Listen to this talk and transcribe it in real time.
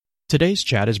Today's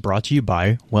chat is brought to you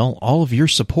by, well, all of your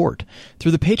support.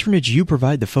 Through the patronage you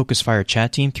provide the Focus Fire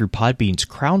chat team through Podbean's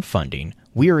crowdfunding,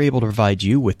 we are able to provide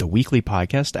you with the weekly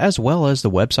podcast as well as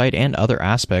the website and other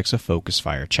aspects of Focus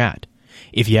Fire chat.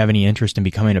 If you have any interest in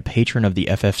becoming a patron of the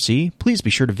FFC, please be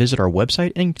sure to visit our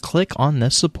website and click on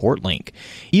the support link.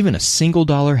 Even a single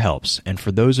dollar helps, and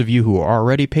for those of you who are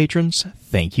already patrons,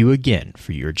 thank you again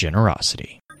for your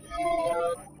generosity.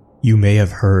 You may have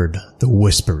heard the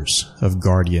whispers of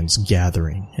guardians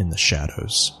gathering in the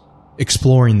shadows,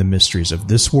 exploring the mysteries of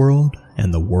this world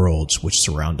and the worlds which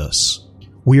surround us.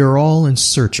 We are all in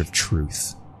search of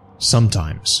truth.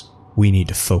 Sometimes we need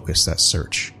to focus that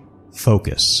search,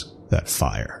 focus that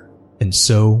fire. And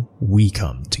so we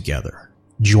come together.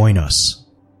 Join us.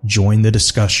 Join the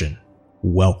discussion.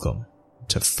 Welcome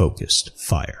to Focused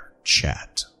Fire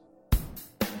Chat.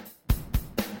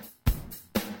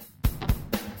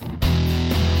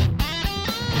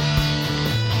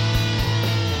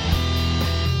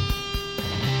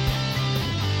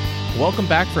 Welcome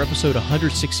back for episode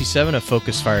 167 of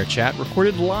Focus Fire Chat,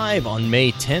 recorded live on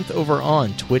May 10th over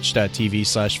on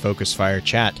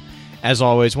twitch.tv/FocusFireChat. As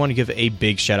always, want to give a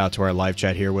big shout out to our live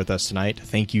chat here with us tonight.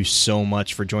 Thank you so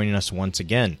much for joining us once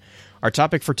again. Our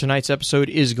topic for tonight's episode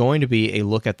is going to be a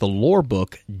look at the lore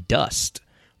book Dust.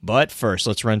 But first,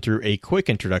 let's run through a quick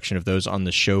introduction of those on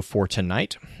the show for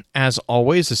tonight. As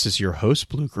always, this is your host,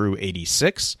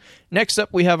 BlueGrew86. Next up,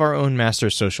 we have our own master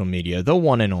of social media, the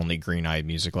one and only Green-Eyed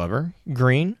Music Lover.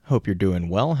 Green, hope you're doing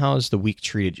well. How's the week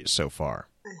treated you so far?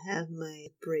 I have my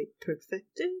braid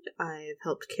perfected. I've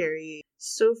helped carry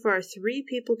so far 3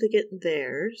 people to get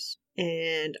theirs,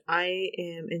 and I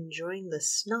am enjoying the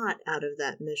snot out of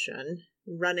that mission,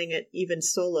 running it even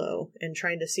solo and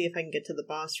trying to see if I can get to the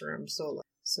boss room solo.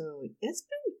 So it's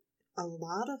been a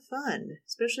lot of fun,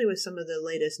 especially with some of the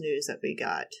latest news that we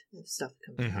got of stuff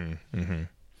coming up.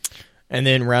 And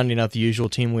then rounding out the usual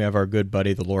team, we have our good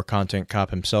buddy, the lore content cop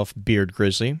himself, Beard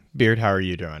Grizzly. Beard, how are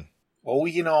you doing? Oh,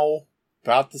 you know,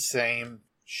 about the same.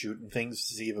 Shooting things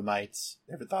to Zevamites.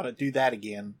 Never thought I'd do that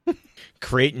again.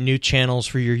 Creating new channels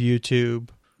for your YouTube.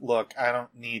 Look, I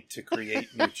don't need to create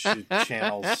new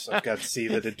channels. I've got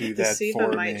Siva to do that the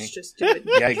for Zevamites me. Just do it.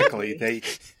 Yeah, exactly.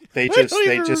 They just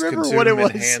consume and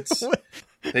enhance.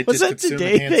 They Was just that consume,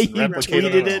 today enhance, that and you replicate tweeted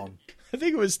on their it? own. I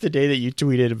think it was today that you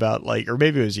tweeted about, or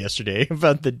maybe it was yesterday,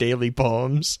 about the daily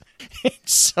poems.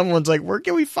 Someone's like, where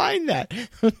can we find that?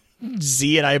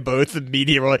 Z and I both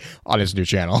immediately were like, on his new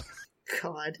channel.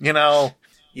 God. You know,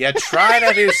 you try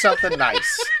to do something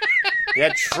nice. You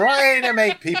try to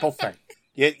make people think.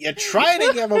 You try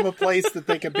to give them a place that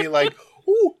they can be like,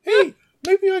 oh, hey,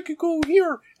 maybe I could go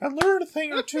here and learn a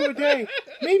thing or two a day.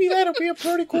 Maybe that'll be a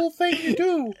pretty cool thing to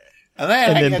do. And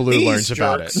then Blue learns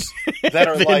about it. That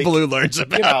are like, Blue learns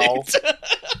about it.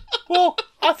 Well,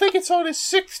 I think it's on his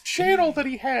 6th channel that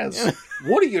he has.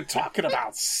 What are you talking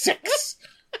about, 6?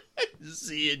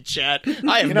 Z in chat.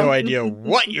 I have no idea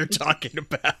what you're talking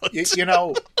about. You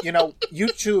know,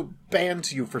 YouTube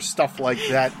bans you for stuff like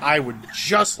that. I would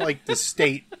just like to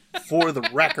state, for the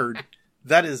record,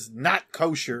 that is not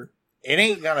kosher. It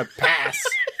ain't gonna pass.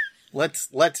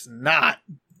 Let's not.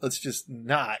 Let's just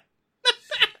not.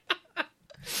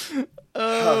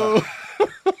 Oh.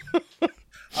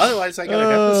 Otherwise, I got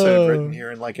an episode written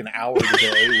here in like an hour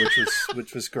today,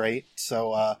 which was great.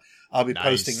 So I'll be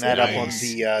posting that up on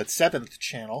the 7th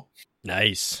channel.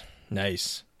 Nice.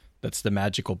 That's the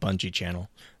magical Bungie channel.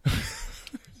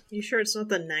 You sure it's not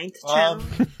the 9th channel?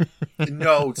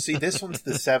 No, see, this one's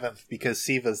the 7th because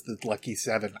Siva's the lucky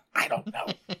 7. I don't know.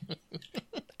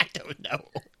 I don't know.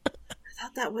 I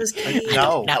thought that was Cade.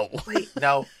 No. Wait.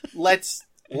 No, let's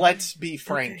be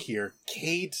frank here.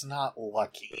 Cade's not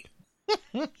lucky.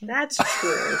 That's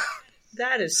true.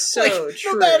 That is so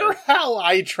true. No matter how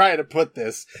I try to put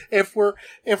this, if we're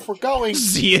going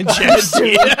Z and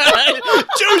Jesse.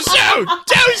 Too soon!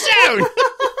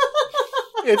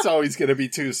 It's always going to be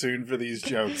too soon for these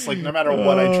jokes. Like, no matter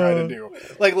what I try to do.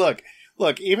 Like, look,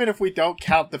 even if we don't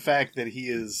count the fact that he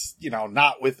is,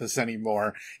 not with us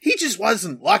anymore, he just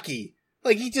wasn't lucky.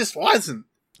 Like, he just wasn't.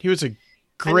 He was a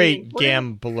great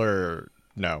gambler.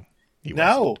 No. He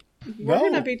wasn't. We're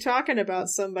going to be talking about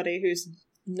somebody who's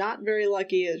not very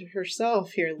lucky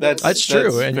herself here. That's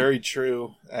true. That's very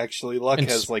true. Actually, luck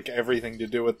has everything to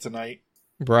do with tonight.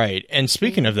 Right. And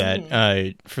speaking of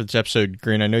that, for this episode,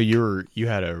 Green, I know you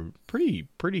had a pretty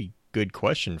good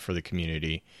question for the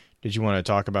community. Did you want to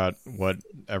talk about what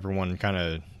everyone kind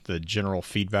of the general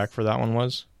feedback for that one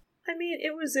was? I mean,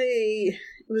 it was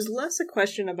less a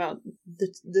question about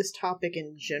this topic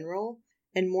in general,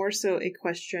 and more so a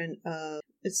question of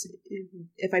it's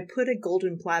if I put a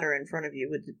golden platter in front of you,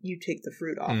 would you take the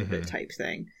fruit off of it type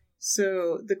thing.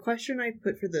 So the question I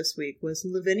put for this week was,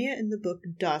 Lavinia in the book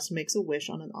Dust makes a wish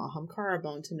on an Ahamkara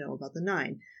bone to know about the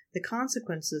 9. The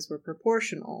consequences were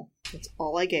proportional. That's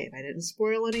all I gave. I didn't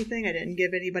spoil anything. I didn't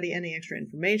give anybody any extra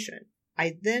information.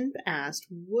 I then asked,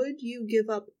 would you give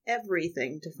up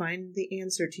everything to find the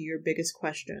answer to your biggest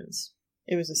questions?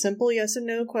 It was a simple yes and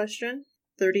no question.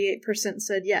 38%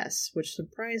 said yes, which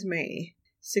surprised me.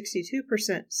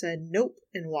 62% said nope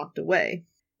and walked away.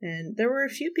 And there were a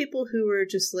few people who were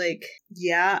just like,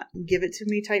 yeah, give it to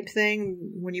me type thing.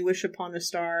 When you wish upon a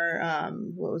star,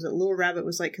 what was it? Little Rabbit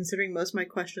was like, considering most of my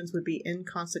questions would be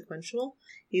inconsequential.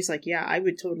 He's like, yeah, I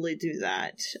would totally do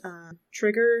that.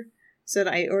 Trigger said,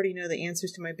 I already know the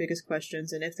answers to my biggest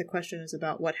questions. And if the question is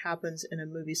about what happens in a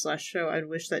movie/show, I'd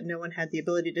wish that no one had the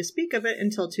ability to speak of it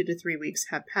until 2 to 3 weeks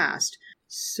have passed.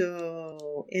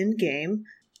 So in game,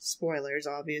 spoilers,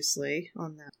 obviously,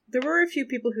 on that. There were a few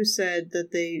people who said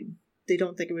that they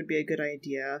don't think it would be a good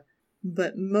idea,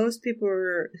 but most people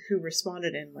who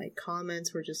responded in like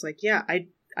comments were just like, yeah,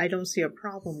 I don't see a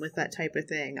problem with that type of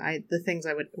thing. The things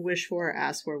I would wish for or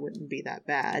ask for wouldn't be that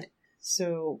bad.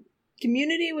 So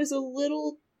community was a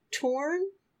little torn.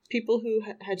 People who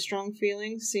had strong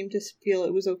feelings seemed to feel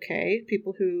it was okay.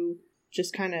 People who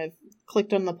just kind of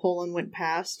clicked on the poll and went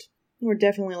past were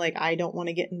definitely like, I don't want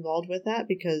to get involved with that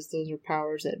because those are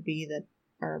powers that be that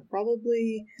are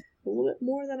probably a little bit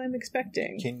more than I'm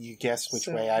expecting. Can you guess which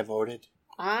way I voted?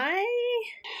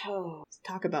 Let's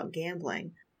talk about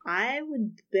gambling. I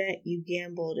would bet you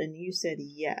gambled and you said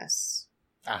yes.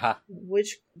 Uh-huh.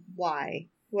 Why?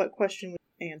 What question was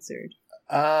answered?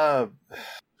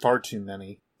 Far too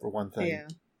many, for one thing. Yeah.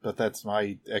 But that's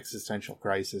my existential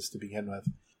crisis to begin with.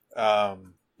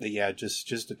 But yeah,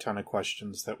 just a ton of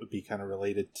questions that would be kind of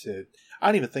related to, I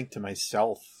don't even think to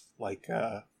myself, like,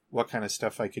 what kind of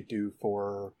stuff I could do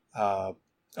for,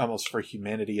 almost for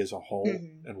humanity as a whole,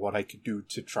 and what I could do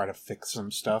to try to fix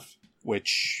some stuff,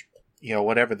 which, you know,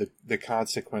 whatever the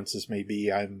consequences may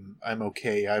be, I'm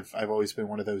okay. I've always been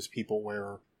one of those people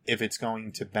where if it's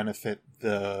going to benefit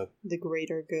the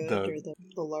greater good or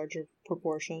the larger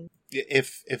proportion.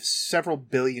 If several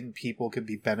billion people could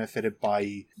be benefited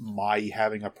by my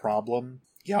having a problem,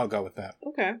 yeah, I'll go with that.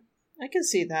 Okay. I can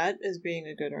see that as being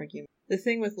a good argument. The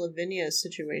thing with Lavinia's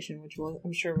situation, which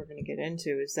I'm sure we're going to get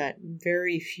into, is that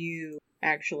very few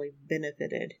actually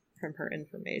benefited from her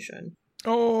information.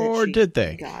 Or did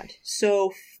they? God.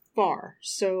 So far.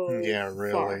 Yeah,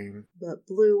 really. Far. But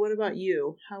Blue, what about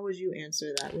you? How would you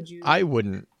answer that? Would you? I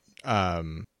wouldn't.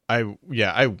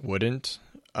 I wouldn't.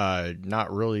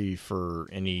 Not really for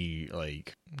any,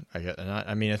 like,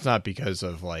 I mean, it's not because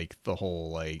of, like, the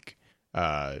whole, like,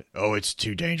 it's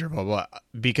too dangerous, blah, blah,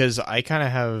 because I kind of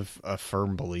have a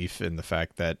firm belief in the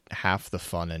fact that half the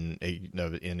fun in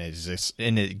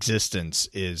existence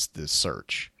is the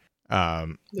search.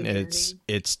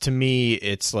 It's to me,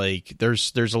 it's like,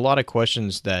 there's a lot of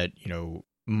questions that, you know,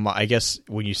 I guess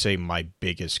when you say my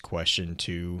biggest question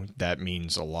too, that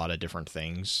means a lot of different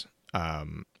things.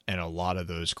 And a lot of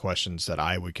those questions that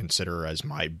I would consider as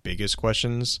my biggest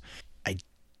questions, I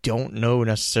don't know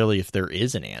necessarily if there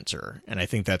is an answer. And I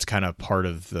think that's kind of part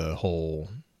of the whole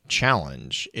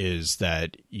challenge, is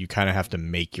that you kind of have to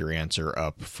make your answer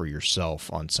up for yourself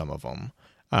on some of them.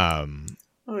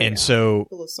 And so,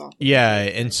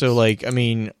 and so, like, I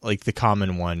mean, like, the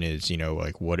common one is, you know,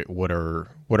 like, what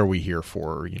are we here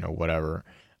for? You know, whatever.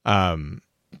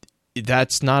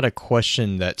 That's not a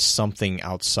question that something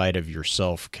outside of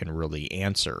yourself can really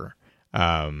answer.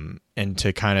 And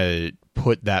to kind of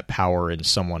put that power in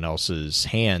someone else's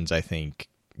hands, I think,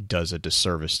 does a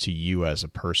disservice to you as a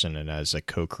person and as a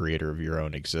co-creator of your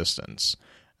own existence.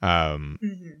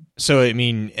 So, I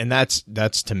mean, and that's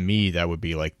to me, that would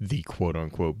be like the quote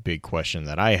unquote big question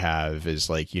that I have, is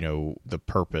like, you know, the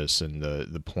purpose and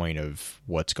the point of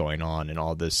what's going on and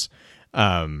all this.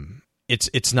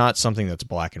 It's not something that's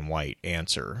black and white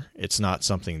answer. It's not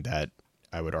something that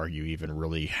I would argue even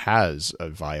really has a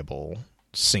viable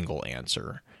single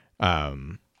answer.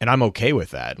 And I'm okay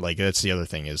with that. Like, that's the other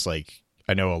thing, is like,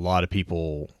 I know a lot of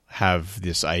people have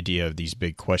this idea of these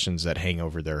big questions that hang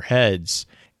over their heads,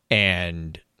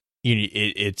 and you know,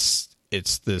 it's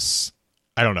this,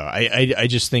 I don't know. I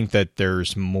just think that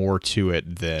there's more to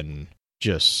it than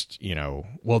just, you know,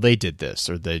 well, they did this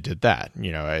or they did that.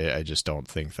 You know, I just don't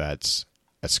think that's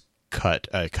cut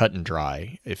and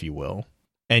dry, if you will.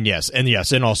 And yes,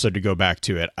 and also to go back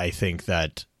to it, I think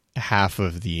that half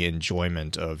of the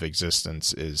enjoyment of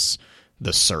existence is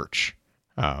the search.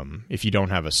 If you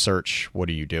don't have a search, what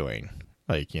are you doing?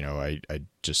 Like,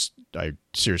 I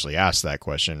seriously asked that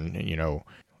question.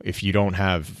 If you don't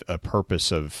have a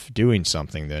purpose of doing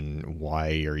something, then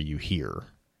why are you here?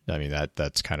 I mean,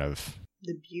 that's kind of...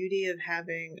 The beauty of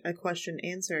having a question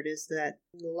answered is that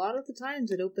a lot of the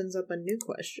times it opens up a new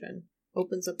question,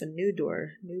 opens up a new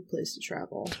door, new place to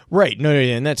travel. Right. No,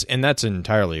 and that's an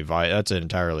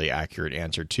entirely accurate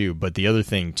answer too. But the other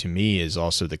thing to me is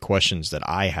also the questions that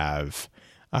I have.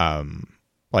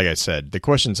 Like I said, the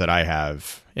questions that I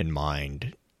have in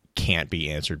mind can't be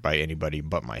answered by anybody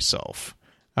but myself.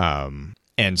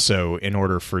 And so in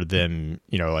order for them,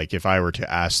 like if I were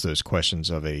to ask those questions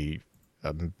of a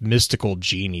mystical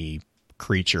genie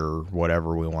creature,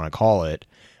 whatever we want to call it,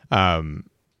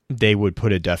 they would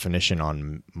put a definition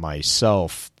on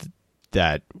myself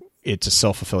that it's a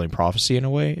self-fulfilling prophecy in a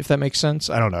way, if that makes sense.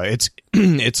 I don't know. It's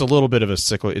a little bit of a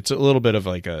cyclical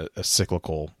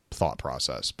thought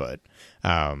process, but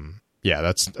yeah,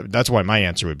 that's why my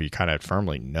answer would be kind of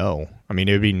firmly no. I mean,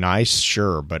 it would be nice,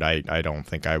 sure, but I don't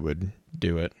think I would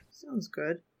do it. Sounds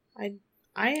good. I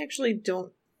actually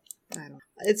don't.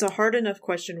 It's a hard enough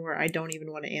question where I don't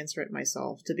even want to answer it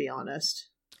myself, to be honest.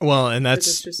 Well, and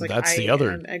that's just like, that's the I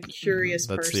other am a curious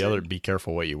that's person. the other be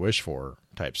careful what you wish for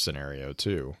type scenario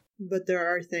too. But there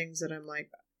are things that I'm like,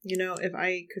 if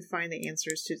I could find the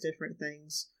answers to different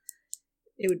things,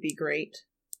 it would be great.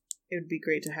 It would be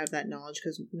great to have that knowledge,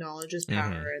 because knowledge is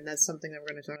power, and that's something that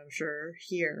we're going to talk, I'm sure,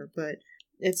 here. But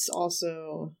it's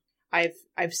also,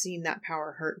 I've seen that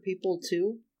power hurt people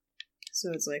too.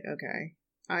 So it's like, okay,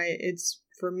 it's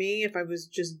for me, if I was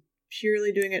just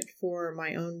purely doing it for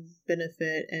my own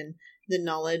benefit and the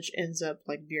knowledge ends up,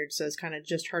 like Beard says, kind of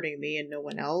just hurting me and no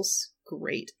one else,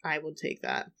 great, I will take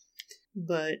that.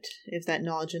 But if that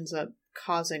knowledge ends up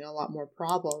causing a lot more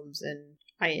problems and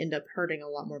I end up hurting a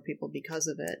lot more people because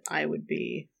of it, I would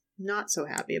be not so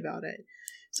happy about it.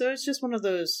 So it's just one of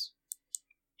those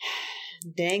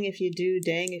dang if you do,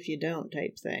 dang if you don't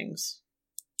type things.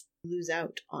 Lose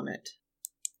out on it.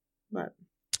 But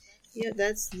yeah,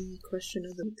 that's the question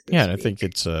of the week. Yeah, and I think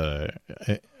it's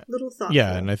little thoughtful.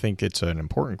 Yeah, and I think it's an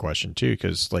important question too,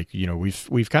 because like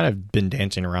we've kind of been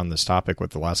dancing around this topic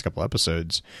with the last couple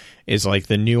episodes, is like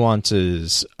the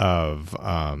nuances of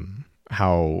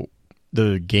how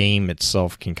the game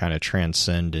itself can kind of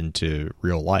transcend into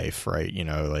real life, right?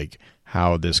 Like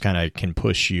how this kind of can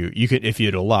push you. You could, if you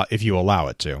allow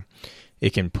it to, it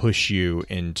can push you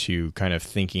into kind of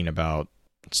thinking about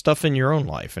stuff in your own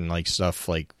life and like stuff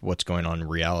like what's going on in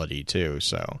reality too.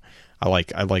 So I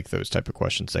like those type of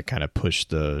questions that kind of push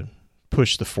the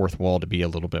fourth wall to be a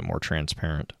little bit more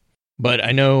transparent. But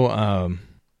I know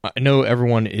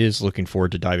everyone is looking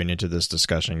forward to diving into this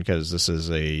discussion, because this is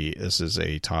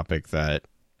a topic that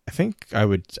I think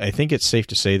it's safe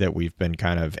to say that we've been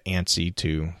kind of antsy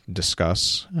to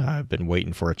discuss. I've been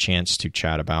waiting for a chance to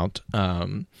chat about.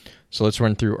 So let's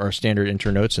run through our standard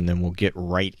intro notes and then we'll get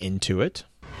right into it.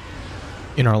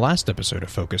 In our last episode of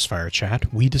Focus Fire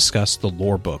Chat, we discussed the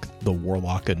lore book, The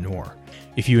Warlock of Noor.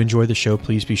 If you enjoy the show,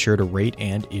 please be sure to rate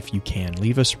and, if you can,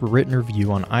 leave us a written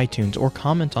review on iTunes or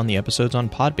comment on the episodes on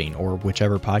Podbean or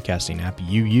whichever podcasting app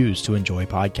you use to enjoy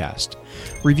podcast.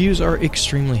 Reviews are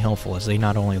extremely helpful, as they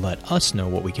not only let us know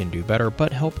what we can do better,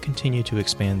 but help continue to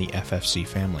expand the FFC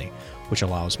family, which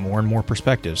allows more and more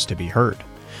perspectives to be heard.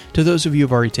 To those of you who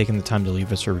have already taken the time to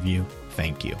leave us a review,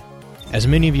 thank you. As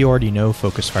many of you already know,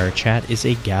 Focus Fire Chat is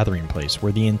a gathering place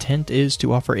where the intent is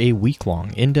to offer a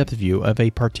week-long, in-depth view of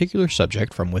a particular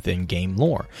subject from within game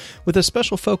lore, with a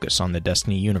special focus on the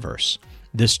Destiny universe.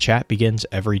 This chat begins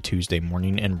every Tuesday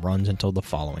morning and runs until the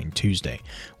following Tuesday,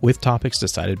 with topics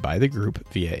decided by the group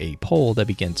via a poll that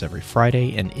begins every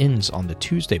Friday and ends on the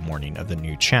Tuesday morning of the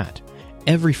new chat.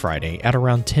 Every Friday at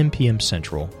around 10 p.m.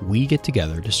 Central, we get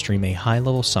together to stream a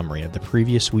high-level summary of the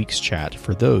previous week's chat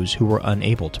for those who were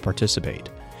unable to participate.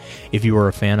 If you are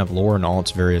a fan of lore in all its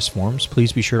various forms,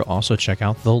 please be sure to also check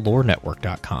out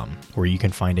thelorenetwork.com, where you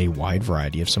can find a wide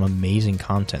variety of some amazing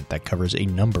content that covers a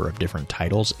number of different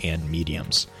titles and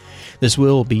mediums. This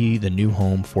will be the new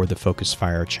home for the Focus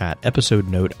Fire Chat episode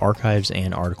note archives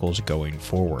and articles going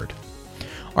forward.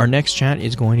 Our next chat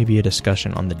is going to be a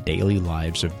discussion on the daily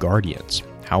lives of Guardians.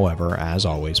 However, as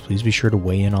always, please be sure to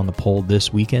weigh in on the poll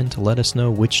this weekend to let us know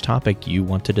which topic you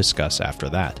want to discuss after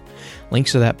that.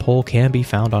 Links to that poll can be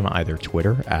found on either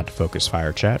Twitter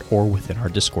 @FocusFireChat or within our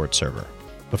Discord server.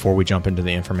 Before we jump into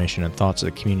the information and thoughts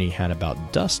the community had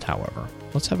about Dust, however,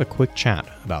 let's have a quick chat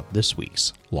about this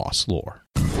week's Lost Lore.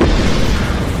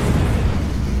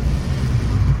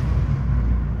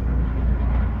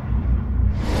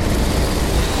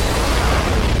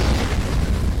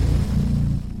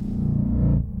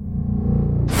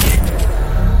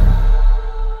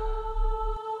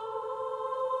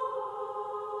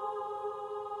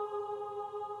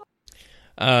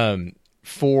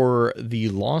 For the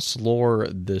Lost Lore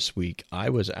this week, I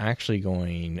was actually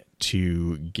going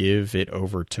to give it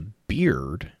over to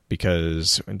Beard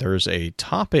because there's a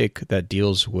topic that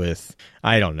deals with,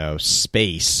 I don't know,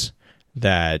 space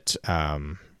that,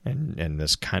 and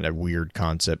this kind of weird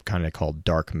concept kind of called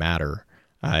dark matter.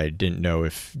 I didn't know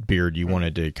if, Beard, you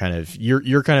wanted to kind of,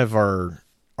 you're kind of our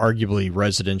arguably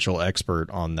residential expert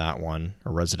on that one,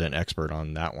 or resident expert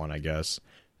on that one, I guess.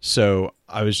 So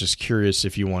I was just curious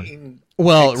if you want.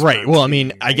 Well, right. Well, I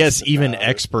mean, I guess even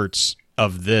experts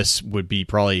of this would be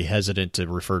probably hesitant to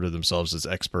refer to themselves as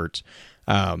experts,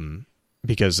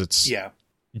 because it's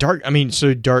dark. I mean,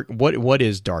 so dark. What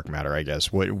is dark matter? I guess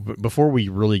before we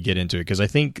really get into it, because I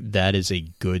think that is a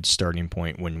good starting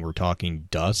point when we're talking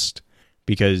dust,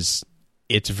 because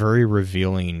it's very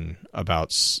revealing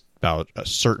about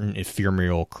certain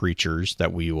ephemeral creatures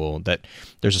that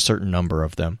there's a certain number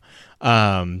of them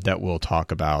that we'll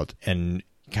talk about, and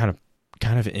kind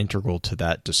of integral to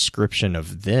that description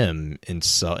of them in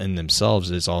themselves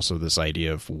is also this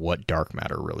idea of what dark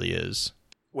matter really is.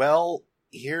 Well,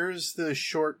 here's the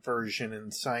short version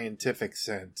in scientific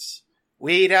sense.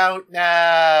 We don't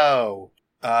know.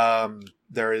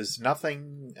 There is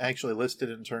nothing actually listed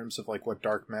in terms of like what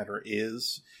dark matter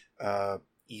is.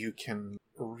 You can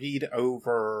read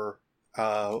over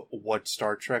what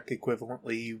Star Trek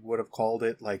equivalently would have called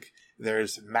it. Like,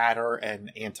 there's matter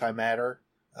and antimatter,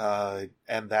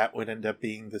 and that would end up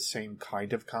being the same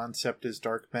kind of concept as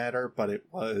dark matter, but it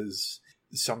was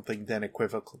something then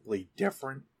equivocally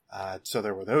different. So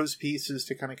there were those pieces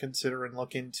to kind of consider and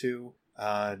look into.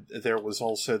 There was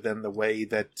also then the way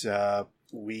that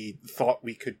we thought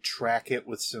we could track it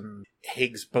with some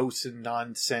Higgs boson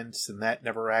nonsense, and that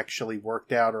never actually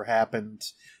worked out or happened.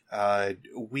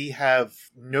 We have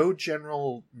no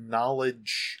general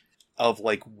knowledge of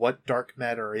like what dark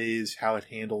matter is, how it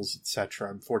handles, etc.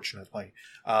 Unfortunately,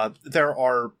 there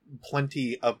are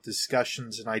plenty of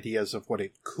discussions and ideas of what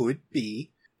it could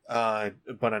be,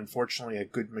 but unfortunately,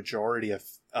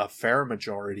 a fair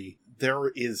majority, there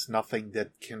is nothing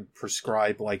that can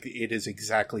prescribe like it is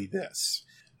exactly this.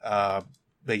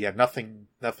 But yeah, nothing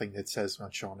that says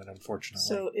much on it, unfortunately.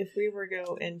 So if we were to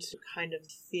go into kind of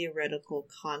theoretical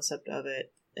concept of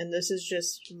it, and this is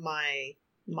just my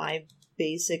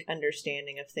basic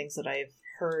understanding of things that I've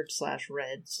heard /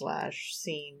 read /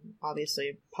 seen,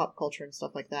 obviously pop culture and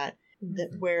stuff like that,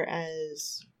 that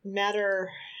whereas the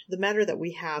matter that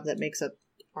we have that makes up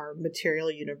our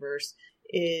material universe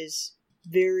is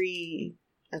a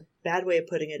bad way of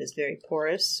putting it is very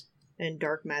porous, and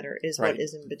dark matter is what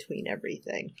is in between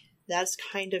everything. That's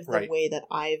kind of the way that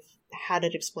I've had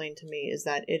it explained to me, is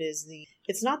that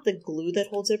it's not the glue that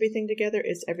holds everything together,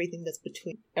 it's everything that's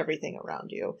between everything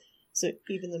around you. So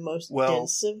even the most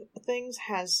dense of things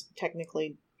has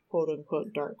technically quote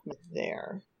unquote dark matter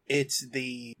there. It's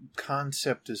the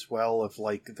concept as well of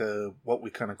like what we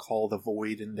kind of call the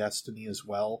void in Destiny as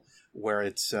well, where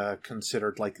it's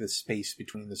considered like the space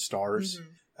between the stars.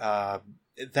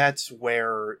 That's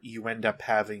where you end up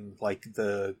having like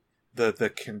the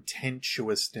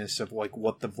contentiousness of like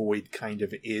what the void kind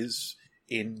of is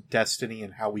in Destiny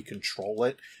and how we control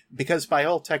it, because by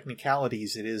all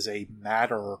technicalities it is a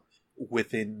matter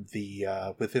within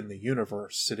the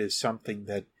universe. It is something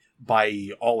that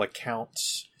by all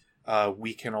accounts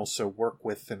we can also work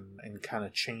with and kind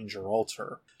of change or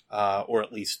alter, or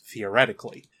at least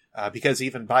theoretically. Because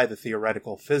even by the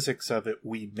theoretical physics of it,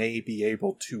 we may be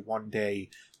able to one day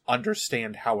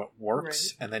understand how it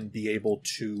works, and then be able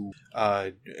to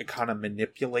kind of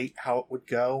manipulate how it would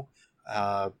go.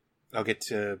 I'll get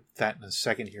to that in a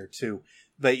second here too.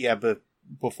 But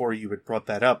before you had brought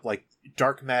that up, like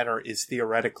dark matter is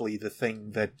theoretically the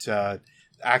thing that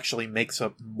actually makes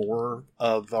up more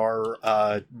of our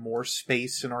more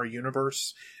space in our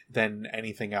universe than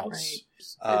anything else.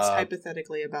 Right. It's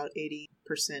hypothetically about 80%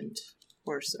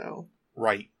 or so.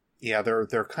 Right. Yeah,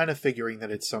 they're kind of figuring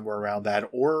that it's somewhere around that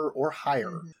or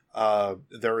higher.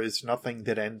 There is nothing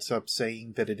that ends up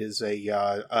saying that it is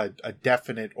a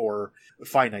definite or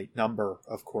finite number,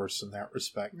 of course, in that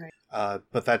respect. Right.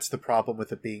 But that's the problem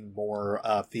with it being more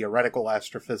theoretical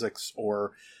astrophysics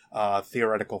or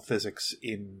theoretical physics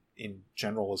in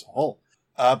general as a whole.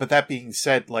 But that being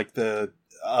said, like the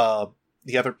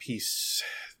other piece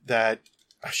that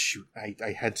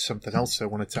I had something else I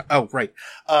wanted to. Oh, right.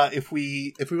 If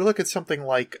we look at something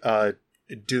like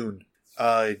Dune.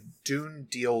 Dune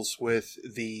deals with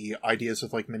the ideas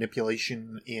of like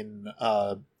manipulation in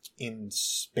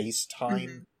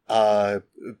space-time,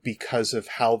 because of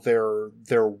how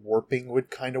their warping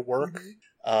would kind of work.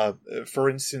 For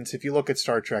instance, if you look at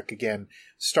Star Trek again,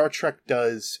 Star Trek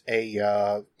does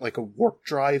a warp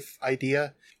drive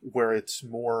idea where it's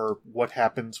more what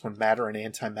happens when matter and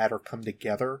antimatter come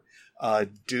together.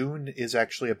 Dune is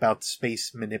actually about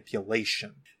space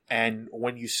manipulation. And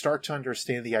when you start to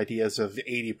understand the ideas of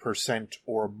 80%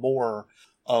 or more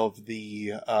of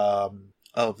the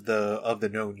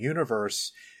known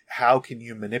universe, how can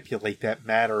you manipulate that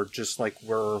matter just like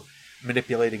we're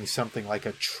manipulating something like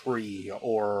a tree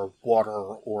or water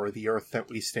or the earth that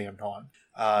we stand on?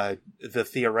 The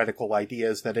theoretical idea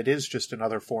is that it is just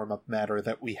another form of matter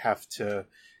that we have to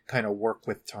kind of work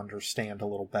with to understand a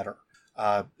little better.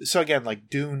 So again, like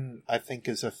Dune, I think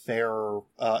is a fair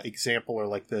example, or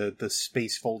like the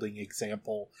space folding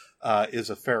example is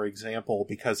a fair example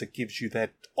because it gives you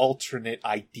that alternate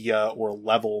idea or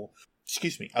level,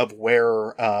 of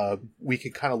where we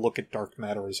can kind of look at dark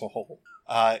matter as a whole.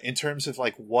 In terms of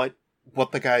like what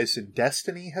the guys in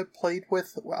Destiny have played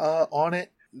with on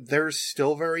it, they're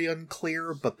still very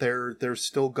unclear, but they're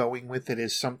still going with it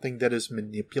as something that is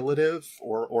manipulative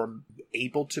or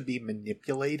able to be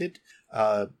manipulated.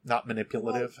 Not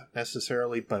manipulative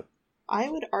necessarily, but I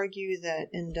would argue that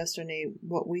in Destiny,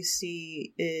 what we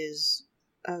see is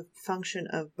a function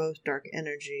of both dark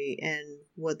energy and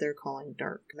what they're calling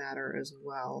dark matter as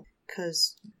well.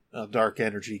 Because dark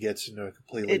energy gets into a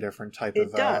completely different type of.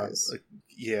 It does.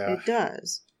 It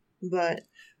does. But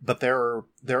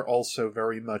they're also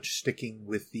very much sticking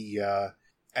with the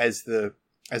as the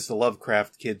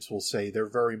Lovecraft kids will say, they're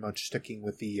very much sticking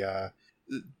with the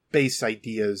base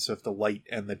ideas of the light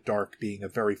and the dark being a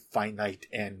very finite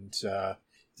and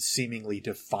seemingly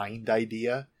defined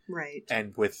idea. Right.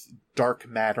 And with dark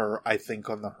matter, I think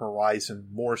on the horizon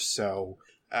more so,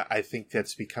 I think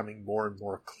that's becoming more and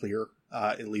more clear,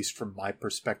 at least from my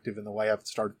perspective and the way I've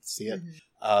started to see it.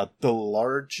 Mm-hmm. The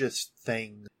largest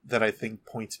thing that I think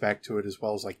points back to it as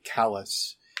well is like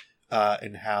Callus,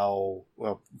 and how,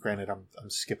 well, granted, I'm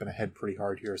skipping ahead pretty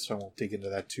hard here, so I won't dig into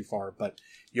that too far, but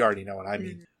you already know what I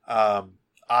mean.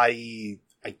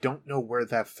 I don't know where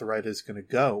that thread is going to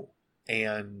go.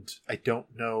 And I don't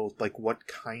know, like, what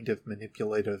kind of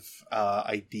manipulative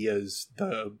ideas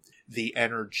the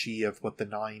energy of what the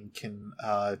Nine can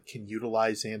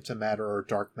utilize antimatter or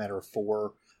dark matter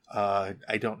for.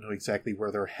 I don't know exactly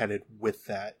where they're headed with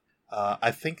that.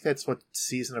 I think that's what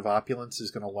Season of Opulence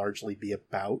is going to largely be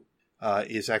about.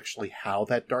 Is actually how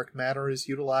that dark matter is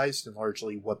utilized, and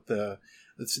largely what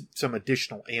some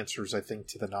additional answers, I think,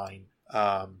 to the Nine.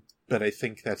 But I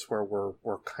think that's where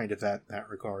we're kind of at in that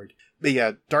regard. But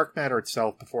yeah, dark matter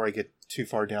itself, before I get too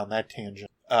far down that tangent,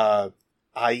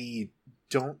 I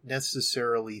don't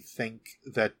necessarily think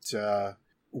that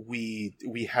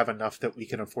we have enough that we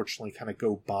can unfortunately kind of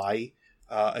go by.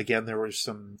 Again, there were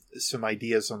some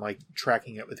ideas on like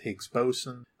tracking it with Higgs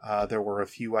boson. There were a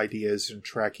few ideas in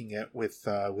tracking it with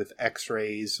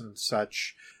X-rays and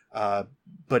such.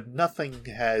 But nothing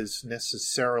has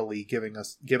necessarily given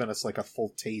us like a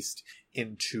full taste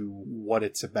into what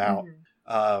it's about.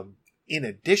 Mm-hmm. In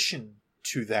addition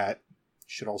to that,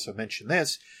 should also mention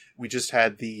this: we just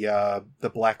had the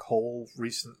black hole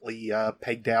recently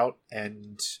pegged out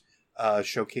and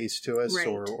showcased to us, right.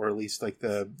 or at least like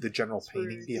the general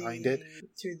painting behind it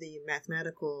through the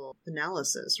mathematical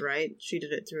analysis. Right, she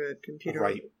did it through a computer.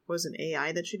 Right. Was it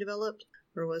AI that she developed,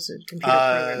 or was it a computer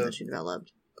program that she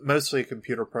developed? Mostly a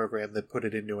computer program that put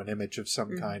it into an image of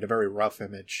some mm-hmm. kind, a very rough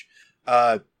image.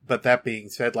 But that being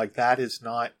said, like, that is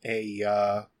not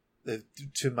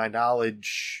to my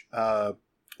knowledge,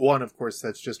 one, of course,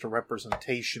 that's just a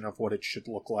representation of what it should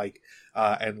look like,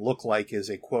 and look like is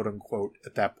a quote unquote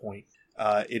at that point.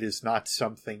 It is not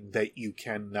something that you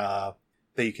can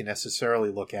necessarily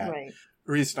look at. Right.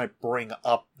 The reason I bring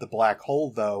up the black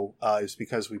hole, though, is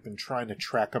because we've been trying to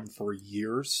track them for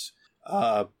years.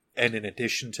 And in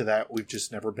addition to that, we've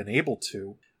just never been able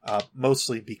to,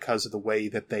 mostly because of the way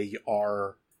that they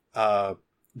are,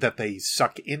 that they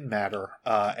suck in matter,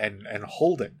 and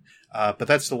hold it. But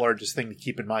that's the largest thing to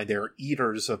keep in mind. They're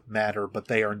eaters of matter, but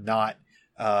they are not,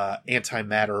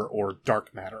 antimatter or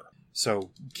dark matter.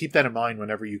 So keep that in mind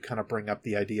whenever you kind of bring up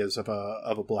the ideas of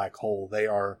a black hole. They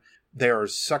are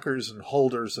suckers and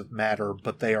holders of matter,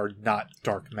 but they are not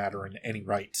dark matter in any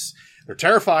rights. They're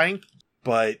terrifying,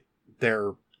 but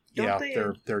they're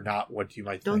not what you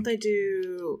might think. Don't they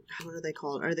do, what do they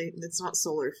call it? It's not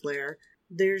solar flare.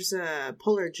 There's a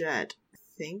polar jet, I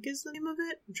think is the name of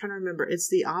it. I'm trying to remember. It's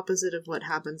the opposite of what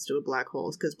happens to a black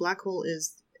hole, because black hole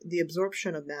is the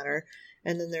absorption of matter,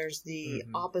 and then there's the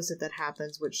mm-hmm. opposite that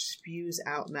happens, which spews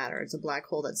out matter. It's a black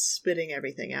hole that's spitting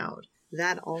everything out.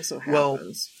 That also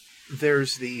happens.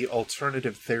 there's the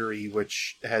alternative theory,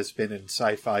 which has been in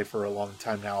sci-fi for a long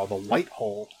time now, of a white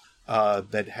hole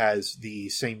that has the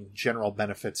same general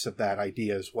benefits of that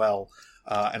idea as well.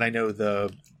 And I know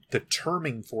the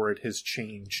terming for it has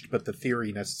changed, but the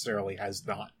theory necessarily has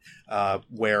not,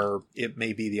 where it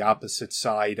may be the opposite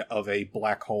side of a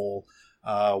black hole,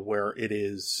 where it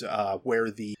is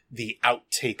where the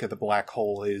outtake of the black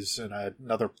hole is in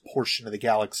another portion of the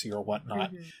galaxy or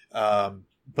whatnot. Mm-hmm.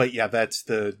 But yeah, that's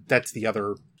the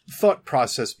other thought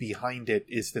process behind it,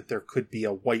 is that there could be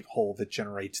a white hole that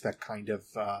generates that kind of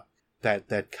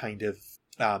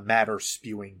matter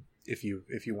spewing, if you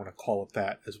want to call it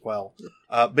that as well.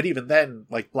 But even then,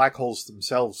 like, black holes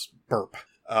themselves burp.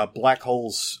 Black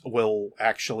holes will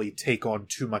actually take on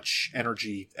too much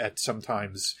energy at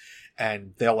sometimes,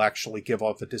 and they'll actually give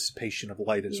off a dissipation of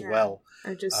light as well.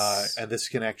 And this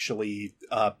can actually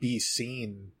be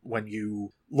seen when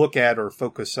you look at or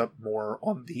focus up more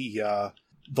on the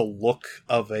look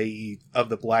of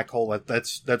the black hole.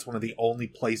 That's one of the only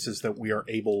places that we are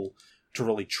able to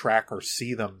really track or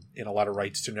see them in a lot of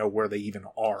rights, to know where they even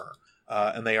are.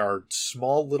 And they are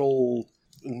small little,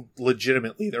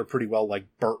 legitimately, they're pretty well like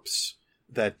burps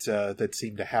that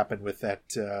seem to happen with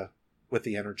that with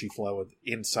the energy flow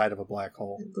inside of a black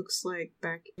hole. It looks like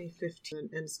back in 2015, an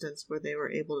instance where they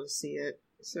were able to see it.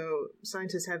 So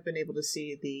scientists have been able to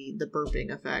see the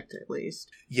burping effect, at least.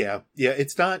 Yeah,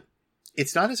 it's not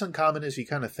as uncommon as you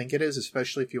kind of think it is,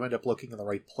 especially if you end up looking in the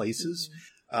right places.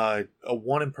 Mm-hmm.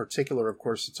 One in particular, of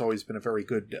course, it's always been a very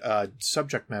good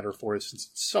subject matter for us, since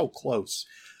it's so close,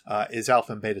 is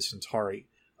Alpha and Beta Centauri.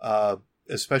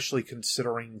 Especially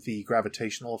considering the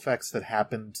gravitational effects that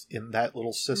happened in that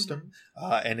little system.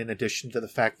 Mm-hmm. And in addition to the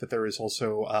fact that there is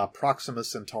also Proxima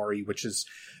Centauri, which is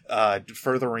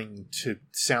furthering to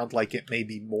sound like it may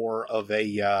be more of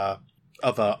a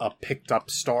picked up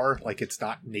star, like it's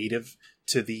not native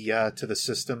to the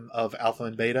system of Alpha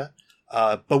and Beta.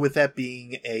 But with that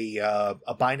being a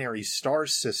binary star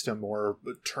system, or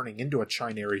turning into a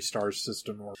trinary star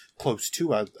system, or close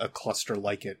to a cluster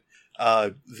like it,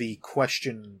 the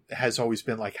question has always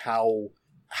been like how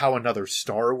another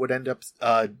star would end up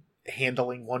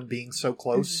handling one being so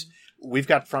close. Mm-hmm. We've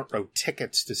got front row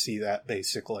tickets to see that,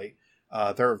 basically.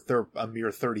 They're a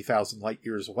mere 30,000 light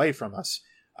years away from us.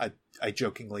 I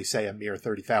jokingly say a mere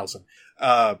 30,000.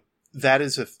 That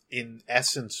is, in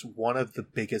essence, one of the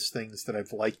biggest things that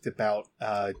I've liked about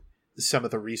some of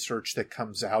the research that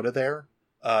comes out of there,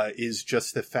 is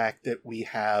just the fact that we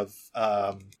have...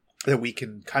 that we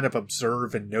can kind of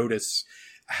observe and notice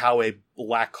how a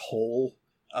black hole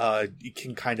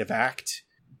can kind of act,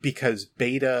 because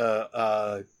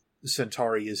Beta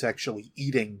Centauri is actually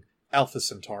eating Alpha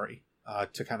Centauri,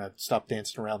 to kind of stop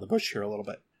dancing around the bush here a little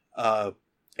bit.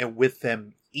 And with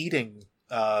them eating,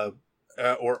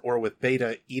 or with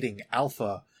Beta eating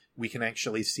Alpha, we can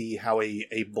actually see how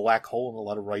a black hole in a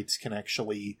lot of rights can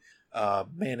actually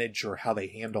manage, or how they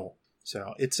handle.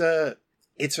 So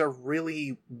it's a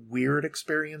really weird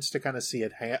experience to kind of see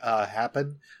it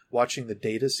happen. Watching the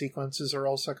data sequences are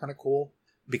also kind of cool,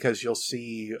 because you'll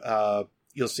see how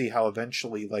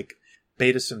eventually, like,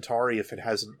 Beta Centauri, if it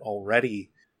hasn't already,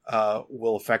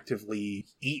 will effectively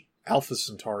eat Alpha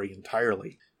Centauri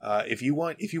entirely. If you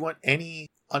want any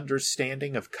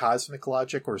understanding of cosmic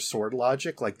logic or sword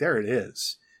logic, like, there it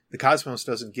is. The cosmos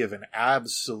doesn't give an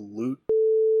absolute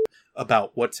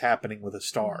about what's happening with a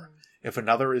star. If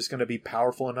another is going to be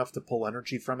powerful enough to pull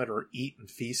energy from it or eat and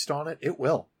feast on it, it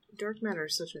will. Dark matter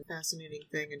is such a fascinating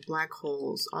thing, and black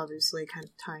holes obviously kind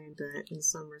of tie into it in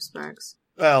some respects.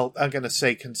 Well, I'm going to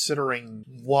say, considering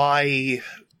why,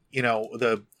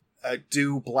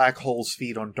 do black holes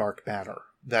feed on dark matter?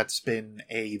 That's been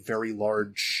a very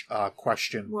large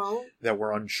question that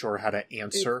we're unsure how to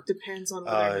answer. It depends on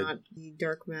whether or not the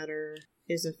dark matter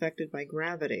is affected by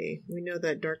gravity. We know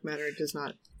that dark matter does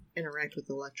not interact with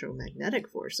electromagnetic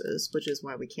forces, which is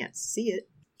why we can't see it.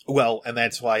 Well, and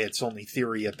that's why it's only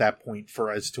theory at that point for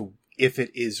as to if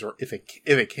it is, or if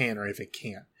it can, or if it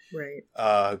can't. Right.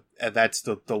 And that's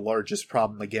the largest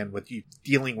problem, again, with you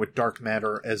dealing with dark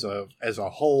matter as a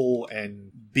whole,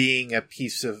 and being a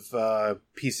piece of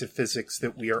physics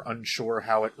that we are unsure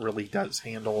how it really does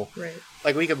handle. Right.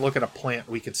 Like, we can look at a plant,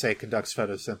 we can say it conducts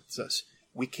photosynthesis.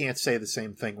 We can't say the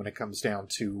same thing when it comes down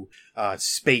to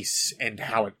space and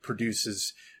how it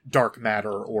produces dark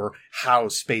matter, or how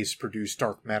space produced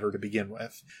dark matter to begin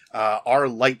with. Our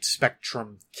light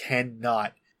spectrum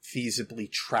cannot feasibly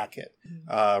track it.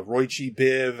 Roy G.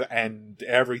 Biv and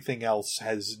everything else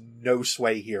has no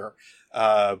sway here.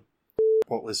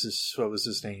 What was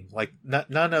his name? Like,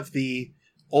 none of the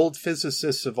old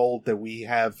physicists of old that we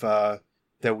have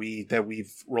that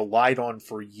we've relied on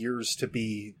for years to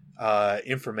be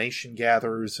information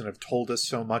gatherers and have told us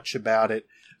so much about it,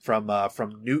 from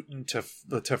Newton to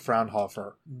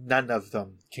Fraunhofer. None of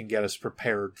them can get us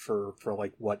prepared for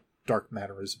like what dark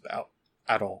matter is about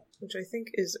at all. Which I think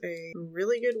is a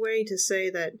really good way to say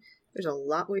that there's a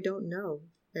lot we don't know.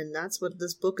 And that's what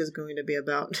this book is going to be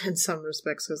about in some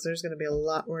respects, because there's going to be a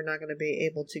lot we're not going to be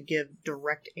able to give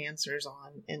direct answers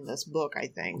on in this book, I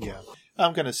think. Yeah.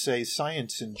 I'm going to say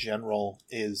science in general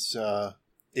is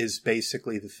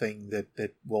basically the thing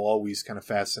that will always kind of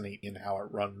fascinate me in how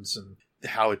it runs and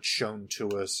how it's shown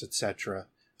to us, etc.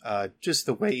 Just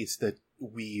the ways that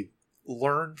we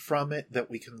learn from it, that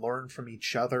we can learn from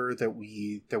each other, that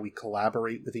we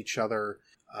collaborate with each other.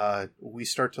 We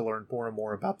start to learn more and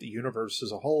more about the universe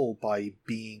as a whole by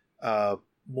being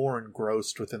more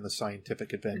engrossed within the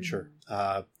scientific adventure.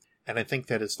 Mm-hmm. And I think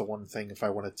that is the one thing, if I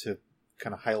wanted to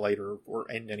kind of highlight or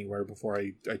end anywhere before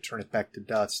I turn it back to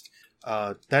dust,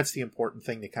 that's the important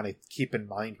thing to kind of keep in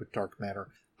mind with dark matter.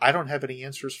 I don't have any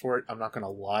answers for it. I'm not going to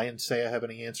lie and say I have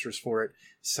any answers for it.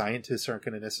 Scientists aren't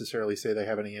going to necessarily say they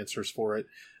have any answers for it.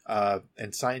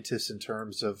 And scientists in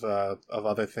terms of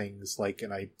other things, like,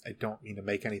 and I don't mean to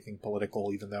make anything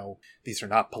political, even though these are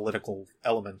not political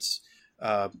elements,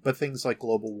 but things like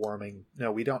global warming,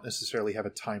 no, we don't necessarily have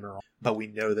a timer on, but we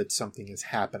know that something is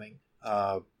happening.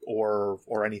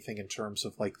 Or anything in terms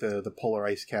of like the polar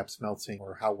ice caps melting,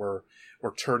 or how we're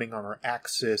turning on our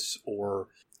axis, or,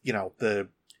 you know,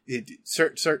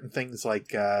 certain things like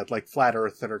flat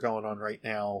Earth that are going on right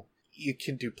now. You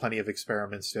can do plenty of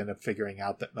experiments to end up figuring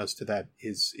out that most of that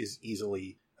is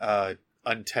easily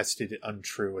untested,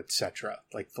 untrue, etc.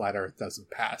 Like flat Earth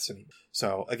doesn't pass anymore.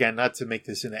 So again, not to make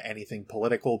this into anything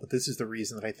political, but this is the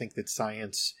reason that I think that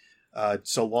science,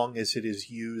 so long as it is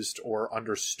used or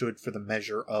understood for the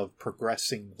measure of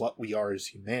progressing what we are as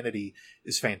humanity,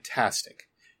 is fantastic.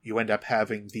 You end up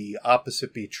having the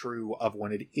opposite be true of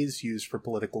when it is used for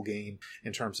political gain,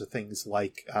 in terms of things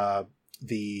like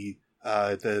the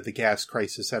gas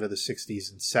crisis out of the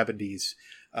 60s and 70s,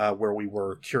 where we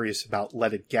were curious about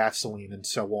leaded gasoline and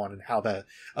so on, and how the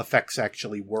effects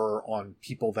actually were on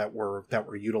people that were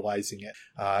utilizing it.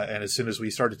 And as soon as we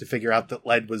started to figure out that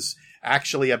lead was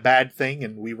actually a bad thing,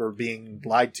 and we were being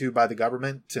lied to by the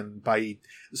government and by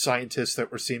scientists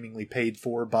that were seemingly paid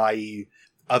for by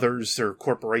others or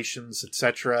corporations,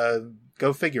 etc.,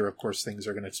 go figure, of course, things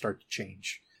are going to start to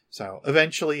change. So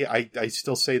eventually, I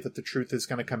still say that the truth is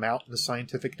going to come out in the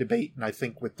scientific debate, and I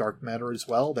think with dark matter as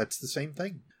well, that's the same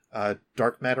thing.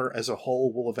 Dark matter as a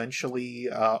whole will eventually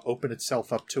open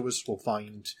itself up to us. We'll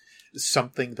find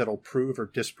something that'll prove or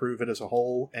disprove it as a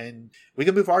whole, and we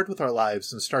can move forward with our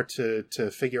lives and start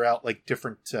to figure out like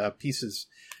different pieces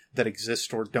that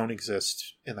exist or don't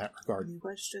exist in that regard. New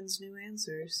questions, new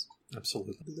answers.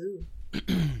 Absolutely. Blue. What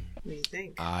do you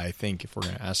think? I think if we're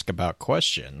going to ask about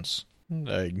questions,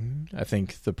 I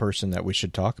think the person that we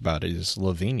should talk about is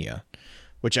Lavinia,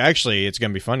 which actually it's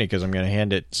going to be funny because I'm going to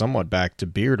hand it somewhat back to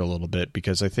Beard a little bit,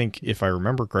 because I think if I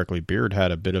remember correctly, Beard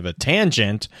had a bit of a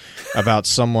tangent about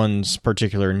someone's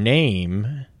particular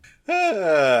name.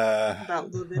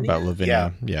 About Lavinia? About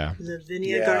Lavinia, yeah.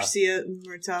 Lavinia Garcia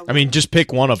Murtawa. I mean, just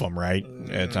pick one of them, right?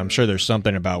 I'm sure there's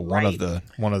something about one of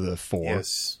the four.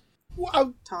 Yes.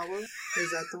 Tawa?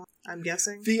 Is that the one? I'm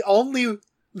guessing? The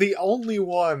only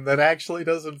one that actually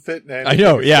doesn't fit in anything. I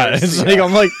know, yeah. It's like,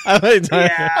 I'm like,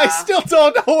 I still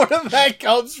don't know where that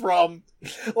comes from.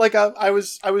 Like, I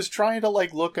was trying to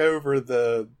like look over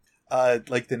the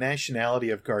the nationality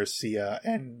of Garcia,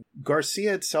 and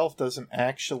Garcia itself doesn't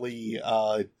actually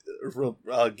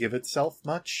give itself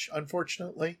much,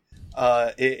 unfortunately.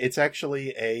 It's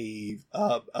actually a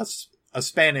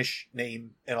Spanish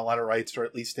name in a lot of rights, or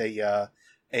at least a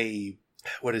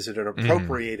what is it, an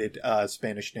appropriated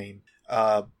Spanish name.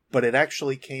 But it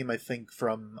actually came, I think,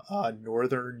 from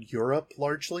Northern Europe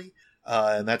largely,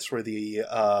 and that's where the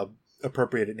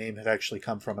appropriated name had actually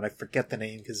come from, and I forget the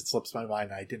name because it slips my mind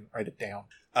and I didn't write it down.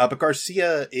 But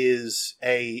Garcia is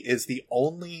the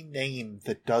only name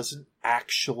that doesn't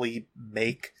actually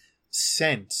make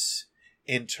sense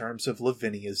in terms of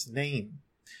Lavinia's name.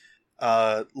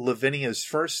 Lavinia's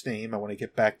first name I want to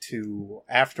get back to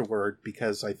afterward,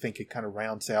 because I think it kind of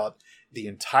rounds out the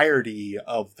entirety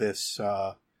of this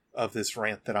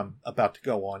rant that I'm about to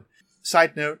go on.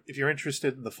 Side note, if you're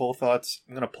interested in the full thoughts,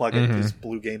 I'm going to plug it because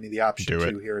Blue gave me the option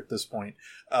to here at this point.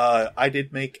 I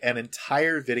did make an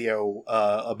entire video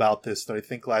about this that I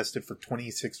think lasted for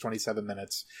 26, 27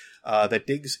 minutes that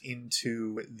digs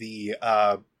into the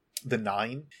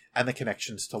Nine and the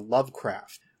connections to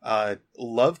Lovecraft.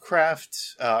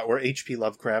 Lovecraft, or H.P.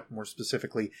 Lovecraft more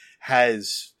specifically,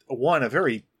 has a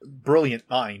very brilliant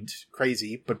mind,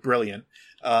 crazy, but brilliant.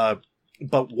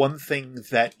 But one thing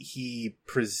that he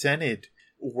presented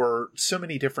were so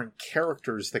many different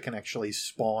characters that can actually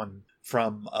spawn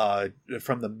from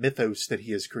the mythos that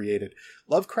he has created.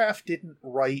 Lovecraft didn't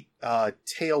write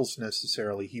tales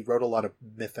necessarily. He wrote a lot of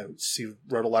mythos. He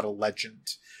wrote a lot of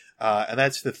legend. And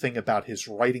that's the thing about his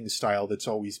writing style that's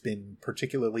always been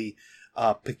particularly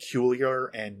peculiar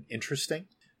and interesting.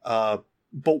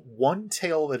 But one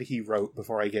tale that he wrote,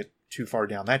 before I get too far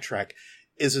down that track,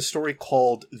 is a story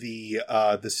called the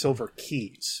Silver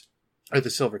Keys. Or the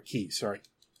Silver Key, sorry.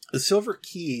 The Silver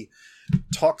Key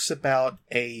talks about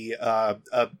a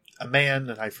man,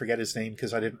 and I forget his name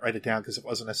because I didn't write it down because it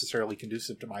wasn't necessarily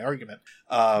conducive to my argument.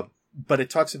 But it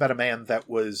talks about a man that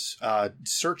was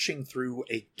searching through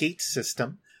a gate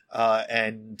system,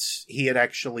 and he had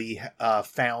actually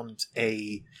found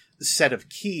a set of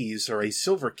keys, or a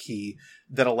silver key,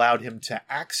 that allowed him to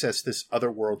access this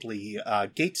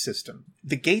otherworldly gate system.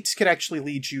 The gates could actually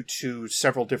lead you to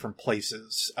several different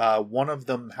places. One of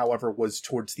them, however, was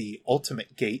towards the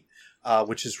ultimate gate,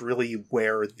 which is really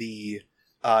where the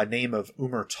name of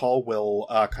Umar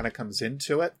Talwil kind of comes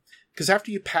into it. Because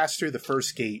after you pass through the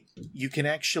first gate, you can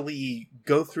actually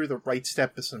go through the right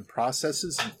steps and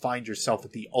processes and find yourself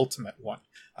at the ultimate one.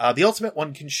 The ultimate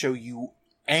one can show you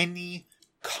any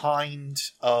kind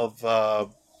of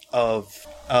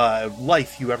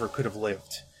life you ever could have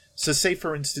lived. So say,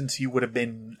 for instance, you would have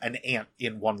been an ant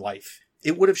in one life.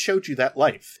 It would have showed you that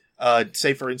life.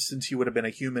 Say, for instance, you would have been a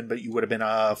human, but you would have been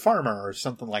a farmer or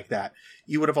something like that.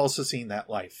 You would have also seen that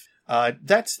life.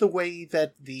 That's the way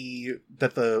that the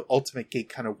Ultimate Gate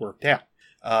kind of worked out.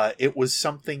 It was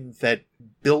something that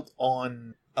built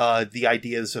on the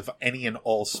ideas of any and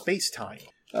all space-time.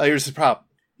 Here's the problem.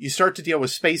 You start to deal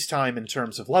with space-time in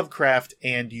terms of Lovecraft,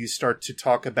 and you start to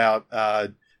talk about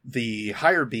the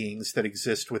higher beings that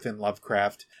exist within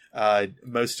Lovecraft,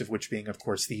 most of which being, of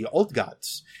course, the old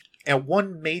gods. And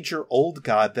one major old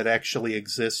god that actually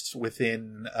exists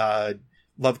within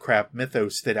Lovecraft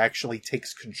mythos that actually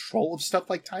takes control of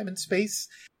stuff like time and space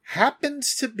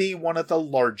happens to be one of the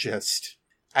largest,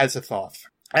 Azathoth.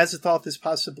 Azathoth is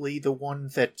possibly the one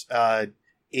that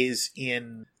is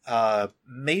in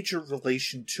major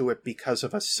relation to it because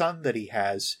of a son that he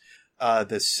has.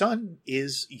 The son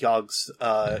is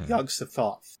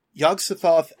Yog-Sothoth.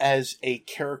 Yog-Sothoth as a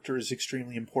character is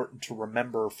extremely important to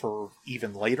remember for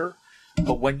even later,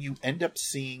 but when you end up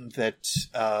seeing that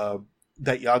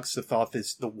that Yog-Sothoth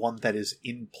is the one that is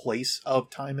in place of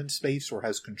time and space, or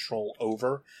has control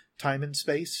over time and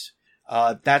space,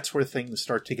 that's where things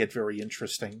start to get very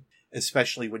interesting,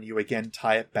 especially when you again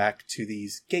tie it back to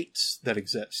these gates that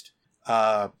exist,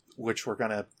 which we're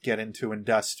going to get into in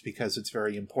Dust because it's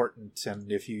very important.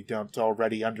 And if you don't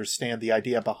already understand the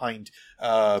idea behind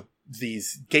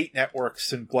these gate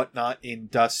networks and whatnot in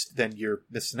Dust, then you're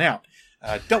missing out.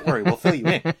 Don't worry, we'll fill you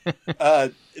in.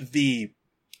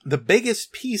 The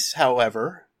biggest piece,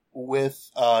 however,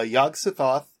 with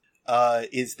Yog-Sothoth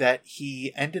is that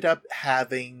he ended up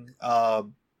having, or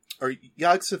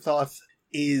Yog-Sothoth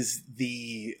is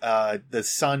the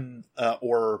son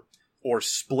or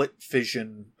split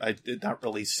fission, not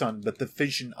really son, but the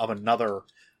fission of another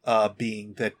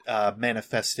being that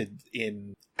manifested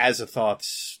in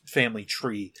Azathoth's family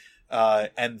tree,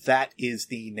 and that is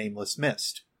the Nameless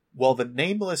Mist. Well, the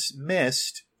Nameless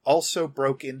Mist also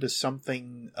broke into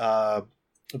Azathoth,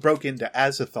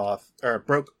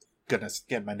 goodness,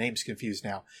 again, my name's confused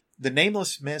now. The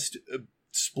Nameless Mist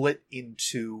split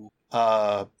into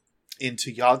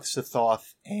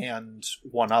Yog-Sothoth and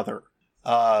one other.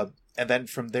 And then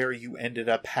from there you ended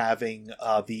up having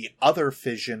the other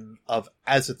fission of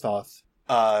Azathoth,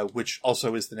 which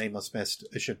also is the Nameless Mist,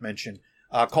 I should mention,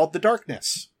 called the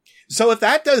Darkness. So if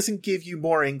that doesn't give you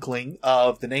more inkling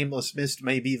of the Nameless Mist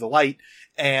may be the light,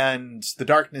 and the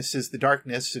darkness is the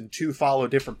darkness, and two follow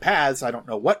different paths, I don't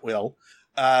know what will.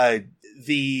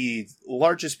 The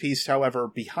largest piece, however,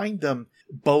 behind them,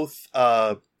 both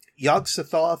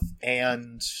Yog-Sothoth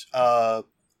and I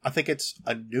think it's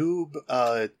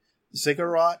Anub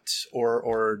Ziggurat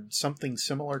or something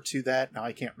similar to that. Now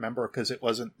I can't remember because it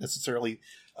wasn't necessarily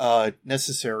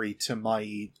necessary to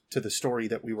the story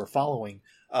that we were following.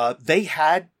 They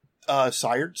had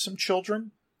sired some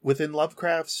children within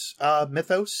Lovecraft's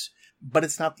mythos, but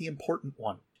it's not the important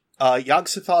one.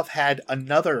 Yog-Sothoth had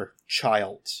another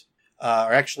child,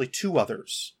 or actually two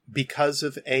others, because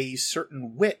of a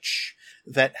certain witch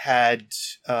that had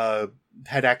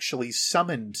actually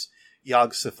summoned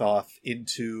Yog-Sothoth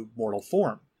into mortal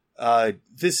form.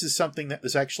 This is something that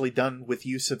was actually done with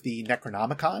use of the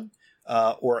Necronomicon,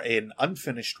 or an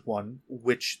unfinished one,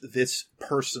 which this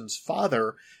person's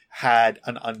father had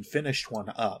an unfinished one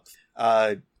of.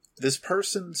 This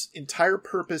person's entire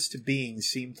purpose to being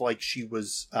seemed like she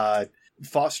was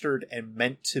fostered and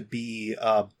meant to be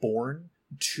born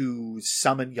to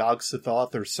summon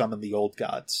Yog-Sothoth or summon the old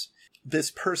gods.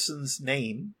 This person's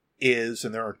name is,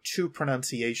 and there are two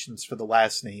pronunciations for the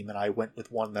last name, and I went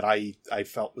with one that I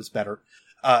felt was better,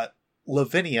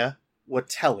 Lavinia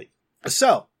Watelli.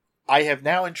 So, I have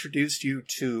now introduced you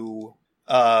to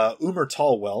Umar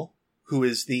Tallwell, who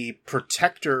is the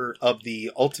protector of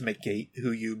the Ultimate Gate,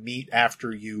 who you meet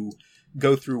after you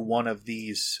go through one of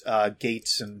these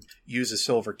gates and use a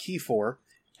silver key for.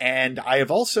 And I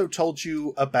have also told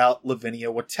you about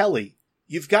Lavinia Watelli.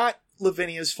 You've got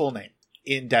Lavinia's full name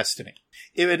in Destiny.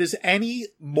 If it is any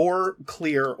more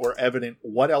clear or evident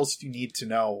what else you need to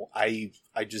know, I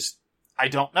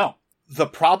don't know. The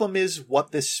problem is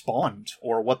what this spawned,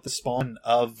 or what the spawn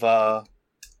of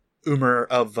Umar,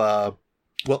 of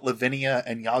what Lavinia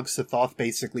and Yog-Sothoth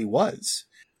basically was.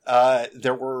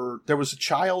 There was a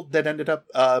child that ended up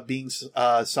being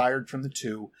sired from the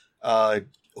two,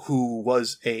 who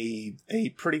was a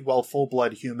pretty well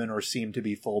full-blood human, or seemed to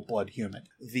be full-blood human.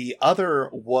 The other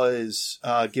was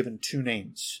given two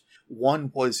names.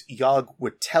 One was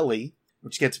Yog-Watelli,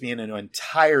 which gets me in an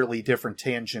entirely different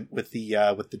tangent with the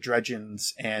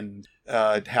Dredgens and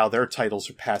how their titles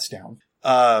are passed down.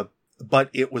 But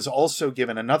it was also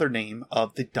given another name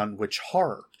of the Dunwich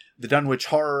Horror. The Dunwich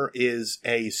Horror is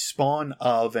a spawn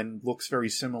of, and looks very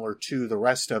similar to, the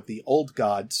rest of the old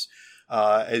gods,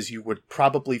 as you would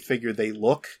probably figure they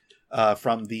look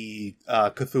from the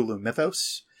Cthulhu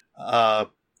mythos.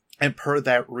 And per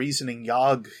that reasoning,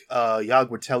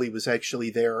 Yog-Watelli was actually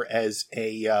there as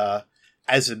a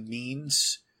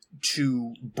means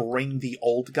to bring the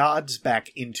old gods back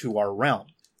into our realm.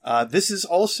 This is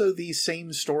also the same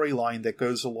storyline that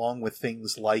goes along with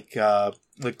things like Cthulhu.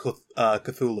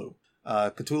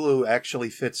 Cthulhu actually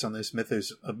fits on this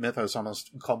mythos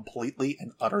almost completely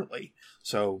and utterly.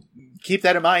 So keep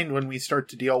that in mind when we start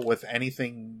to deal with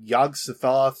anything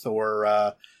Yog-Sothoth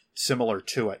or similar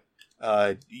to it.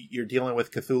 You're dealing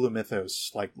with Cthulhu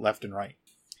mythos like left and right.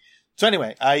 So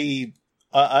anyway, I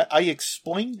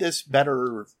explained this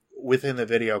better within the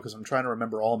video because I'm trying to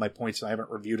remember all of my points and I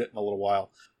haven't reviewed it in a little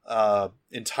while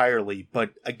entirely.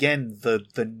 But again,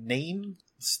 the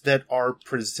names that are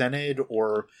presented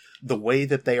or the way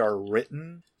that they are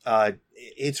written,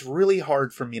 it's really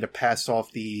hard for me to pass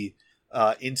off the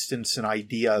instance and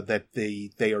idea that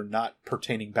they are not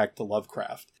pertaining back to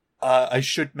Lovecraft. I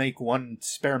should make one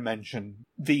spare mention.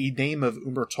 The name of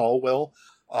Umar Tallwell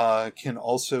can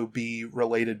also be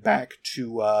related back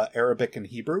to Arabic and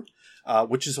Hebrew,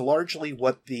 which is largely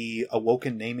what the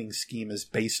Awoken naming scheme is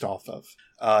based off of.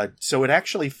 So it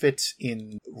actually fits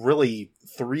in really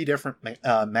three different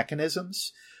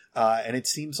mechanisms, and it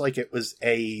seems like it was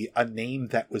a name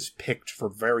that was picked for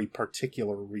very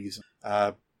particular reason.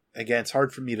 Again, it's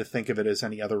hard for me to think of it as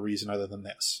any other reason other than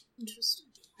this. Interesting.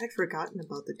 I'd forgotten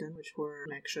about the Dunwich Horror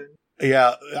connection.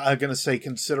 Yeah, I'm going to say,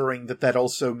 considering that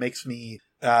also makes me,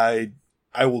 I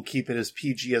will keep it as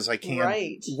PG as I can,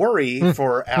 right, worry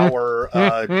for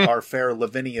our fair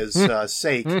Lavinia's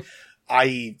sake.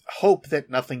 I hope that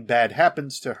nothing bad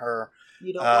happens to her.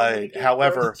 You don't want to give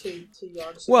however, birth to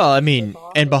Yog-Sothoth, well, I mean,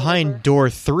 and behind whatever? door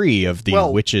 3 of the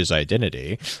witch's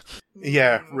identity.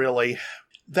 Yeah, really.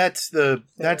 That's the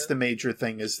major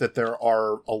thing, is that there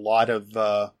are a lot of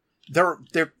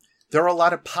there are a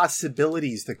lot of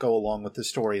possibilities that go along with the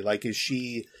story. Like, is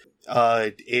she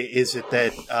is it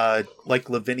that like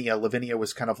Lavinia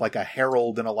was kind of like a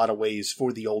herald in a lot of ways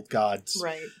for the old gods,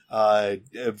 right?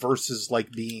 Versus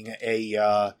like being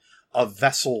a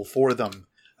vessel for them,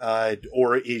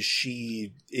 or is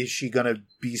she gonna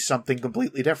be something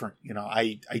completely different? You know,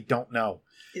 I don't know.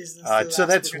 Is this the so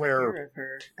that's we're where hear of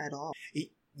her at all?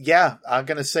 Yeah, I'm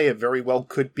gonna say it very well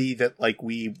could be that like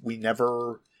we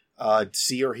never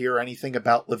see or hear anything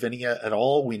about Lavinia at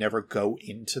all. We never go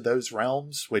into those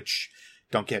realms, which,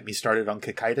 don't get me started on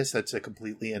Cocytus. That's a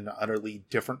completely and utterly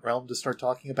different realm to start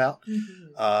talking about.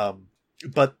 Mm-hmm.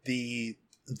 But the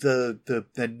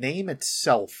name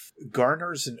itself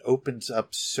garners and opens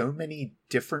up so many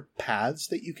different paths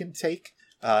that you can take.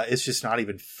 It's just not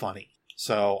even funny.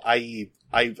 So I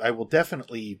will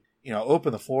definitely,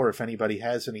 open the floor if anybody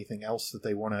has anything else that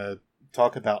they want to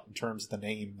talk about in terms of the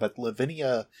name. But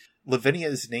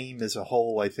Lavinia's name as a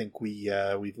whole, I think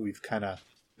we've kind of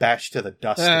bashed to the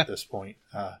dust at this point.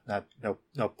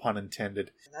 No pun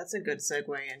intended. That's a good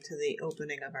segue into the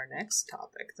opening of our next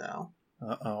topic, though.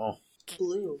 Uh-oh.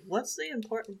 Blue, what's the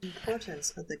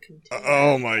importance of the container?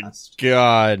 Oh my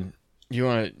god. You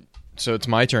want to... So it's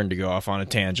my turn to go off on a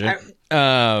tangent.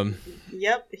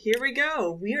 Yep, here we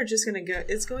go. We are just going to go...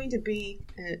 It's going to be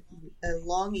a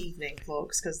long evening,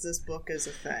 folks, because this book is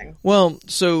a thing. Well,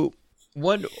 so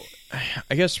what...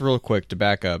 I guess real quick to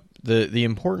back up, the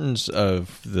importance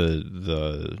of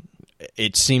the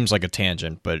it seems like a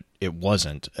tangent, but it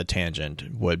wasn't a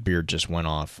tangent. What Beard just went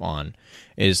off on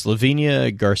is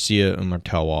Lavinia Garcia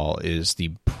Umartewal is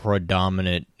the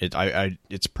predominant.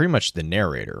 It's pretty much the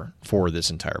narrator for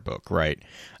this entire book, right?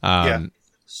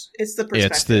 It's the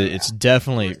perspective. It's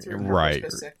definitely right.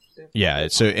 Yeah.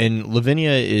 So, and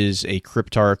Lavinia is a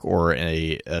cryptarch or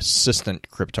a assistant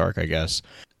cryptarch, I guess,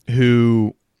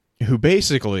 who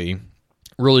basically.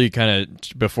 Really kind of,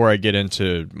 before I get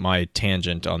into my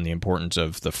tangent on the importance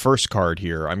of the first card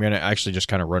here, I'm going to actually just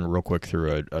kind of run real quick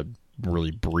through a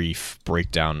really brief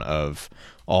breakdown of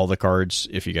all the cards,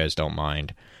 if you guys don't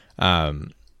mind.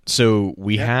 So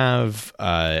we have,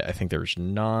 I think there's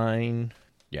 9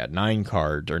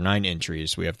 cards, or 9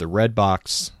 entries. We have the red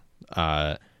box.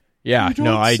 I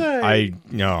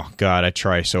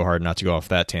try so hard not to go off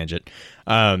that tangent.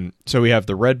 So we have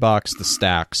the red box, the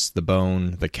stacks, the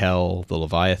bone, the kell, the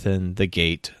leviathan, the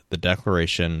gate, the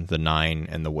declaration, the 9,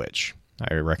 and the witch.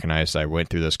 I recognize I went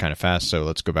through this kind of fast, so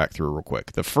let's go back through real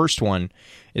quick. The first one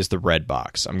is the red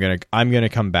box. I'm gonna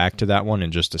come back to that one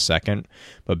in just a second,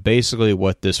 but basically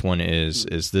what this one is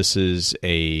this is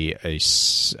a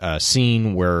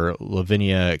scene where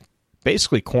Lavinia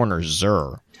basically corners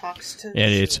Zur. And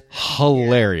it's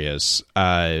hilarious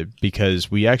because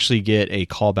we actually get a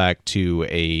callback to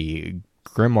a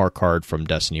Grimoire card from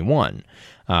Destiny 1,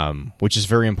 which is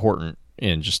very important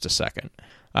in just a second.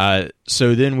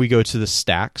 So then we go to the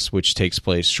stacks, which takes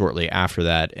place shortly after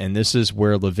that, and this is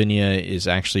where Lavinia is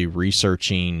actually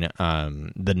researching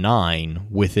the 9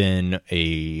 within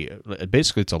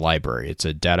basically it's a library. It's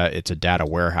a data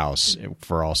warehouse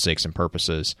for all sakes and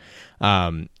purposes,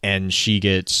 and she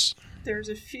gets. There's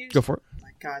a few. Go for it. Oh my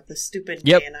god, the stupid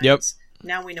nanites. Yep.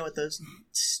 Now we know what those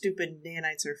stupid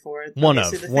nanites are for. One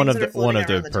of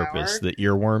the purpose, the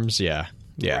earworms. Yeah.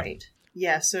 Right.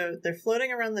 Yeah, so they're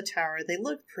floating around the tower. They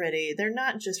look pretty. They're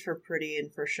not just for pretty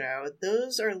and for show.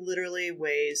 Those are literally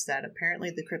ways that apparently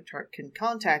the cryptarch can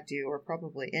contact you, or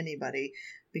probably anybody,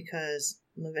 because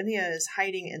Lavinia is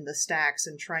hiding in the stacks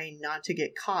and trying not to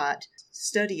get caught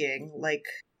studying like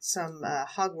some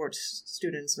Hogwarts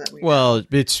students that we know. Well,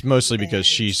 it's mostly because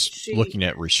she's looking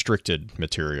at restricted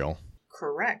material.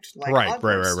 Correct. Like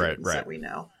Hogwarts students that we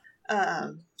know.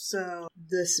 So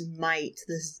this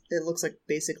it looks like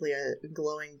basically a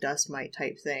glowing dust mite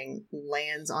type thing,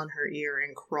 lands on her ear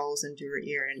and crawls into her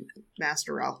ear, and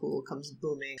Master Rahul comes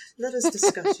booming. Let us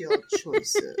discuss your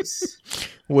choices.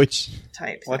 Which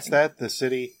type? What's that? The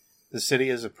city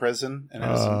is a prison and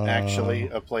isn't actually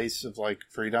a place of like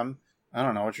freedom. I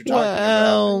don't know what you're talking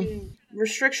about. I mean,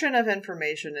 restriction of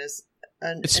information is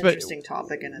an interesting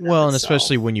topic in and of and itself.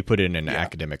 especially when you put it in an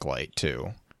academic light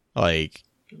too, like.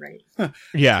 Right.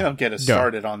 Yeah. Don't get us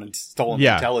started on stolen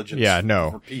intelligence. Yeah,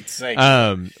 no. For Pete's sake.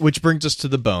 Which brings us to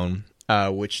the bone,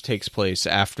 which takes place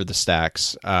after the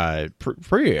stacks,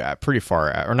 pretty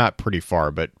far, or not pretty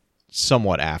far, but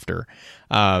somewhat after.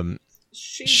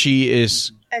 She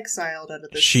is exiled out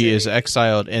of the city. She is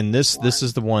exiled, and this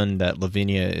is the one that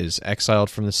Lavinia is exiled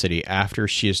from the city after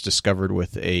she is discovered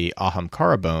with a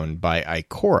Ahamkara bone by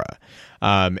Ikora.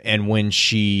 And when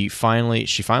she finally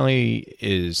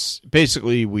is,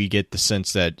 basically we get the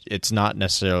sense that it's not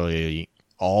necessarily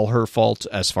all her fault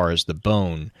as far as the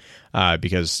bone,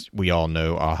 because we all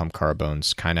know Ahamkara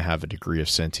bones kind of have a degree of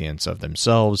sentience of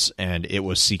themselves, and it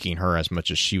was seeking her as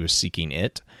much as she was seeking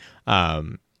it.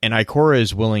 And Ikora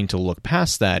is willing to look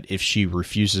past that if she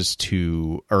refuses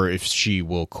to, or if she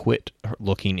will quit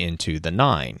looking into the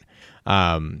 9.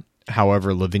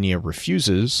 However, Lavinia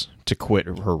refuses to quit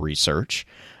her research,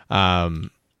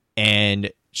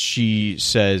 and she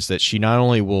says that she not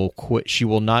only will quit, she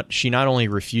not only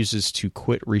refuses to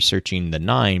quit researching the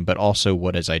 9, but also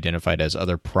what is identified as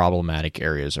other problematic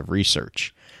areas of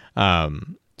research.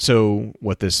 So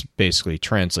what this basically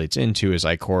translates into is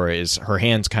Ikora is her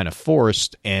hands kind of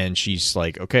forced, and she's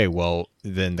like, okay, well,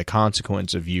 then the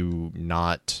consequence of you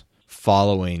not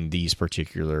following these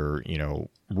particular,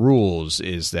 rules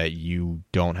is that you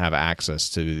don't have access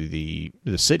to the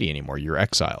city anymore. You're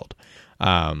exiled.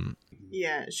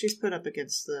 Yeah, she's put up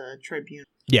against the tribunal.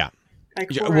 Yeah.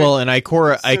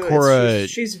 Ikora, Ikora,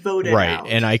 she's voted right, out.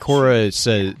 and Ikora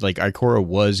said, Ikora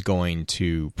was going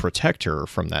to protect her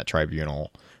from that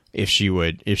tribunal if she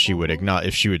would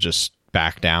just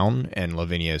back down, and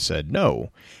Lavinia said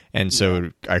no. And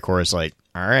so Ikora's like,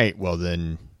 all right, well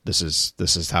then this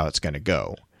is how it's going to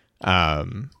go.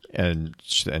 And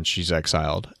she's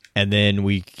exiled. And then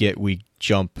we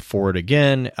jump forward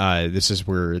again. This is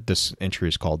where this entry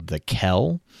is called the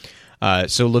Kell.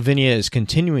 So Lavinia is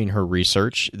continuing her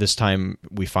research. This time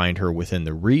we find her within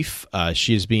the reef.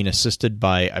 She is being assisted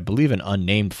by, I believe, an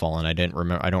unnamed fallen. I don't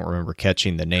remember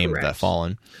catching the name of that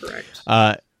fallen. Correct.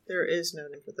 There is no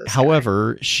name for this.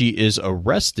 However, she is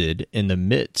arrested in the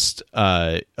midst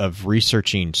of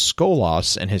researching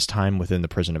Skolas and his time within the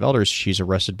Prison of Elders. She's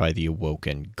arrested by the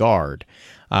Awoken Guard.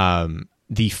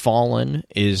 The fallen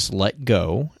is let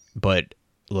go, but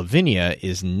Lavinia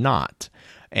is not.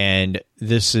 And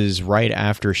this is right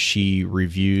after she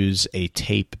reviews a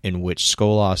tape in which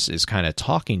Skolas is kind of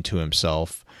talking to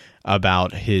himself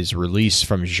about his release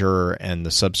from Jur and the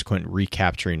subsequent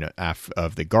recapturing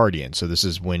of the Guardian. So this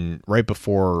is right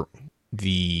before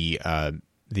the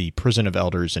Prison of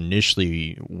Elders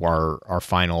initially were our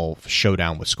final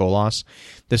showdown with Skolas.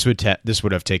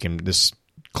 This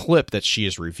clip that she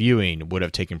is reviewing would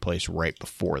have taken place right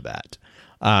before that.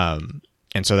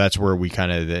 And so that's where we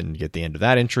kind of then get the end of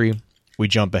that entry. We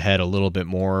jump ahead a little bit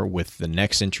more with the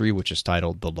next entry, which is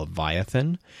titled The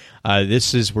Leviathan.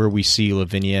 This is where we see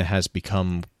Lavinia has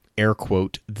become, air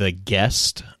quote, the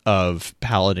guest of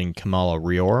Paladin Kamala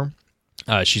Rior.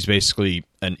 She's basically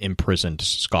an imprisoned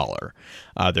scholar.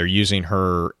 They're using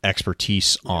her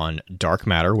expertise on dark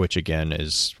matter, which again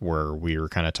is where we were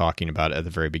kind of talking about at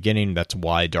the very beginning. That's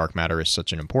why dark matter is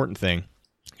such an important thing.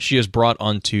 She is brought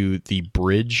onto the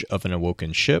bridge of an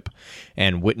Awoken ship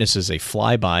and witnesses a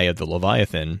flyby of the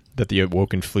Leviathan that the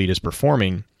Awoken fleet is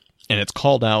performing. And it's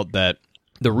called out that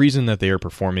the reason that they are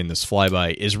performing this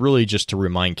flyby is really just to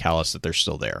remind Callus that they're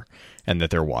still there and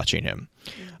that they're watching him.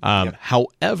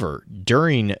 However,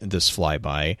 during this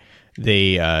flyby,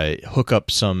 they hook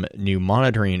up some new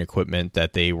monitoring equipment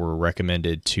that they were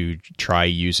recommended to try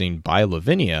using by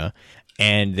Lavinia,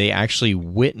 and they actually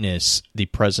witness the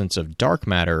presence of dark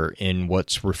matter in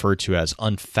what's referred to as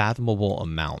unfathomable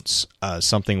amounts,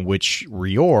 something which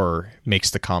Rior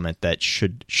makes the comment that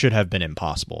should have been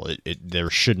impossible. There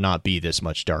should not be this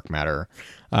much dark matter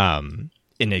not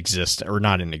in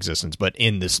existence, but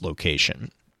in this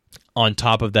location. On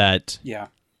top of that... Yeah,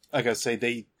 like I say,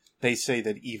 they say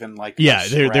that even like... Yeah,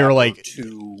 they were like...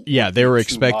 they were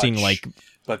expecting much, like...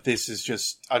 But this is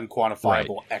just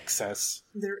unquantifiable excess.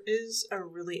 There is a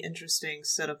really interesting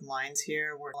set of lines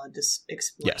here where it just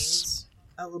explains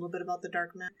a little bit about the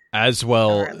dark matter, as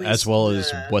well as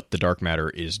what the dark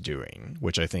matter is doing,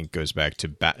 which I think goes back to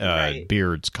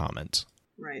Beard's comment.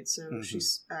 Right. So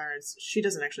she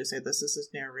doesn't actually say this. This is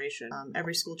narration.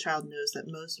 Every school child knows that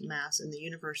most mass in the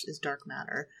universe is dark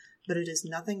matter, but it is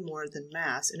nothing more than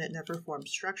mass, and it never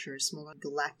forms structures, smaller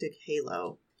galactic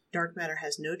halo. Dark matter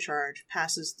has no charge,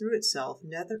 passes through itself,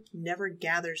 never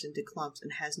gathers into clumps,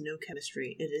 and has no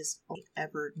chemistry. It is only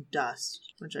ever dust,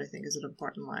 which I think is an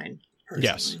important line, personally.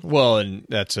 Yes. Well, and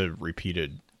that's a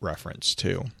repeated reference,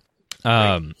 too.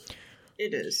 It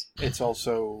is. It's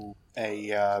also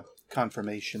a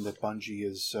confirmation that Bungie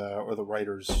is, or the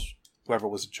writers, whoever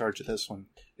was in charge of this one,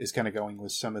 is kind of going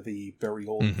with some of the very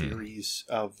old theories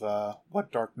of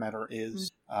what dark matter is.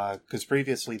 Because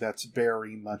previously that's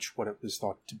very much what it was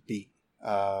thought to be.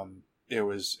 It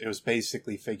was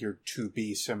basically figured to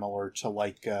be similar to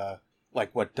like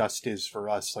what dust is for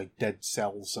us, like dead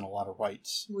cells and a lot of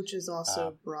rights. Which is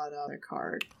also brought up in a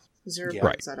card. Zero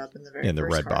brings that up in the in the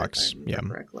first red card, box.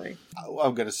 Correctly.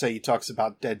 I'm going to say he talks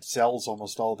about dead cells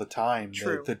almost all the time.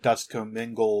 True. The dust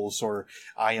commingles, or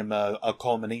I am a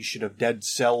culmination of dead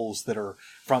cells that are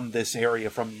from this area,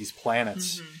 from these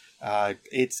planets.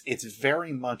 It's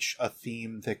very much a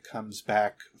theme that comes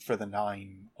back for the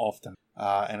Nine often.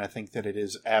 And I think that it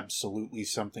is absolutely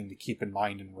something to keep in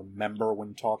mind and remember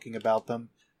when talking about them.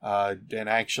 And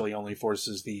actually only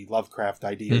forces the Lovecraft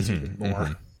ideas even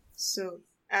more. So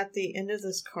at the end of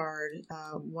this card,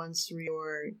 once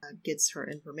Rior gets her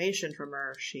information from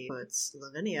her, she puts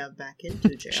Lavinia back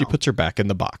into jail. She puts her back in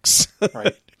the box.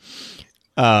 Right.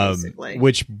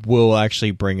 Which will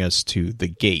actually bring us to the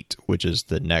gate, which is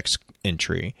the next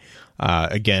entry.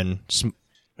 Again,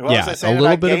 a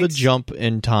little bit of a jump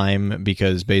in time,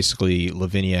 because basically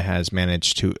Lavinia has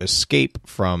managed to escape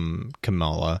from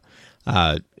Kamala.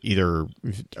 Either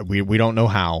we don't know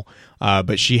how,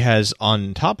 but she has,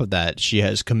 on top of that, she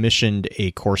has commissioned a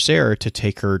Corsair to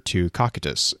take her to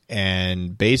Cocytus,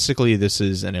 and basically this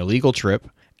is an illegal trip,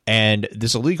 and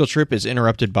this illegal trip is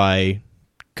interrupted by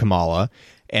Kamala,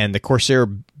 and the Corsair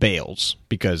bails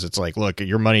because it's like, look,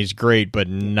 your money's great, but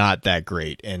not that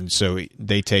great, and so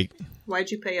they take.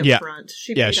 Why'd you pay up Yeah. front?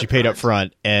 She paid up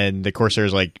front, and the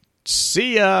Corsair's like,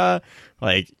 see ya!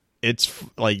 Like, it's,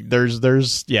 like,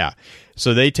 there's, yeah.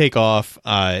 So they take off,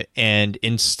 and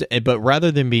but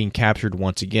rather than being captured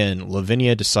once again,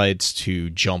 Lavinia decides to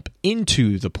jump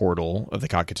into the portal of the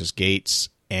Cocytus Gates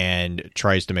and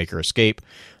tries to make her escape.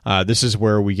 This is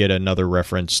where we get another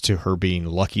reference to her being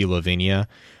Lucky Lavinia,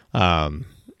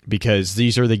 because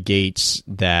these are the gates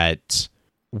that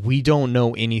we don't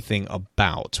know anything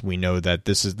about. We know that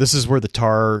this is where the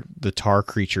tar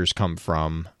creatures come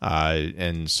from,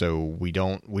 and so we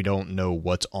don't know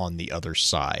what's on the other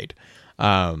side.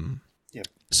 Yep.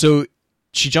 So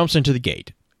she jumps into the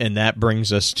gate, and that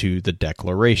brings us to the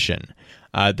Declaration.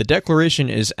 The Declaration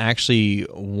is actually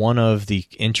one of the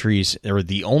entries, or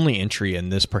the only entry in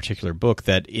this particular book,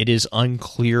 that it is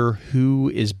unclear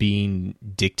who is being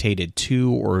dictated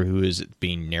to or who is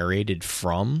being narrated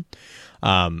from.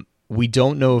 We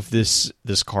don't know if this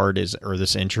card is, or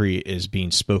this entry is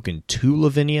being spoken to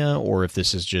Lavinia, or if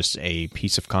this is just a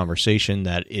piece of conversation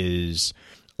that is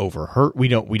overheard. We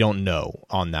don't know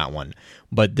on that one.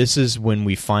 But this is when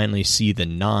we finally see the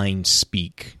 9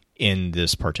 speak in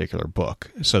this particular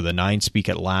book. So the 9 speak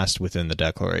at last within the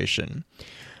Declaration.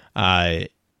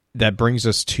 That brings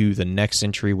us to the next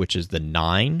entry, which is the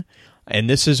 9. And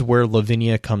this is where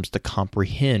Lavinia comes to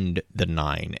comprehend the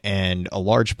 9 and a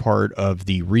large part of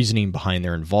the reasoning behind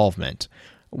their involvement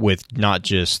with not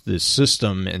just the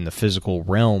system and the physical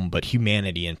realm, but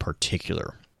humanity in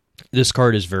particular. This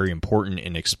card is very important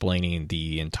in explaining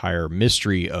the entire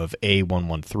mystery of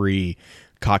A113,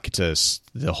 Cocytus,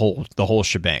 the whole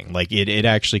shebang. Like it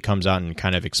actually comes out and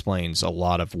kind of explains a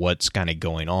lot of what's kind of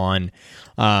going on,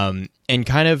 and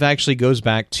kind of actually goes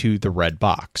back to the red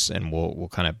box, and we'll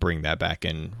kind of bring that back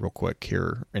in real quick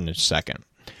here in a second.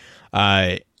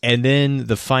 And then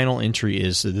the final entry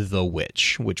is the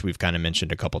Witch, which we've kind of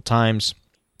mentioned a couple times.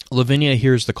 Lavinia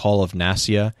hears the call of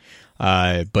Nasia,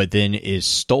 but then is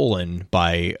stolen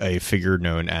by a figure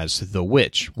known as the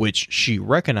Witch, which she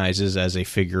recognizes as a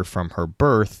figure from her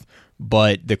birth.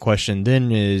 But the question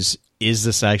then is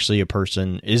this actually a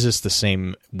person? Is this the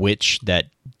same witch that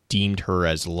deemed her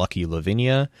as Lucky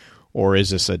Lavinia, or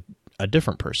is this a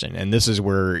different person? And this is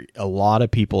where a lot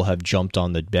of people have jumped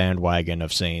on the bandwagon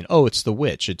of saying, "Oh, it's the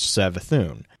witch. It's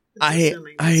Savathun." I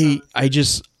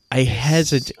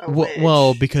hesitate.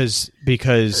 Well, because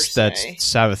that's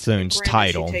Savathun's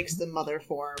title. She takes the mother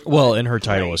form. Well, and her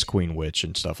title is Queen Witch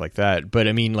and stuff like that. But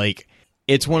I mean, like,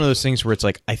 it's one of those things where it's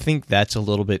like, I think that's a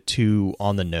little bit too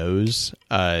on the nose.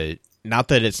 Not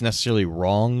that it's necessarily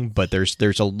wrong, but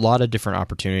there's a lot of different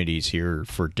opportunities here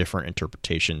for different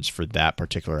interpretations for that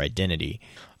particular identity.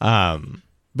 But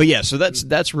yeah, so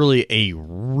that's really a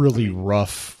really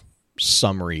rough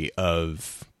summary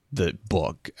of the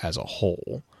book as a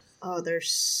whole. Oh,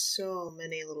 there's so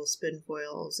many little spin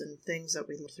foils and things that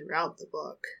we look throughout the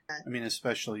book. I mean,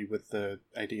 especially with the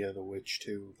idea of the witch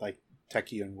too, like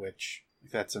Techian witch.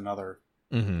 That's another.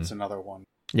 That's another one.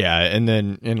 Yeah, and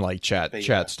then in like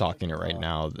chat's talking it right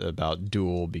now about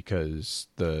dual, because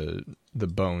the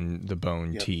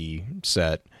bone T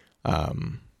set,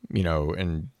 and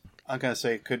I'm gonna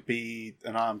say it could be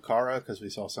an Ahamkara, because we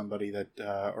saw somebody that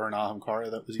or an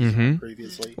Ahamkara that was using it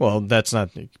previously. Well, that's not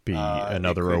be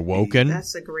another Awoken.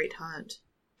 That's a great hunt,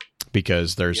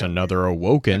 because there's another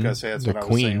Awoken. I'm gonna say that's the what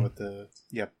Queen. I was saying with the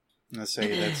I'm gonna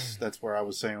say that's where I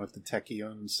was saying with the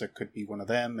Techians. It could be one of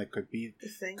them. It could be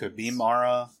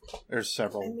Mara. There's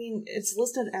several. I mean, it's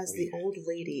listed as the old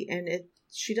lady, and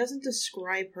she doesn't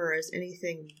describe her as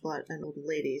anything but an old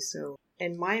lady. So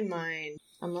in my mind,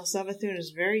 unless Savathun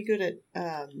is very good at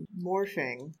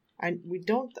morphing, I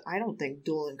don't think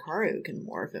Dual and Karu can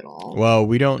morph at all. Well,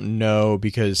 we don't know,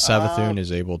 because Savathun is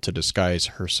able to disguise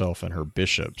herself and her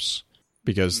bishops,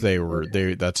 because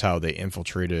that's how they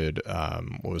infiltrated.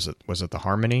 Was it the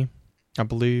Harmony, I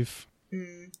believe?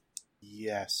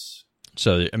 Yes.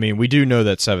 So I mean, we do know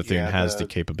that Savathun has the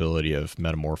capability of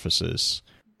metamorphosis.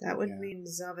 That would mean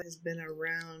Zava has been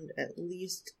around at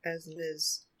least as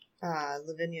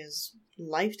Lavinia's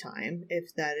lifetime,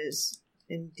 if that is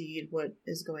indeed what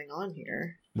is going on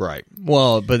here. Right.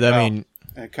 Well, but I mean,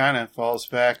 it kind of falls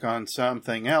back on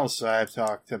something else I've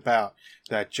talked about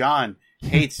that John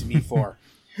hates me for.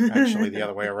 Actually, the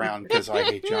other way around, because I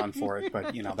hate John for it,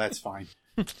 but that's fine.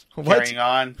 Carrying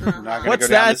on. I'm not going to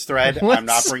go down this thread. I'm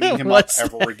not bringing him up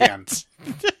ever again.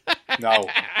 No.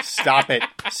 Stop it.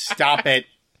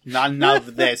 None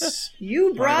of this.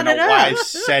 You brought it up. I don't know why I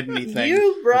said anything.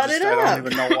 You brought it up. I don't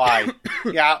even know why.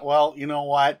 Yeah, well, you know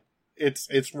what?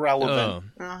 It's relevant.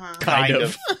 Kind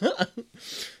of.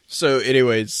 So,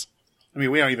 anyways, I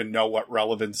mean, we don't even know what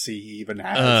relevancy he even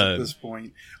has at this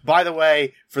point. By the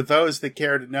way, for those that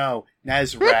care to know,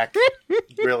 Nezrek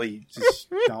really just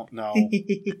don't know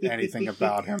anything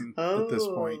about him at this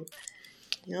point.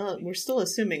 No, we're still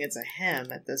assuming it's a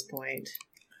him at this point.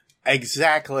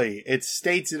 Exactly. It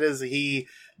states it as he,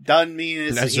 doesn't mean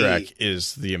it's Nezrek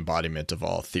is the embodiment of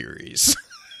all theories.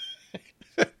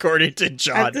 According to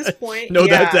John. At this point, no,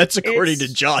 that's according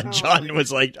to John. John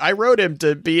was like, I wrote him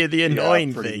to be the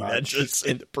annoying thing much. that's just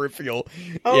in the peripheral.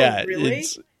 Oh, yeah, really?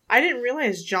 I didn't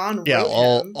realize John wrote yeah,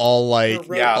 him.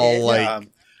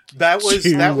 That was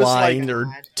like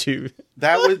or two.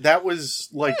 That was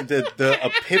like the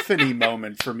epiphany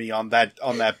moment for me on that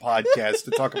podcast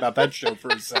to talk about that show for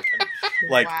a second.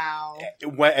 Like, wow.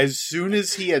 As soon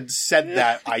as he had said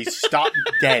that, I stopped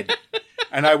dead,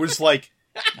 and I was like,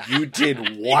 "You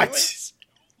did what?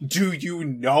 Do you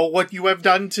know what you have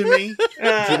done to me? Do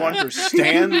you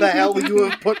understand the hell you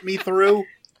have put me through?"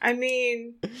 I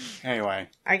mean, anyway,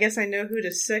 I guess I know who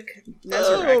to sick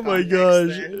Nezarec Oh my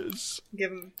gosh!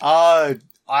 Give him.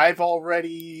 I've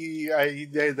already.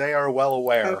 They are well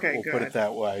aware. Okay, we'll good. put it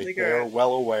that way. Really They are good.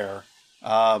 well aware.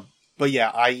 But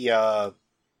yeah, I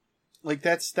like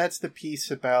that's the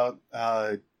piece about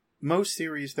most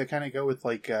theories that kind of go with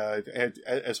like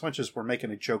as much as we're making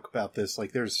a joke about this,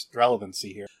 like there's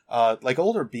relevancy here. Like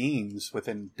older beings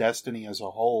within Destiny as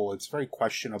a whole, it's very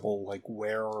questionable, like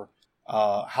where.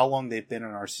 How long they've been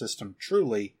in our system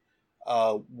truly,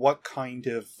 what kind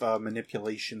of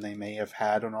manipulation they may have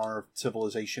had on our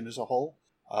civilization as a whole,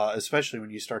 especially when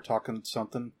you start talking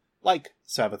something like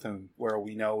Savathun, where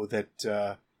we know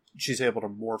that she's able to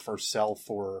morph herself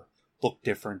or look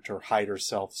different or hide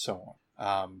herself, so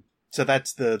on. So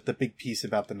that's the big piece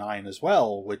about the Nine as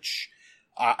well, which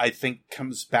I think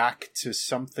comes back to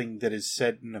something that is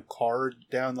said in a card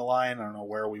down the line. I don't know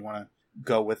where we want to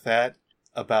go with that.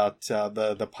 About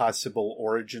the possible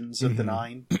origins of the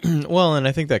Nine. Well, and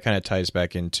I think that kind of ties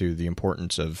back into the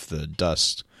importance of the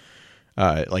dust,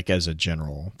 like as a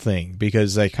general thing,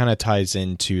 because that kind of ties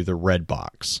into the red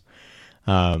box.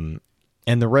 And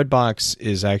the red box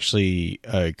is actually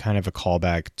kind of a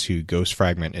callback to Ghost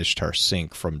Fragment Ishtar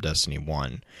Sink from Destiny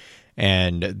 1.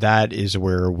 And that is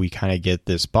where we kind of get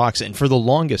this box. And for the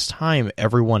longest time,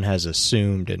 everyone has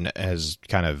assumed and has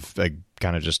kind of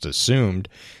just assumed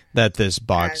that this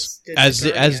box, as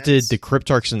did the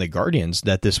Cryptarchs and the Guardians,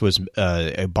 that this was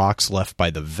a box left by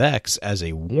the Vex as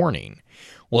a warning.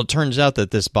 Well, it turns out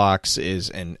that this box is,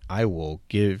 and I will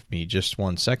give me just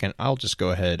 1 second. I'll just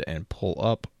go ahead and pull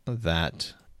up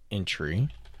that entry.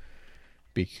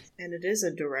 And it is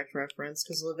a direct reference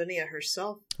because Lavinia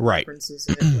herself right. references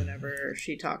it whenever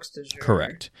she talks to Xur.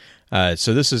 Correct.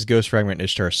 So this is Ghost Fragment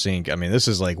Ishtar Sink. I mean, this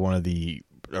is like one of the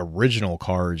original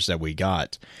cards that we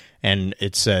got. And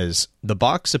it says, the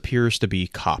box appears to be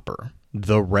copper.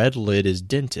 The red lid is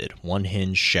dented, one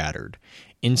hinge shattered.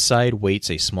 Inside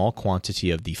waits a small quantity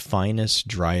of the finest,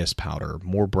 driest powder,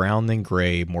 more brown than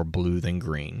gray, more blue than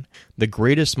green. The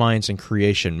greatest minds in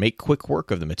creation make quick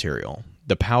work of the material.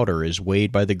 The powder is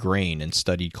weighed by the grain and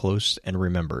studied close and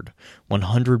remembered.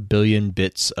 100 billion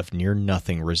bits of near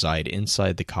nothing reside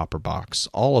inside the copper box,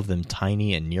 all of them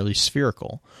tiny and nearly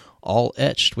spherical, all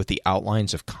etched with the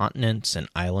outlines of continents and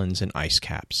islands and ice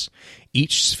caps.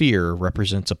 Each sphere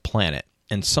represents a planet,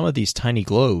 and some of these tiny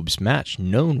globes match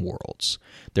known worlds.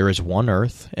 There is one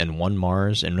Earth, and one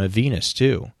Mars, and a Venus,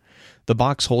 too. The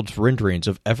box holds renderings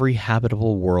of every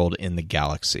habitable world in the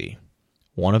galaxy.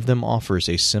 One of them offers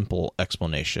a simple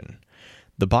explanation.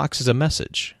 The box is a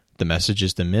message. The message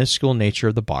is the minuscule nature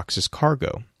of the box's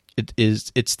cargo.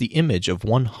 It's the image of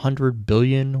 100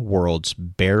 billion worlds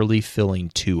barely filling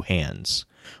 2 hands.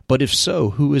 But if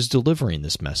so, who is delivering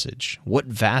this message? What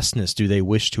vastness do they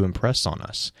wish to impress on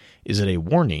us? Is it a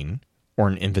warning, or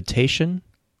an invitation,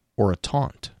 or a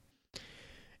taunt?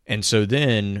 And so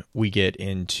then we get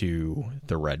into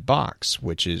the red box,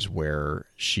 which is where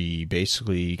she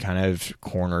basically kind of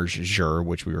corners Xur,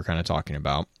 which we were kind of talking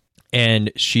about.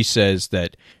 And she says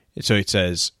that, so it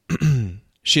says,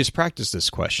 she has practiced this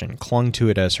question, clung to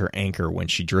it as her anchor when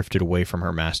she drifted away from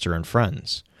her master and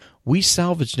friends. We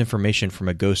salvaged information from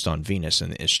a ghost on Venus in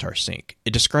the Ishtar Sink.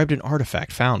 It described an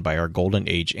artifact found by our Golden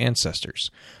Age ancestors.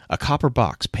 A copper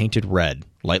box painted red,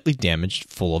 lightly damaged,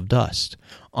 full of dust.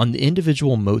 On the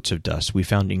individual motes of dust, we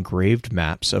found engraved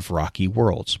maps of rocky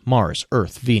worlds. Mars,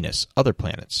 Earth, Venus, other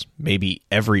planets. Maybe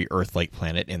every Earth-like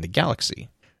planet in the galaxy.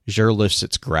 Xur lifts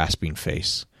its grasping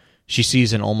face. She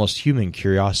sees an almost human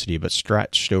curiosity, but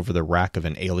stretched over the rack of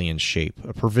an alien shape,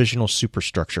 a provisional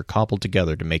superstructure cobbled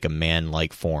together to make a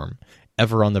man-like form,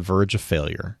 ever on the verge of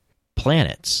failure.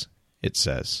 Planets, it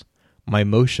says. My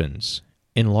motions,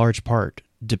 in large part,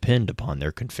 depend upon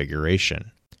their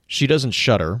configuration. She doesn't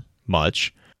shudder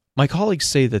much. My colleagues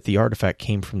say that the artifact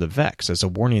came from the Vex as a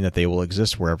warning that they will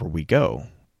exist wherever we go.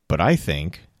 But I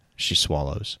think, she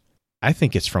swallows, I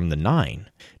think it's from the Nine.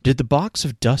 Did the box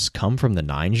of dust come from the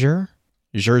Nine, Xur?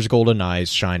 Xur's golden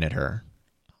eyes shine at her.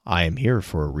 I am here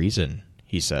for a reason,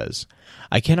 he says.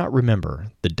 I cannot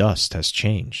remember. The dust has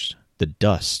changed. The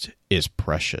dust is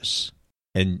precious.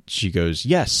 And she goes,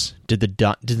 yes. Did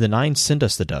the Nine send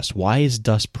us the dust? Why is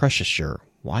dust precious, Xur?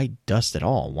 Why dust at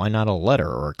all? Why not a letter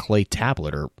or a clay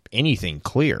tablet or anything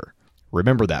clear?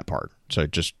 Remember that part. So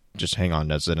just hang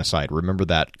on as an aside. Remember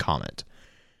that comment.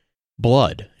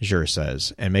 Blood, Xur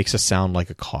says, and makes a sound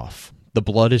like a cough. The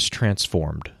blood is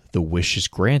transformed. The wish is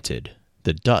granted.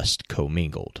 The dust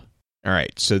commingled. All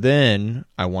right, so then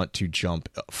I want to jump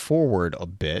forward a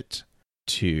bit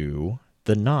to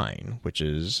the Nine, which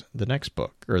is the next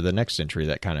book, or the next entry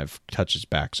that kind of touches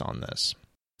back on this.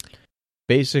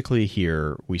 Basically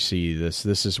here we see this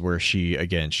is where she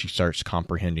starts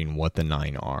comprehending what the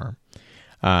Nine are.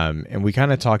 And we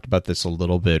kind of talked about this a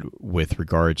little bit with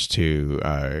regards to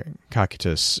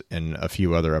Cocytus and a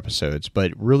few other episodes,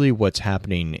 but really what's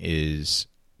happening is,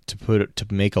 to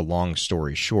make a long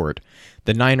story short,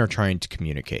 the Nine are trying to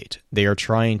communicate. They are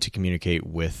trying to communicate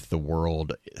with the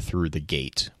world through the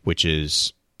gate, which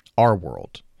is our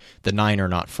world. The Nine are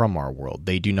not from our world.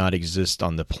 They do not exist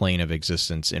on the plane of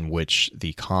existence in which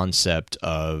the concept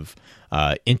of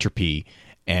entropy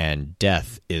and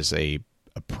death is a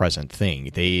present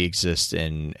thing. They exist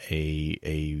in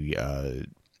a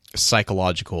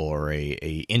psychological or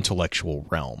a intellectual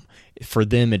realm. For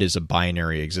them, it is a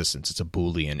binary existence. It's a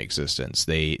Boolean existence.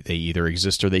 They either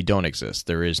exist or they don't exist.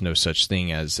 There is no such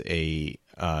thing as a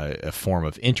form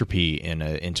of entropy in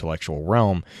an intellectual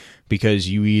realm, because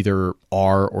you either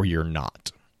are or you're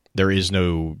not. There is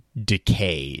no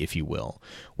decay, if you will,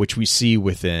 which we see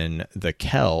within the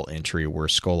Kel entry where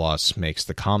Skolas makes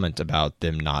the comment about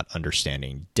them not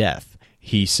understanding death.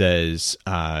 He says,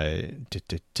 the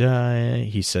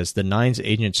Nine's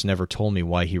agents never told me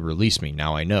why he released me.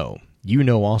 Now I know. You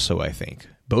know also, I think.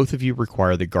 Both of you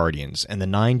require the Guardians, and the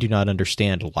Nine do not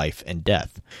understand life and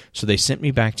death. So they sent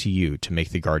me back to you to make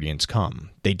the Guardians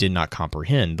come. They did not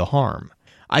comprehend the harm.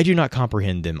 I do not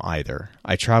comprehend them either.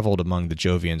 I traveled among the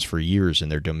Jovians for years in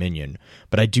their dominion,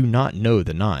 but I do not know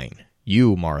the Nine.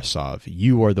 You, Marasov,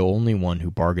 you are the only one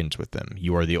who bargains with them.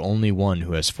 You are the only one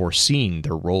who has foreseen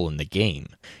their role in the game.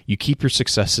 You keep your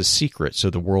successes secret so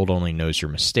the world only knows your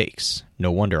mistakes.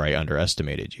 No wonder I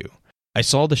underestimated you. I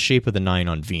saw the shape of the Nine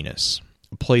on Venus,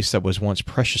 a place that was once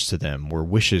precious to them, where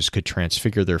wishes could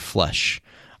transfigure their flesh.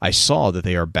 I saw that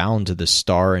they are bound to this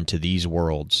star and to these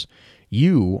worlds.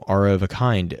 You are of a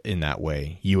kind in that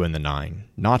way, you and the Nine,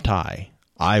 not I.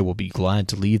 I will be glad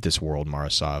to leave this world,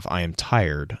 Marasov. I am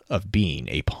tired of being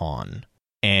a pawn.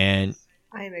 And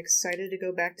I am excited to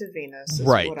go back to Venus.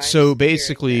 Right. So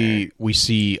basically, we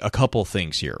see a couple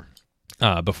things here.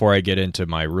 Before I get into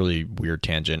my really weird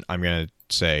tangent, I'm going to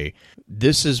say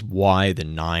this is why the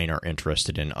Nine are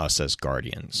interested in us as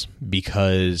Guardians.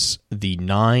 Because the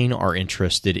Nine are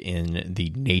interested in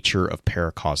the nature of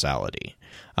paracausality.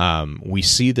 We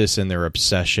see this in their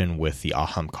obsession with the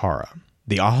Ahamkara.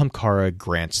 The Ahamkara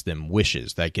grants them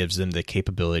wishes that gives them the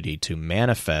capability to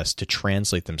manifest, to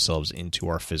translate themselves into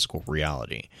our physical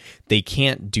reality. They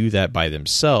can't do that by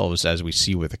themselves, as we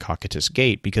see with the Cocytus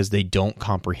Gate, because they don't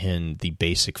comprehend the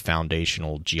basic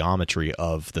foundational geometry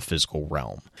of the physical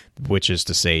realm, which is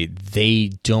to say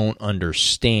they don't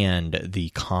understand the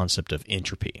concept of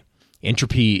entropy.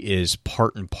 Entropy is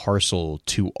part and parcel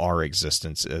to our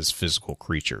existence as physical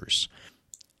creatures.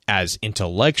 As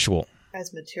intellectual...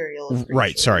 As material creatures.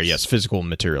 Right, sorry, yes, physical and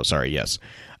material, sorry, yes.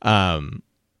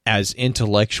 As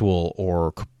intellectual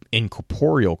or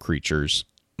incorporeal creatures,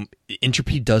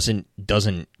 entropy doesn't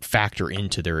factor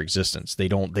into their existence. They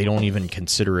don't even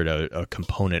consider it a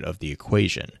component of the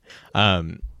equation.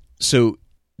 So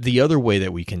the other way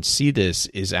that we can see this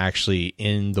is actually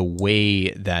in the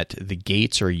way that the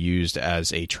gates are used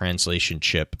as a translation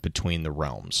chip between the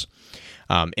realms.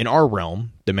 In our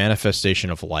realm, the manifestation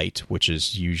of light, which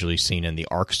is usually seen in the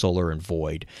arc, solar, and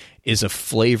void, is a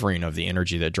flavoring of the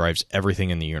energy that drives everything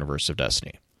in the universe of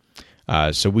Destiny.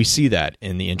 So we see that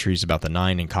in the entries about the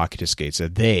Nine and Cocytus Gates,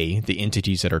 that the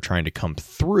entities that are trying to come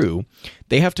through,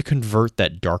 they have to convert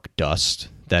that dark dust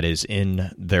that is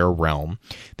in their realm.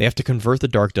 They have to convert the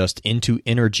dark dust into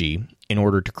energy in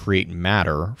order to create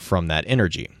matter from that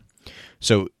energy.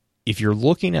 So if you're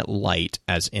looking at light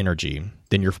as energy,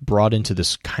 then you're brought into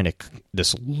this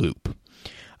loop.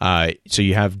 So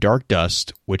you have dark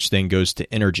dust, which then goes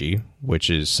to energy, which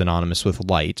is synonymous with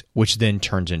light, which then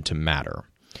turns into matter.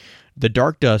 The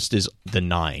dark dust is the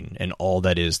nine and all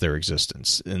that is their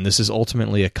existence. And this is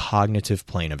ultimately a cognitive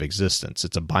plane of existence.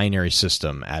 It's a binary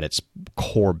system at its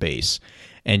core base.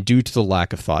 And due to the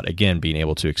lack of thought, again, being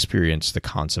able to experience the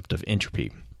concept of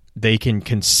entropy, they can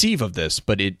conceive of this,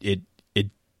 but it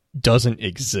doesn't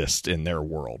exist in their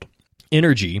world.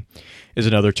 Energy is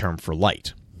another term for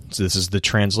light. So this is the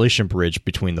translation bridge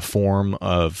between the form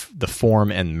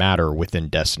and matter within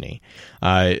Destiny.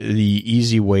 The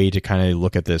easy way to kind of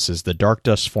look at this is the dark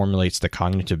dust formulates the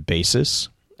cognitive basis.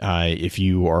 If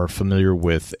you are familiar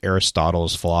with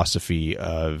Aristotle's philosophy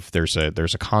of there's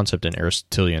a concept in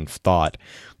Aristotelian thought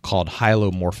called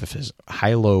hylomorphism.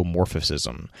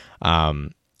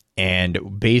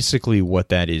 And basically what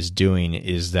that is doing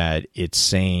is that it's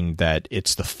saying that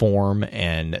it's the form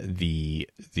and the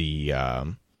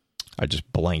I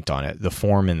just blanked on it. The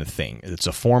form and the thing. It's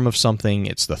a form of something,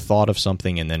 it's the thought of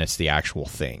something, and then it's the actual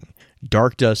thing.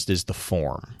 Dark dust is the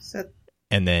form,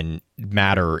 and then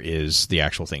matter is the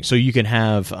actual thing. So you can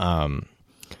have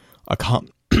a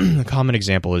common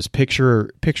example is picture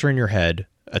in your head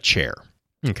a chair.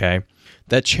 Okay,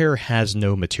 that chair has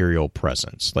no material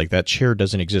presence. Like that chair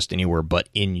doesn't exist anywhere but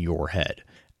in your head.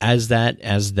 As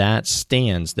that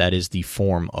stands, that is the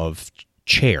form of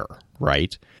chair,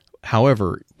 right?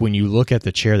 However, when you look at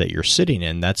the chair that you're sitting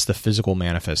in, that's the physical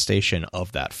manifestation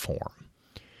of that form.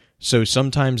 So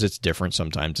sometimes it's different,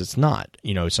 sometimes it's not.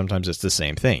 Sometimes it's the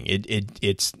same thing.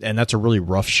 It's and that's a really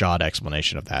rough shot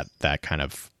explanation of that kind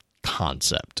of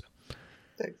concept.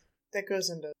 That goes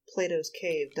into Plato's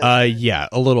cave, doesn't it? Yeah,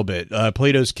 a little bit.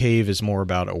 Plato's cave is more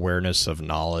about awareness of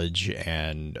knowledge,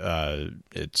 and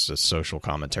it's a social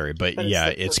commentary. But yeah,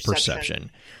 it's perception.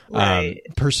 Right.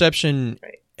 Perception.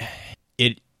 Right.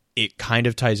 It kind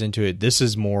of ties into it. This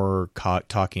is more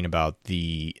talking about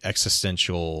the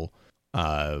existential,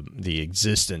 the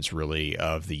existence really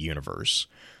of the universe.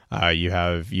 You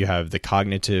have the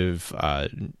cognitive.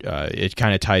 It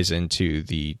kind of ties into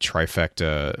the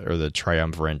trifecta or the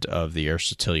triumvirate of the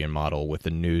Aristotelian model with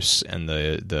the nous and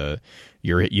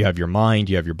you have your mind,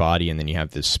 you have your body, and then you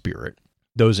have the spirit.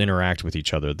 Those interact with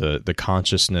each other. The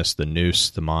consciousness, the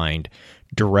nous, the mind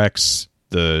directs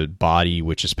the body,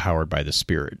 which is powered by the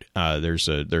spirit. There's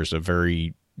a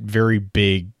very, very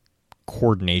big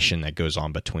coordination that goes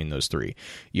on between those three.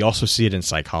 You also see it in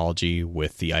psychology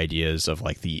with the ideas of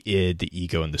like the id, the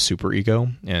ego, and the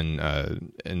superego,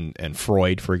 and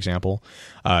Freud, for example.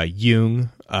 Jung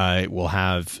will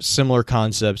have similar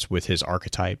concepts with his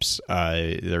archetypes.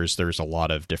 There's a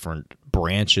lot of different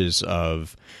branches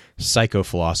of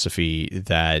psychophilosophy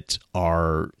that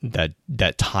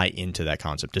tie into that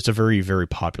concept. It's a very, very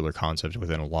popular concept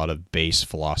within a lot of base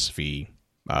philosophy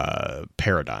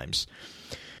paradigms.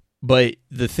 But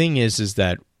the thing is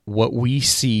that what we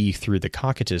see through the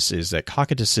Cocytus is that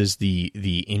Cocytus is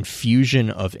the infusion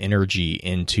of energy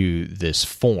into this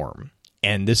form,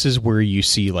 and this is where you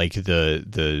see like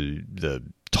the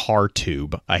tar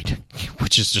tube,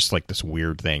 which is just like this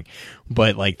weird thing,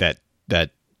 but like that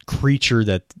creature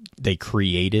that they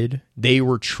created, they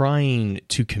were trying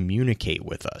to communicate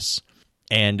with us,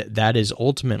 and that is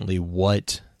ultimately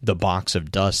what the box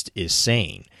of dust is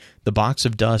saying. The box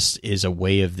of dust is a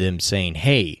way of them saying,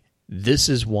 hey, this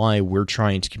is why we're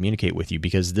trying to communicate with you,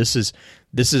 because this is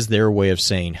their way of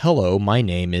saying, hello, my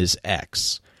name is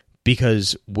X.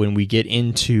 Because when we get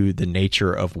into the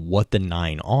nature of what the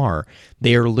nine are,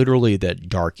 they are literally that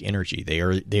dark energy.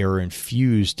 They are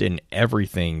infused in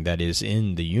everything that is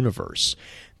in the universe.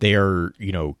 They are,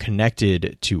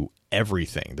 connected to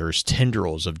everything. There's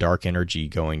tendrils of dark energy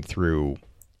going through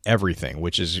everything,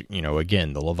 which is,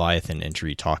 again, the Leviathan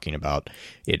entry talking about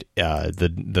it,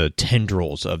 the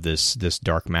tendrils of this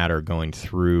dark matter going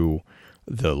through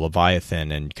the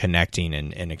Leviathan and connecting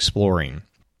and exploring.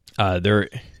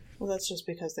 Well, that's just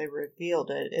because they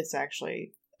revealed it. It's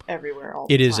actually everywhere all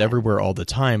the time. It is everywhere all the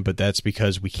time, but that's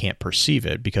because we can't perceive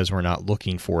it because we're not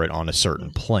looking for it on a certain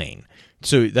plane.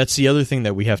 So that's the other thing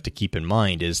that we have to keep in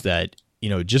mind is that,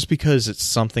 just because it's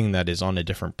something that is on a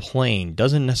different plane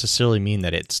doesn't necessarily mean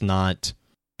that it's not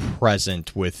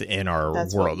present within our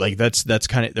world. Like that's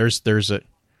kind of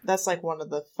that's like one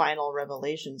of the final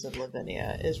revelations of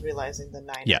Lavinia is realizing the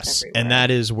nine. Yes, everywhere. and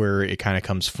that is where it kind of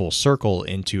comes full circle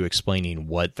into explaining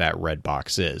what that red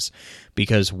box is,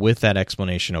 because with that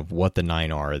explanation of what the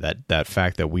nine are, that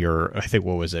fact that we are, I think,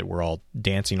 what was it? We're all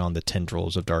dancing on the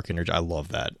tendrils of dark energy. I love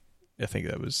that. I think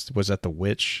that was that the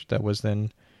witch that was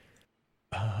then.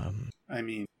 I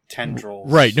mean,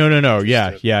 tendrils. Right. No.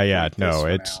 Yeah. No,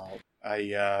 it's.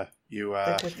 You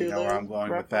know where I'm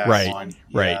going with that Right, one.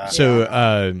 right. Yeah.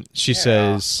 So she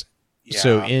says, Yeah.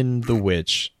 so in The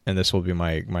Witch, and this will be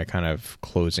my kind of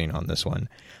closing on this one.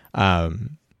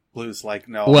 Blue's like,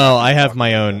 no. Well, I'm I not have talking my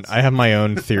about own. this. I have my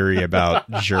own theory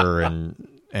about Jur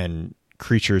and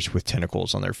creatures with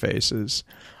tentacles on their faces.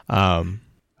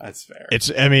 That's fair. It's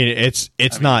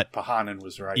not. Pahanin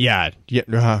was right. Yeah.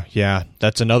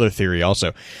 That's another theory,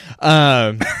 also.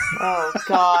 Oh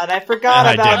God, I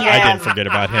forgot about him. I didn't forget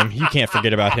about him. You can't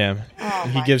forget about him. Oh,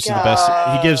 He my gives the God.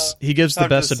 best. He gives the I'm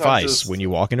best just- advice when you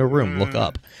walk into a room. Look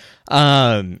up.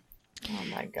 Oh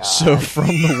my God. So from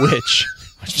The Witch.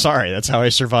 Sorry, that's how I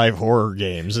survive horror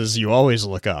games. Is you always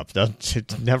look up. That's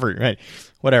it's never right.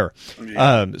 Whatever.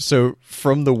 Yeah. So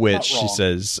from The Witch, Not she wrong.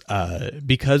 says,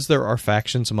 because there are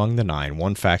factions among the Nine,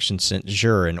 one faction sent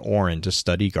Jur and Orin to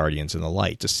study Guardians in the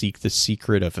Light, to seek the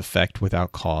secret of effect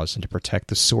without cause, and to protect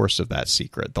the source of that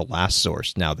secret, the last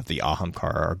source, now that the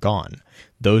Ahamkara are gone.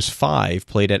 Those 5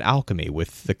 played at alchemy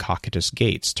with the Cocytus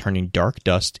Gates, turning dark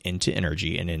dust into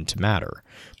energy and into matter.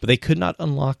 But they could not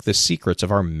unlock the secrets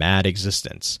of our mad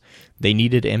existence. They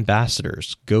needed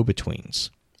ambassadors,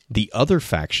 go-betweens. The other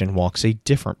faction walks a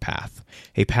different path,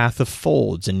 a path of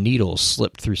folds and needles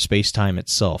slipped through space-time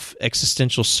itself,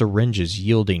 existential syringes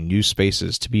yielding new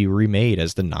spaces to be remade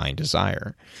as the Nine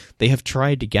desire. They have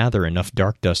tried to gather enough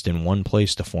dark dust in one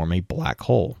place to form a black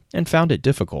hole, and found it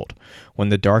difficult. When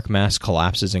the dark mass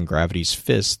collapses in gravity's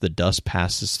fist, the dust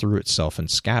passes through itself and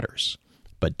scatters.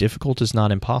 But difficult is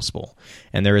not impossible,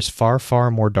 and there is far,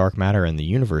 far more dark matter in the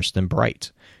universe than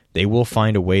bright. They will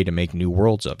find a way to make new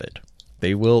worlds of it.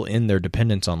 They will end their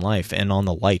dependence on life and on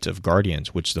the light of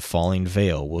Guardians, which the falling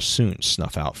veil will soon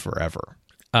snuff out forever.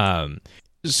 And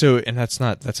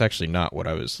that's actually not what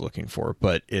I was looking for,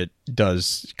 but it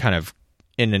does kind of,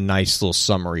 in a nice little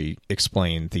summary,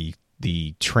 explain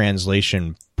the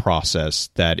translation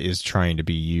process that is trying to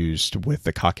be used with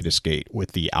the Cocytus Gate,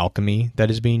 with the alchemy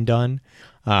that is being done.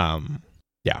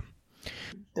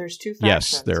 There's 2 factions.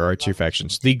 Yes, there are 2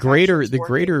 factions. The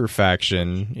greater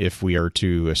faction, if we are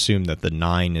to assume that the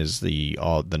 9 is the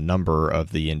number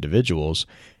of the individuals,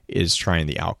 is trying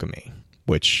the alchemy,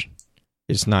 which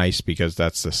is nice because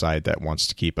that's the side that wants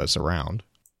to keep us around.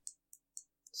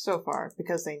 So far,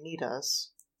 because they need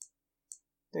us.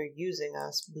 They're using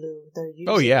us, Blue. They're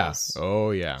using us.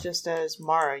 Oh yeah. Just as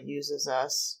Mara uses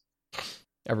us.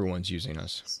 Everyone's using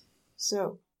us.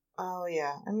 So, oh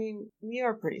yeah. I mean, we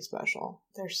are pretty special.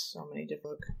 There's so many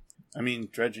different... I mean,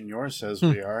 Dredge and Yor says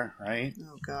we are, right?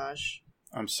 Oh gosh.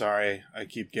 I'm sorry. I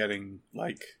keep getting,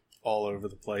 all over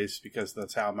the place because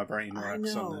that's how my brain I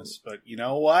works know. on this. But you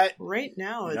know what? Right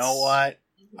now You it's... know what?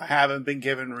 I haven't been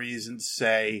given reason to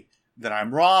say that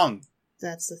I'm wrong.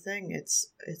 That's the thing.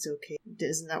 It's okay.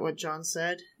 Isn't that what John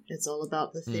said? It's all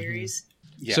about the theories.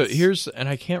 Yes. So here's, and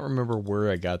I can't remember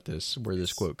where I got this, where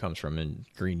this quote comes from, and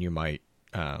Green, you might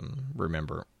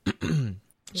remember.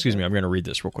 Excuse me, I'm going to read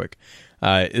this real quick.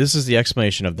 This is the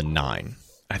explanation of the 9.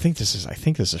 I think this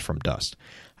is from Dust.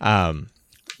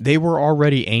 They were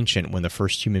already ancient when the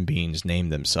first human beings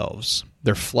named themselves.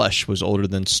 Their flesh was older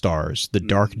than stars, the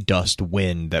dark dust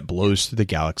wind that blows through the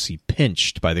galaxy,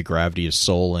 pinched by the gravity of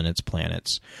Sol and its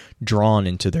planets, drawn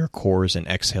into their cores and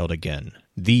exhaled again.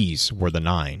 These were the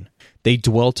 9. They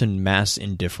dwelt in mass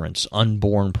indifference,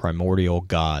 unborn primordial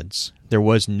gods. There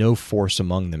was no force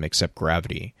among them except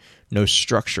gravity, no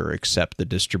structure except the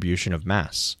distribution of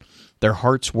mass. Their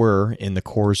hearts were in the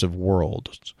cores of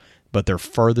worlds, but their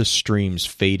farthest streams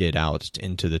faded out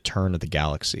into the turn of the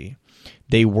galaxy.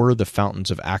 They were the fountains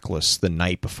of Aklis the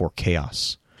night before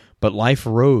chaos. But life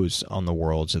rose on the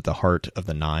worlds at the heart of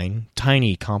the 9,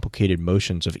 tiny, complicated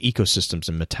motions of ecosystems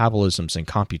and metabolisms and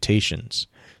computations.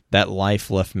 That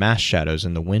life left mass shadows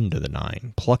in the wind of the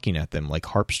 9, plucking at them like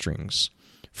harp strings.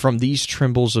 From these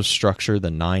trembles of structure,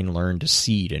 the 9 learned to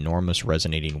seed enormous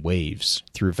resonating waves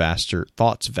through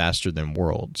thoughts vaster than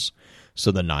worlds.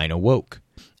 So the 9 awoke.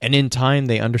 And in time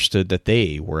they understood that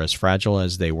they were as fragile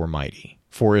as they were mighty.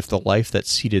 For if the life that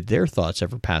seeded their thoughts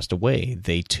ever passed away,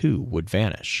 they too would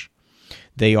vanish.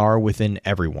 They are within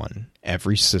everyone,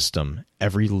 every system,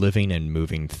 every living and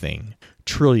moving thing.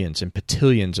 Trillions and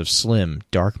petillions of slim,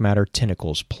 dark matter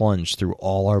tentacles plunge through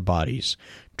all our bodies,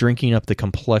 drinking up the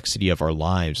complexity of our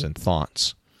lives and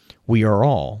thoughts. We are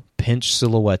all pinched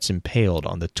silhouettes impaled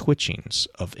on the twitchings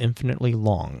of infinitely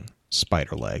long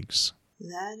spider legs.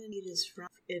 That indeed is from...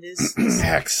 It is...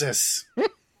 Texas.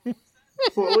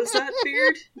 What was that,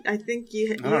 Beard? I think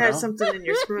you I don't had know. something in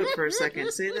your throat for a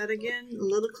second. Say that again, a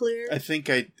little clearer. I think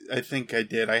I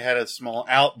did. I had a small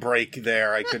outbreak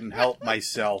there. I couldn't help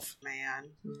myself.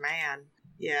 Man.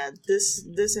 Yeah, this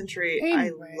entry,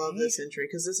 Anyway. I love this entry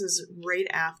because this is right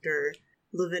after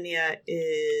Lavinia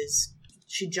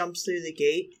she jumps through the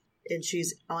gate and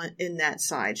she's in that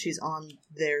side. She's on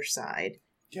their side.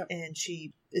 Yep. And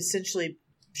she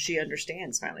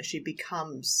understands finally. She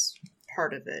becomes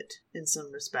part of it in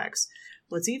some respects.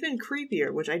 What's even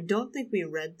creepier, which I don't think we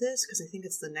read this because I think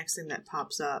it's the next thing that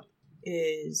pops up,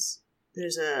 is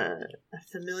there's a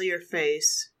familiar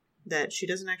face that she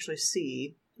doesn't actually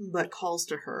see, but calls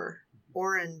to her.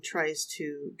 Orin tries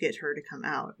to get her to come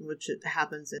out, which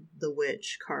happens in the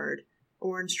Witch card.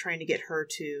 Orin's trying to get her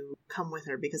to come with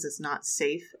her because it's not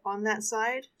safe on that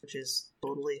side, which is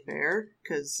totally fair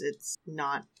because it's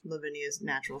not Lavinia's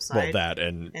natural Well, side. that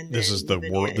and this then is the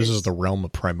Lavinia this is the realm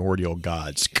of primordial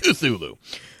gods, Cthulhu.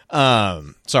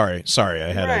 Sorry,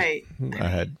 I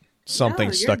had something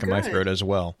No, stuck in you're my good. throat as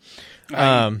well.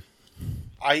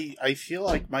 I feel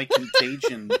like my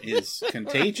contagion is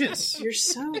contagious. You're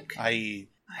so... I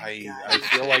God.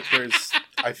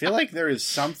 feel like there is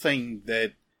something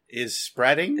that is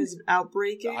spreading. Is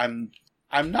outbreaking?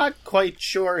 I'm not quite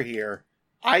sure here.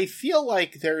 I feel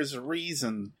like there's a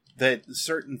reason that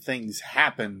certain things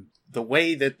happen the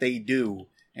way that they do.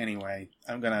 Anyway,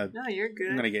 No, you're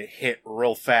good. I'm gonna get hit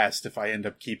real fast if I end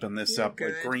up keeping this You're up.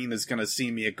 good. Like Green is gonna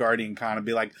see me at Guardian Con and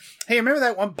be like, "Hey, remember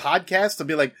that one podcast?" I'll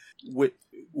be like,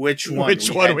 "Which one?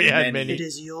 Which one? We had many." It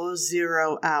is your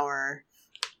 0 hour.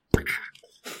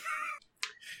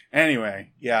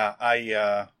 Anyway, yeah,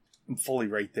 I'm fully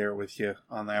right there with you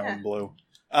on that one, Blue.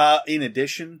 In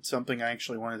addition, something I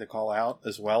actually wanted to call out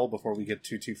as well before we get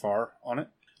too far on it.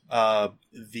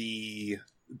 The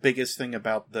biggest thing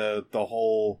about the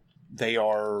whole, they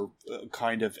are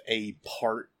kind of a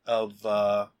part of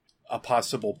a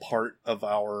possible part of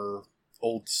our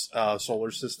old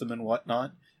solar system and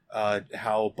whatnot.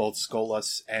 How both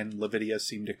Skolas and Lavinia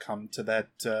seem to come to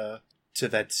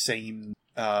that same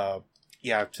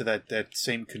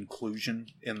same conclusion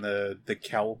in the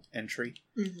Kel entry.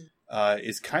 Mm-hmm.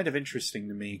 Is kind of interesting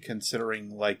to me, considering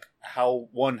like how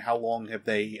long had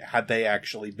they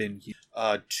actually been here?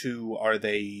 Two, are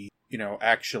they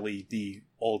actually the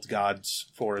old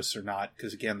gods for us or not?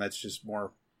 Because again, that's just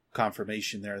more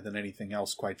confirmation there than anything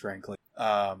else, quite frankly.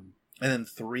 And then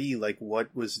three, like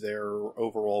what was their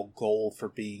overall goal for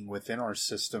being within our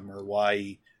system, or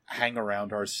why hang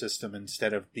around our system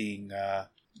instead of being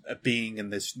in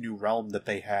this new realm that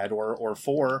they had, or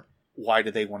four, why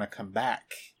do they want to come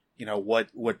back?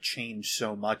 What changed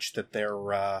so much that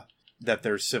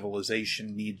their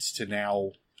civilization needs to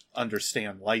now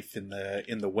understand life in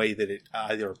the way that it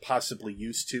either possibly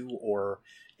used to, or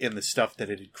in the stuff that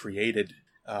it had created,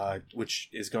 which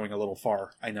is going a little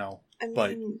far, I know.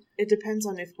 But it depends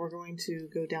on if we're going to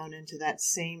go down into that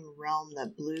same realm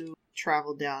that Blue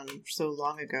traveled down so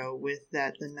long ago, with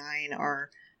that the 9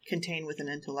 are contained with an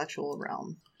intellectual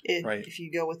realm. If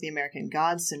you go with the American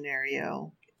Gods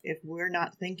scenario, if we're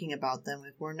not thinking about them,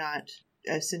 if we're not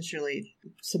essentially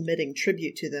submitting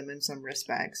tribute to them in some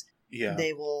respects,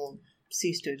 they will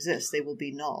cease to exist. They will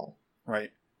be null.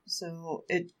 Right. So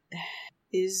it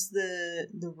is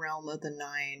the realm of the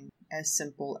 9 as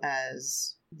simple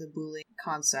as the Boolean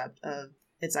concept of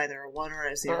it's either a 1 or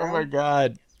a 0. Oh my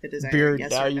god. It is either Beard,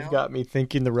 yes now or you've no. got me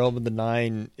thinking the realm of the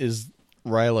 9 is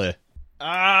Ryla. Yeah,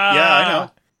 I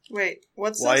know. Wait,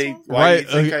 what's Why? this one? Why do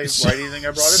you think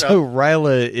I brought it So up?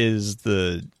 Ryla is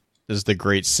the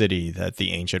great city that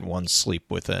the ancient ones sleep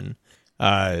within.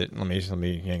 Let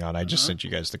me hang on. I just sent you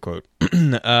guys the quote.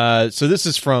 So this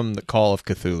is from the Call of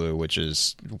Cthulhu, which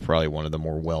is probably one of the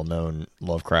more well-known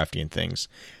Lovecraftian things.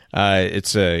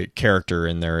 It's a character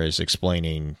in there is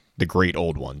explaining the great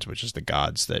old ones, which is the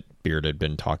gods that Beard had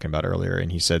been talking about earlier.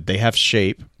 And he said, they had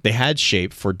shape,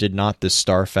 for did not this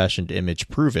star-fashioned image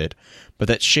prove it, but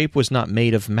that shape was not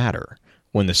made of matter.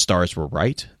 When the stars were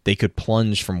right, they could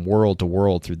plunge from world to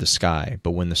world through the sky,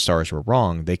 but when the stars were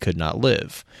wrong, they could not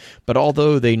live. But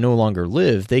although they no longer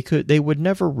live, they would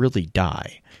never really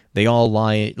die. They all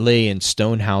lay in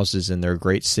stone houses in their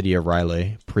great city of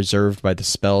R'lyeh, preserved by the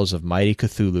spells of mighty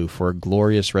Cthulhu for a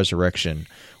glorious resurrection,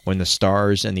 when the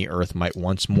stars and the earth might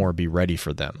once more be ready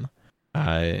for them.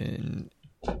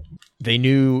 They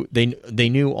knew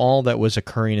all that was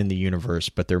occurring in the universe,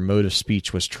 but their mode of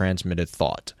speech was transmitted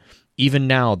thought. Even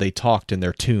now they talked in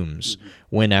their tombs.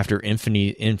 When after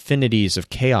infinities of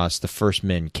chaos the first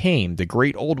men came, the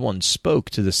great old ones spoke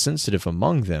to the sensitive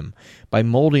among them by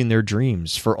molding their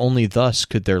dreams, for only thus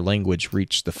could their language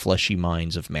reach the fleshy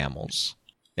minds of mammals.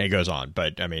 And it goes on,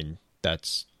 but I mean,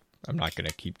 I'm not going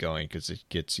to keep going because it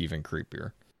gets even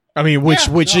creepier. I mean,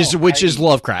 which is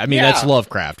Lovecraft. I mean, that's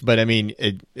Lovecraft, but I mean,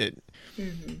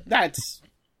 That's.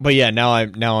 But yeah, now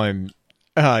I'm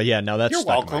Yeah, no, that's You're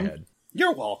stuck welcome. in my head.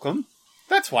 You're welcome.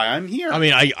 That's why I'm here. I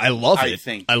mean, I love I it.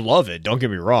 think. I love it. Don't get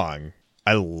me wrong.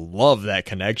 I love that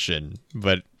connection.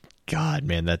 But, God,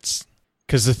 man, that's...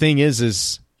 Because the thing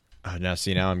is...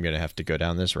 now I'm going to have to go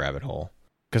down this rabbit hole.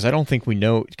 Because I don't think we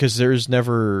know... Because there's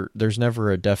never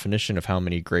a definition of how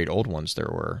many great old ones there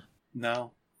were.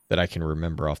 No. That I can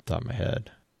remember off the top of my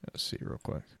head. Let's see real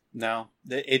quick. No.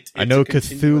 It's I know a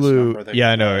continuous number Cthulhu... that, Yeah,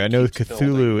 I know keeps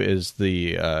Cthulhu building. is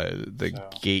the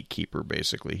gatekeeper,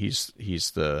 basically.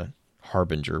 He's the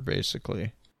harbinger,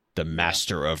 basically. The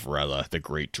master of Rella, the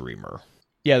great dreamer.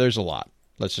 Yeah, there's a lot.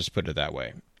 Let's just put it that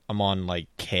way. I'm on, like,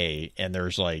 K, and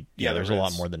there's, like... Yeah, there's a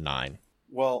lot more than 9.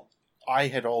 Well, I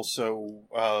had also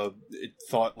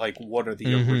thought, like, what are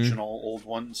the original old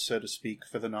ones, so to speak,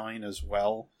 for the 9 as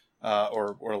well?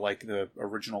 Or like the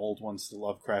original old ones that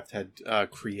Lovecraft had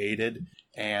created.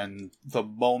 And the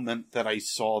moment that I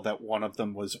saw that one of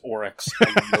them was Oryx, I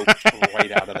noped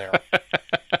right out of there.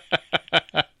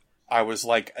 I was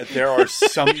like, there are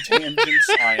some tangents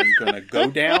I am going to go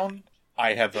down.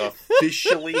 I have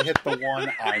officially hit the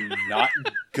one I'm not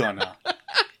gonna.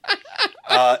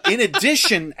 In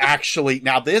addition, actually,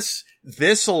 now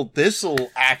this'll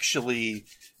actually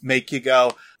make you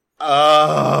go,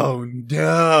 oh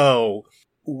no.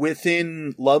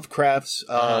 Within Lovecraft's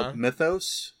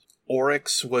mythos,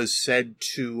 Oryx was said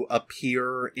to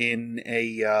appear in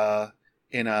a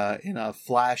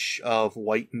flash of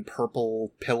white and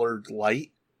purple pillared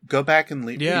light. Go back and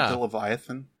read the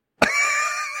Leviathan.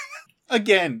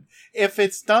 Again, if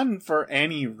it's done for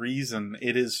any reason,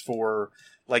 it is for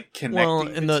like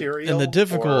connecting material, and the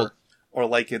difficult, or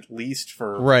like at least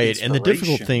for right. And the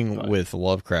difficult thing but... with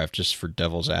Lovecraft, just for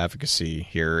devil's advocacy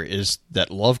here, is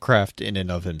that Lovecraft, in and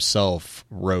of himself,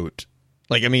 wrote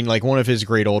like one of his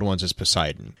great old ones is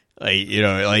Poseidon.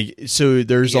 So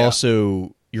there's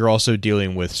also. You're also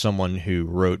dealing with someone who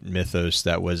wrote mythos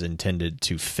that was intended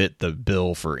to fit the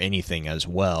bill for anything as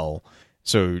well.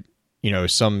 So,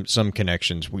 some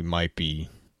connections we might be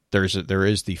there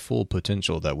is the full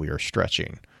potential that we are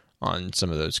stretching on some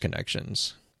of those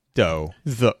connections. Though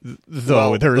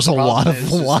there's a lot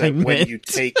of alignment.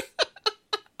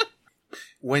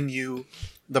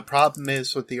 The problem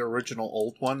is with the original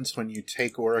old ones, when you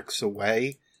take Oryx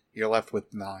away, you're left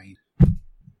with 9.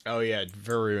 Oh yeah,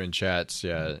 Veru in chats.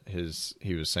 Yeah,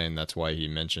 he was saying that's why he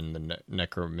mentioned the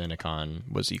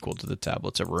Necronomicon was equal to the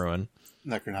Tablets of Ruin.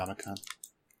 Necronomicon,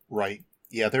 right?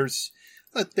 Yeah, there's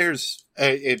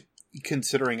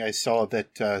considering I saw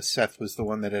that Seth was the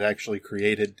one that had actually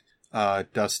created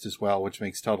Dust as well, which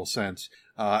makes total sense.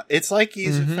 It's like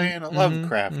he's a fan of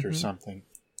Lovecraft or something.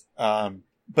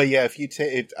 But yeah, if you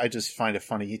take, I just find it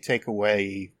funny. You take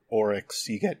away Oryx,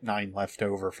 you get 9 left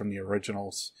over from the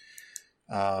originals.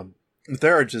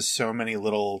 There are just so many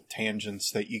little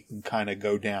tangents that you can kind of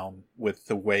go down with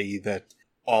the way that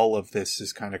all of this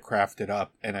is kind of crafted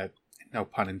up, and no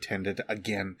pun intended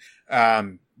again.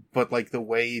 But like the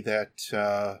way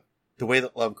that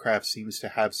Lovecraft seems to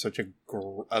have such a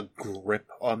grip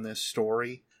on this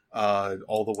story,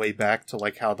 all the way back to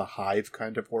like how the Hive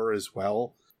kind of were as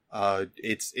well.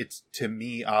 It's to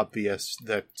me obvious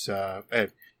that,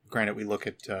 granted, we look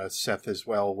at Seth as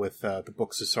well with the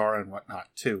Books of Sorrow and whatnot,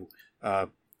 too.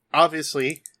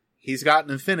 Obviously, he's got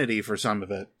an affinity for some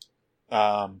of it.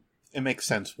 It makes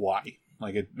sense why.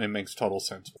 Like, it makes total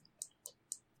sense.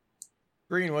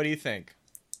 Green, what do you think?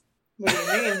 What do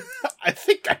you mean? I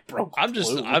think I broke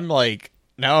through. I'm like,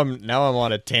 now I'm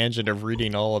on a tangent of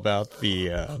reading all about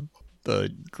the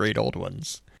great old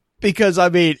ones. Because,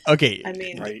 right.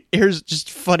 Here's just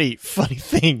funny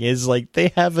thing is, like, they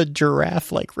have a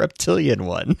giraffe-like reptilian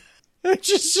one. It's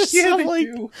just I'm like,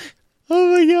 do.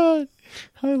 Oh my god,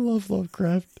 I love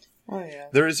Lovecraft. Oh yeah.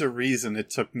 There is a reason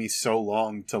it took me so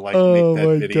long to, like, make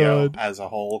that video as a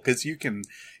whole, because you can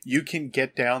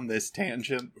get down this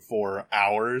tangent for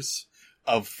hours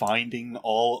of finding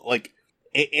all, like,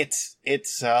 it's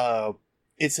about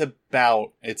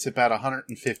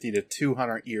 150 to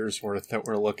 200 years worth that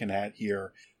we're looking at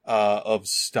here of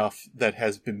stuff that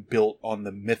has been built on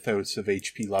the mythos of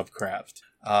H.P. Lovecraft.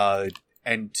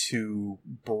 And to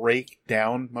break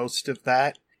down most of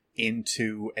that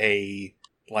into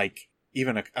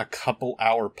even a couple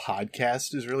hour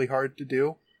podcast is really hard to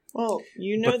do. Well,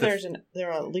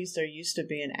 there used to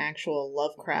be an actual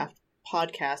Lovecraft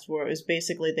podcast where it was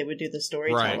basically they would do the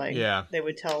storytelling. Right, yeah. They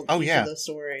would tell each of the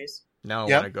stories. Now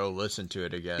I want to go listen to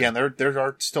it again. Yeah, and there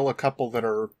are still a couple that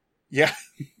are... Yeah,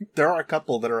 there are a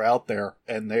couple that are out there,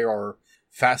 and they are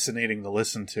fascinating to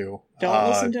listen to. Don't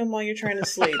listen to them while you're trying to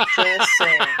sleep. Just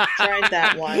saying. Tried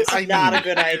that once. Not a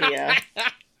good idea.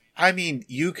 I mean,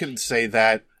 you can say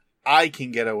that. I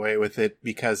can get away with it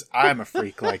because I'm a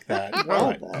freak like that.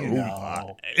 Well, But, you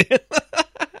know.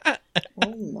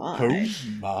 Oh my. Oh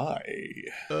my.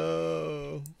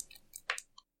 Oh.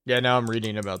 Yeah, now I'm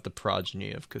reading about the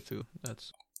progeny of Cthulhu.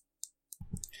 That's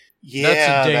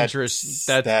Yeah, a dangerous.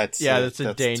 That's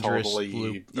a dangerous totally,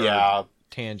 loop. Yeah,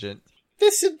 Tangent.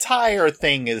 this entire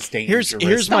thing is dangerous.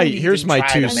 Here's my Don't even try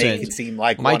 2 to make cents. it seem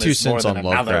like My one 2 is more cents than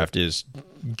on another. Lovecraft is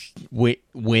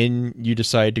when you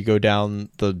decide to go down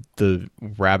the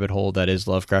rabbit hole that is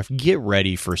Lovecraft, get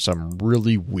ready for some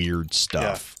really weird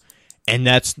stuff. And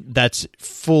that's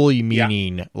fully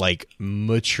meaning like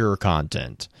mature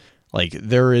content. Like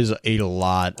there is a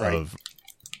lot of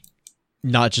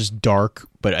not just dark,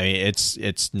 but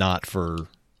it's not for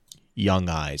young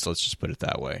eyes. Let's just put it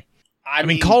that way. I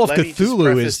mean, Call of let me just Cthulhu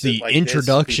preface is the it like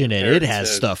introduction, this, and it has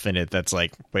to- stuff in it that's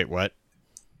like, wait, what?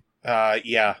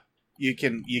 Yeah, you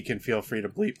can feel free to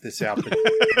bleep this out, but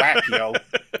crap, yo.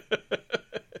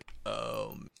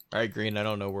 All right, Green. I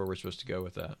don't know where we're supposed to go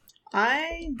with that.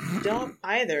 I don't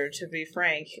either, to be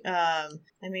frank. I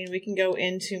mean, we can go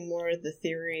into more of the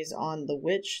theories on the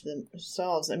witch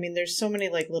themselves. I mean, there's so many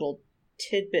like little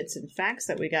tidbits and facts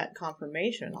that we got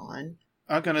confirmation on.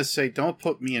 I'm gonna say, don't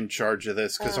put me in charge of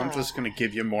this because I'm just gonna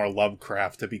give you more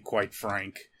Lovecraft. To be quite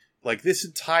frank, like this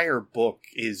entire book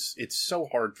it's so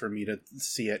hard for me to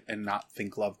see it and not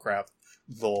think Lovecraft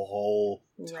the whole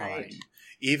time. Right.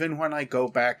 Even when I go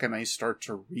back and I start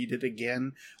to read it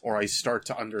again, or I start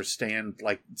to understand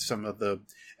like some of the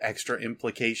extra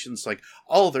implications, like,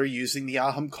 oh, they're using the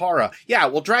Ahamkara. Yeah,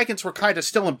 well, dragons were kind of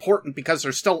still important because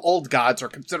they're still old gods or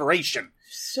consideration.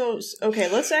 So,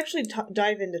 okay, let's actually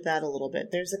dive into that a little bit.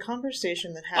 There's a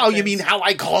conversation that happens... Oh, you mean how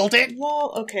I called it?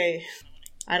 Well, okay.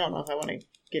 I don't know if I want to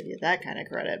give you that kind of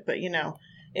credit, but, you know,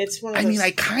 it's one of those... I mean,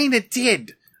 I kind of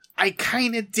did.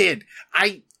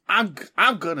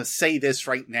 I'm gonna say this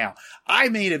right now. I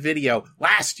made a video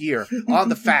last year on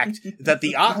the fact that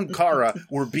the Ahamkara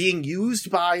were being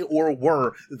used by or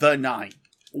were the Nine.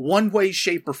 One way,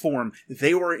 shape, or form,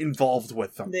 they were involved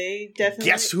with them. They definitely...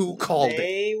 Guess who called it?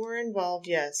 They were involved,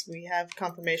 yes. We have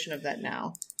confirmation of that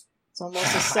now. It's almost a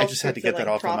I self-fulfilling just had to get that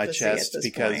off of my chest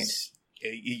because,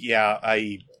 yeah,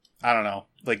 I don't know.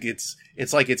 Like it's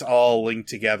like it's all linked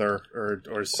together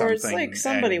or something. Or it's like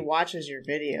somebody watches your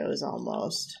videos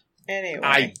almost.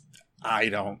 Anyway, I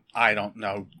don't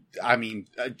know. I mean,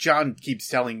 John keeps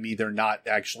telling me they're not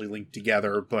actually linked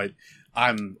together, but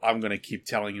I'm gonna keep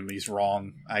telling him he's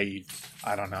wrong. I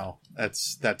don't know.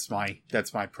 That's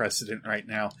my precedent right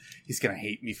now. He's gonna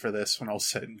hate me for this when all's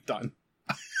said and done.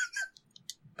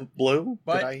 Blue,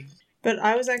 But- But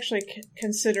I was actually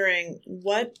considering,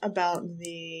 what about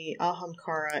the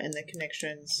Ahamkara and the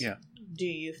connections do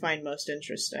you find most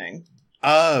interesting?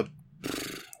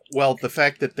 Well, the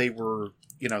fact that they were,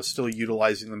 still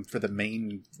utilizing them for the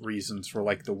main reasons for,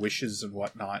 like, the wishes and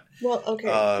whatnot. Well,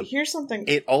 okay, here's something...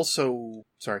 It also...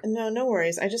 Sorry. No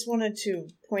worries. I just wanted to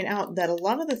point out that a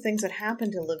lot of the things that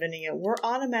happen to Lavinia, we're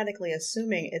automatically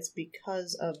assuming it's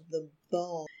because of the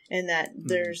bone, and that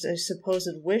there's a supposed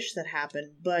wish that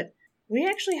happened, but we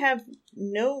actually have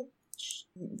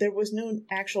there was no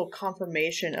actual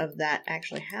confirmation of that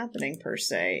actually happening, per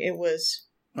se. It was...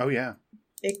 Oh, yeah.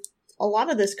 A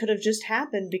lot of this could have just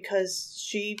happened because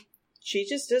she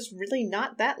just is really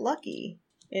not that lucky.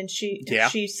 And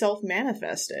she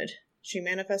self-manifested. She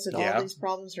manifested all these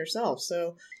problems herself.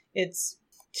 So it's...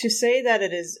 To say that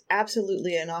it is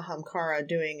absolutely an Ahamkara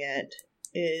doing it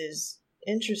is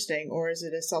interesting, or is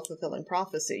it a self-fulfilling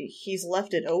prophecy? He's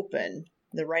left it open,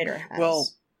 the writer has. Well,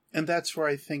 and that's where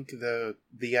I think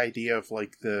the idea of,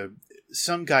 like,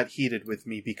 some got heated with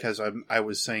me because I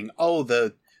was saying, oh,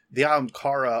 the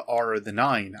Ahamkara are the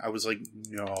Nine. I was like,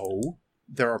 no.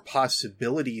 There are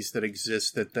possibilities that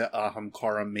exist that the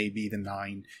Ahamkara may be the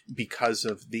Nine because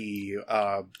of the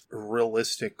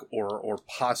realistic or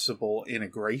possible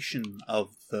integration of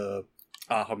the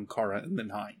Ahamkara and the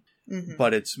Nine. Mm-hmm.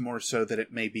 But it's more so that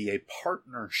it may be a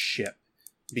partnership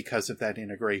because of that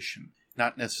integration,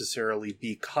 not necessarily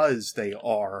because they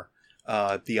are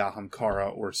the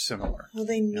Ahamkara or similar. Well,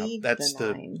 they need that's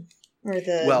the Nine. Or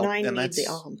the Nine need the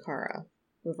Ahamkara.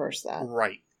 Reverse that.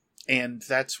 Right. And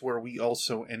that's where we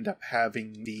also end up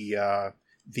having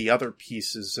the other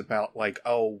pieces about, like,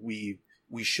 oh, we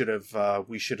should have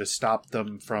stopped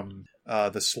them from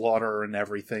the slaughter and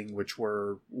everything, which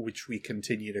we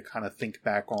continue to kind of think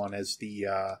back on as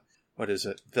the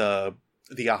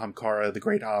the Ahamkara, the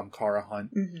Great Ahamkara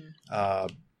Hunt.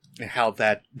 Mm-hmm. How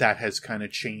that has kind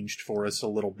of changed for us a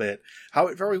little bit. How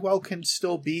it very well can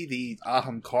still be the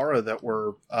Ahamkara that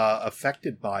were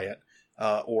affected by it.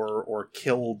 or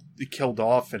killed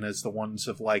off, and as the ones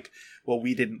of like, well,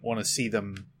 we didn't want to see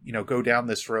them, go down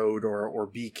this road or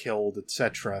be killed,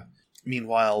 etc.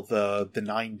 Meanwhile, the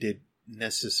Nine did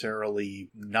necessarily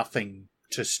nothing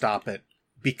to stop it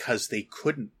because they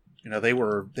couldn't. They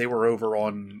were over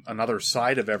on another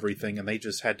side of everything, and they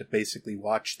just had to basically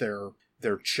watch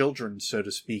their children, so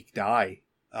to speak, die.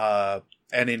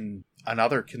 And in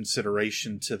another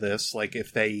consideration to this, like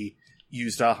if they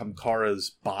used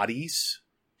Ahamkara's bodies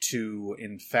to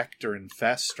infect or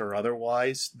infest or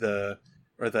otherwise, the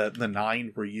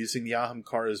Nine were using the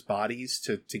Ahamkara's bodies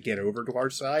to get over to our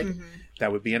side,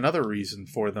 that would be another reason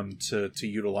for them to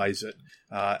utilize it.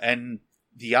 And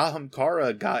the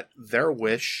Ahamkara got their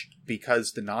wish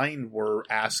because the Nine were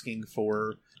asking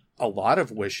for a lot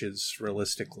of wishes,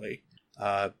 realistically.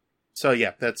 So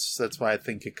yeah, that's why I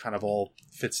think it kind of all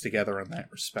fits together in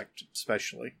that respect,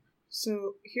 especially.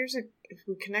 So if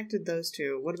we connected those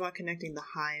two, what about connecting the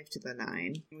Hive to the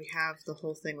Nine? We have the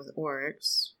whole thing with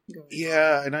Oryx.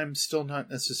 Yeah, and I'm still not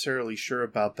necessarily sure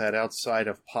about that outside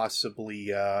of possibly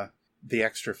the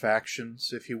extra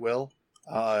factions, if you will.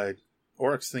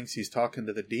 Oryx thinks he's talking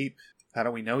to the Deep. How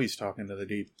do we know he's talking to the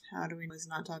Deep? How do we know he's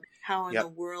not talking? How in the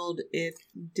world if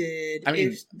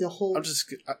the whole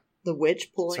the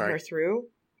witch pulling her through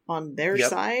on their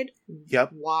side?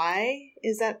 Yep. Why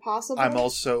is that possible? I'm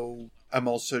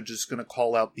also just going to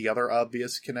call out the other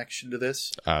obvious connection to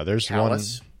this. There's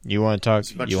Callus. one. You want to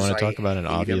talk about an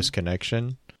obvious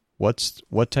connection?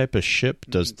 What type of ship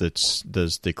does the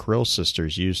Krill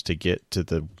sisters use to get to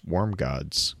the Worm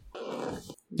Gods?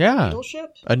 Yeah, needle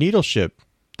ship? A needle ship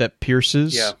that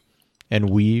pierces and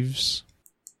weaves.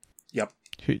 Yep.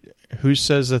 Who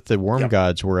says that the Worm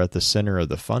Gods were at the center of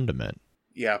the fundament?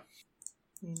 Yeah.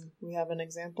 We have an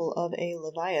example of a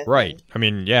Leviathan. Right. I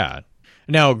mean, yeah.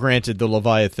 Now, granted, the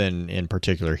Leviathan in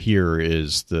particular here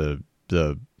is the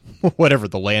whatever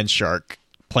the land shark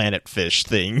planet fish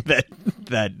thing that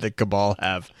the Cabal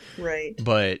have. Right.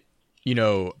 But,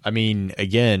 I mean,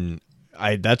 again,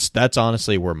 that's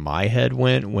honestly where my head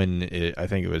went when I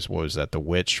think it was, what was that, the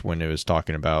Witch, when it was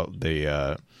talking about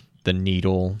the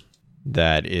needle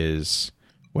that is,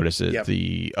 what is it,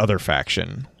 the other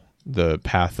faction, the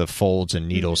path of folds and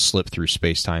needles slip through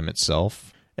space-time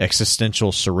itself.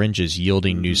 Existential syringes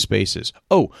yielding new spaces.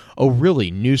 Oh, really?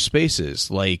 New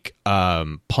spaces, like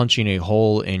punching a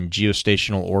hole in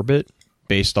geostationary orbit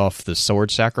based off the sword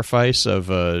sacrifice of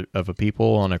a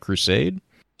people on a crusade.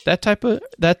 That type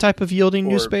of yielding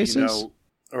new spaces,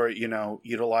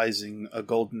 utilizing a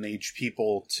golden age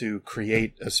people to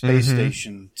create a space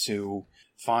station to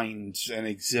find and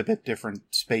exhibit different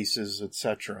spaces,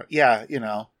 etc. Yeah,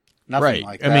 nothing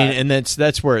like that. I mean, and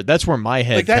that's where my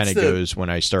head kind of goes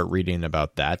when I start reading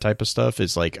about that type of stuff.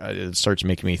 Is like it starts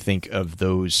making me think of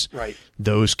those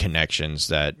connections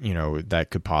that that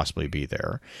could possibly be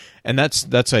there, and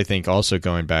that's I think also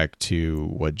going back to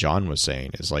what John was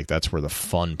saying is like that's where the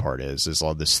fun part is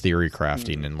all this theory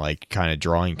crafting and like kind of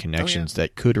drawing connections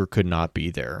that could or could not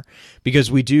be there, because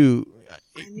we do.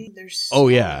 I mean, there's so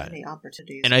many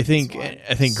opportunities. And I think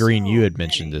Green, you had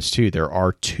mentioned this too. There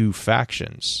are two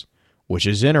factions, which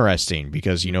is interesting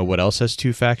because what else has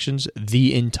two factions?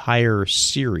 The entire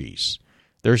series.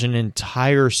 There's an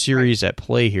entire series at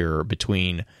play here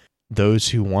between those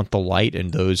who want the light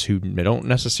and those who don't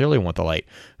necessarily want the light,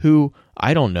 who,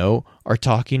 I don't know, are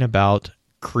talking about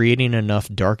creating enough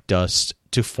dark dust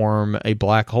to form a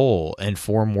black hole and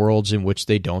form worlds in which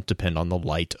they don't depend on the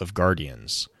light of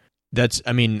Guardians.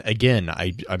 Again,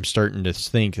 I'm starting to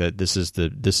think that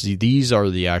these are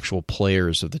the actual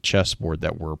players of the chessboard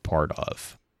that we're part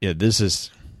of. Yeah, this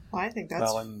is. Well, I think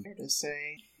that's fair to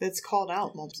say. It's called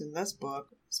out in this book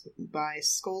by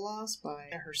Skolas, by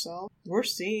herself. We're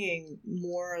seeing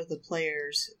more of the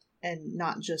players and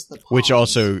not just the pawns. Which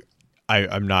also,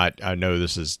 I know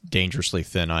this is dangerously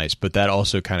thin ice, but that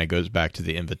also kind of goes back to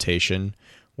the invitation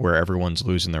where everyone's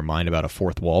losing their mind about a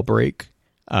fourth wall break.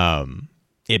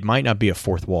 It might not be a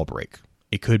fourth wall break.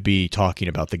 It could be talking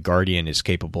about the Guardian is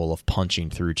capable of punching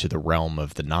through to the realm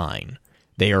of the Nine.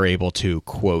 They are able to,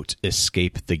 quote,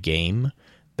 escape the game.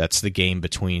 That's the game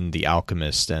between the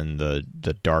Alchemist and the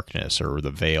Darkness or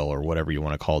the Veil or whatever you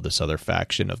want to call this other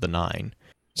faction of the Nine.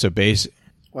 So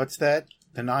what's that?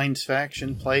 The Nine's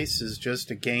faction place is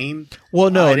just a game? Well,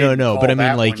 no. But I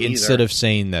mean, like, instead of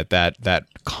saying that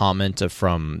comment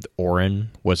from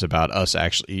Orin was about us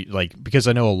actually, like, because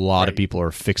I know a lot of people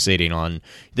are fixating on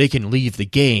they can leave the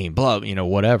game, blah,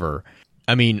 whatever.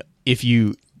 I mean, if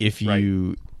you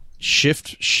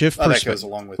shift that goes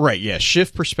along with right, yeah,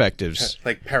 shift perspectives,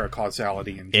 like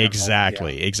paracausality in general.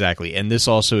 Exactly. And this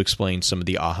also explains some of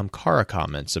the Ahamkara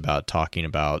comments about talking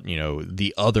about,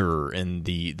 the other and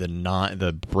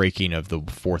the breaking of the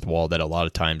fourth wall that a lot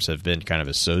of times have been kind of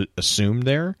assumed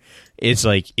there. It's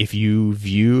like, if you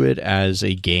view it as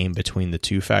a game between the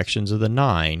two factions of the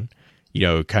Nine,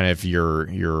 kind of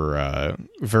your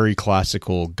very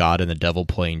classical God and the devil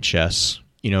playing chess,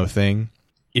 thing.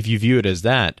 If you view it as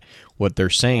that, what they're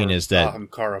saying is that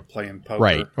Ahamkara playing poker,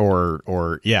 right?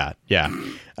 Or yeah.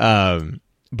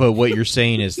 But what you're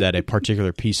saying is that a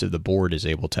particular piece of the board is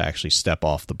able to actually step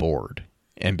off the board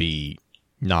and be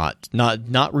not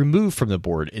removed from the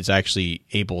board. It's actually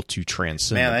able to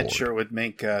transcend. Man, the that board. sure would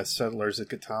make Settlers of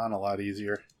Catan a lot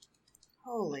easier.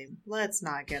 Holy, let's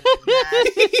not get into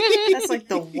that. That's like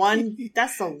the one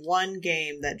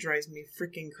game that drives me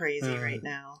freaking crazy right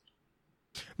now.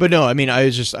 But no, I mean, I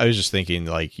was just thinking,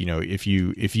 like, if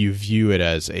you view it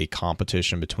as a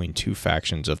competition between two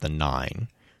factions of the Nine,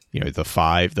 the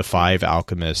five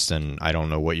alchemists, and I don't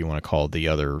know what you want to call the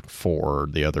other four,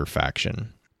 the other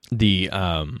faction,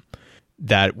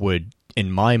 that would,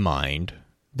 in my mind,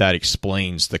 that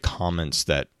explains the comments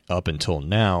that up until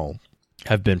now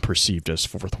have been perceived as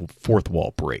fourth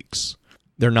wall breaks.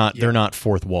 They're not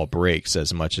fourth wall breaks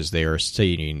as much as they are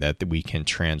stating that we can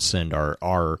transcend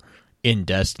our in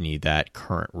Destiny, that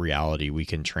current reality, we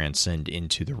can transcend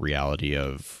into the reality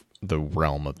of the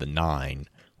realm of the Nine,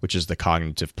 which is the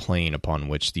cognitive plane upon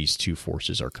which these two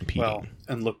forces are competing. Well,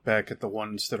 and look back at the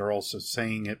ones that are also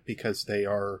saying it because they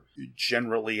are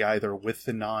generally either with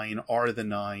the Nine, are the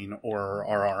Nine, or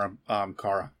are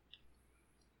Ahamkara.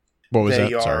 What was they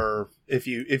that? Are, if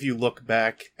you look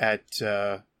back at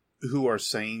who are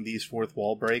saying these fourth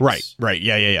wall breaks, right,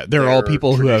 yeah. They're all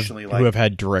people who like, have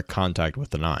had direct contact with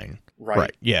the Nine.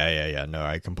 Right. Yeah. No,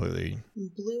 I completely.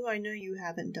 Blue, I know you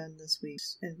haven't done this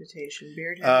week's invitation.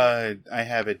 Beard, I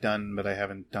have it done, but I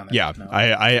haven't done it. Yeah, no.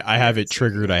 I have it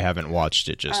triggered. I haven't watched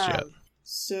it just yet.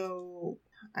 So,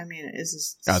 I mean, is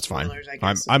this that's spoilers, fine.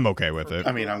 I guess, I'm okay with it.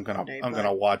 I mean, I'm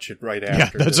gonna watch it right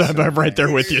after. Yeah, that's I'm right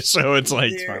there with you. So it's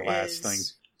like it's my last thing.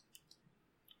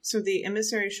 So the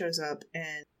emissary shows up,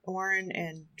 and Orin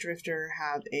and Drifter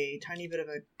have a tiny bit of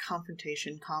a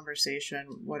conversation,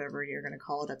 whatever you're going to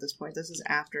call it at this point. This is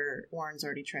after Orin's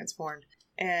already transformed.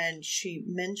 And she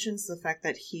mentions the fact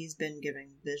that he's been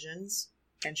giving visions,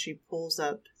 and she pulls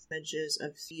up images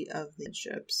of the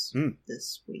ships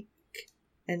this week.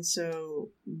 And so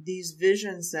these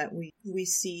visions that we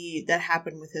see that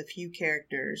happen with a few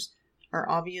characters are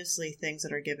obviously things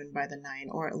that are given by the Nine,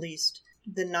 or at least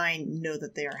the Nine know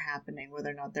that they are happening. Whether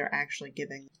or not they're actually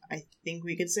giving, I think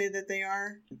we could say that they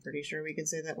are. I'm pretty sure we could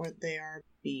say that what they are.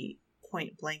 Be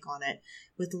point blank on it.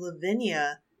 With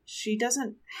Lavinia, she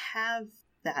doesn't have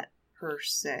that per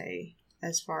se,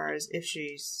 as far as if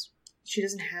she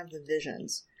doesn't have the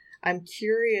visions. I'm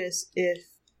curious if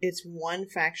it's one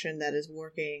faction that is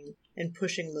working and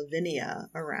pushing Lavinia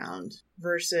around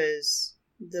versus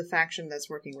the faction that's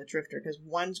working with Drifter, because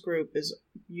one's group is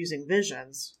using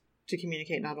visions to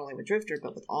communicate not only with Drifter,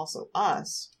 but with also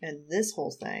us. And this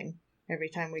whole thing, every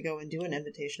time we go and do an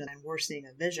invitation and we're seeing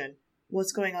a vision,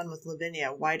 what's going on with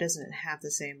Lavinia? Why doesn't it have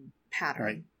the same pattern?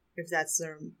 Right. If that's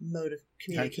their mode of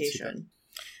communication.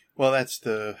 Well, that's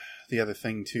the other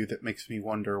thing, too, that makes me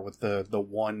wonder with the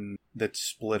one that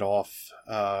split off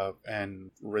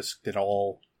and risked it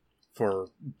all for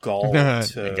Gaul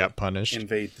to got punished.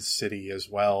 Invade the city as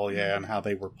well, and how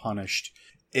they were punished.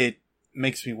 It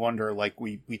makes me wonder, like,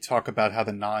 we talk about how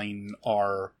the Nine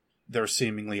there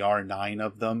seemingly are 9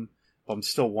 of them, but I'm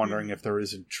still wondering if there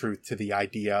isn't truth to the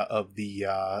idea of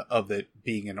it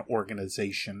being an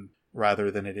organization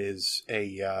rather than it is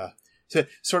a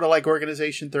sort of like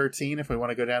Organization 13, if we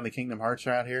want to go down the Kingdom Hearts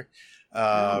route here.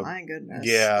 Oh my goodness!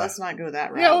 Yeah, let's not go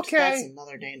that route. Yeah, okay, that's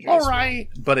another dangerous. All right,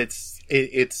 one. But it's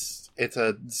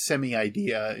a semi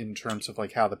idea in terms of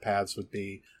like how the paths would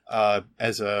be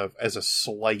as a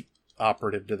slight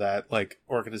operative to that. Like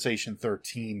Organization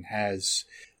 13 has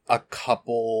a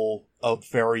couple of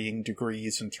varying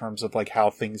degrees in terms of like how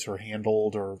things are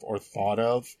handled or thought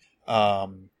of.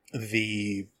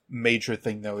 The major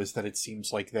thing though is that it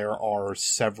seems like there are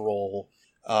several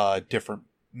different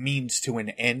means to an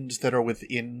end that are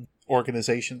within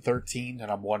Organization 13, and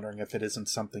I'm wondering if it isn't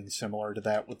something similar to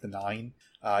that with the 9,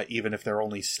 even if they're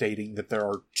only stating that there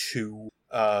are two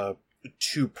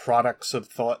products of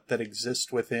thought that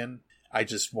exist within. I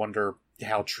just wonder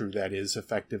how true that is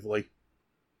effectively.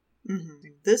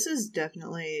 Mm-hmm. This is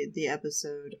definitely the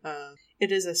episode of...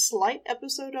 It is a slight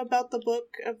episode about the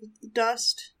Book of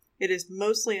Dust, It is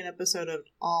mostly an episode of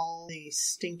all the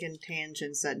stinking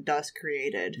tangents that Dust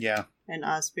created. Yeah. And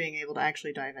us being able to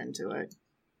actually dive into it.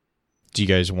 Do you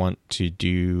guys want to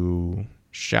do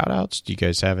shout-outs? Do you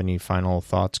guys have any final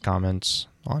thoughts, comments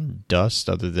on Dust,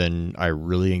 other than I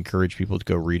really encourage people to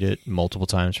go read it multiple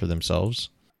times for themselves?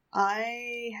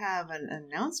 I have an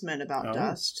announcement about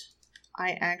Dust.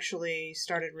 I actually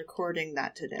started recording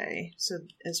that today. So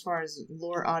as far as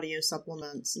lore audio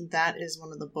supplements, that is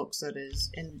one of the books that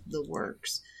is in the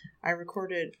works. I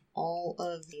recorded all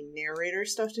of the narrator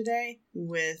stuff today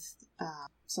with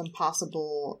some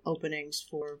possible openings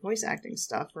for voice acting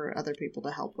stuff for other people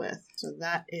to help with. So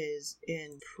that is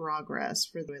in progress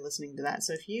for the listening to that.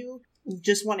 So if you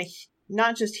just want to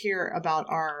not just hear about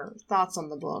our thoughts on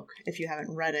the book, if you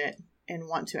haven't read it and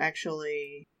want to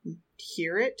actually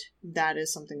hear it, that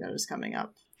is something that is coming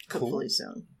up hopefully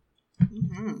soon.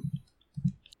 Mm-hmm.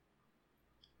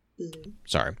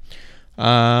 Sorry.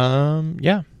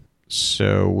 Yeah.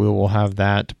 So we will have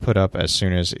that put up as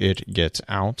soon as it gets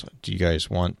out. Do you guys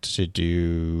want to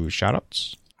do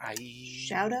shoutouts?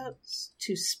 Shoutouts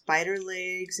to spider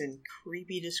legs and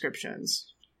creepy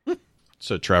descriptions.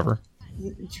 So Trevor.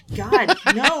 God,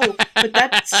 no, but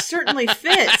that certainly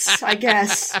fits, I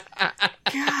guess.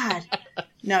 God.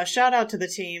 No, shout out to the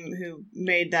team who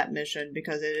made that mission,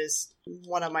 because it is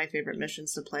one of my favorite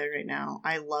missions to play right now.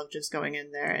 I love just going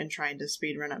in there and trying to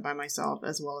speedrun it by myself,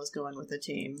 as well as going with a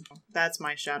team. That's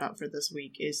my shout out for this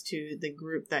week, is to the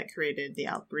group that created the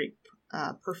Outbreak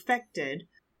Perfected.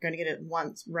 Going to get it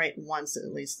right once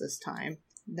at least this time.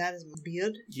 That is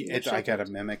weird. I gotta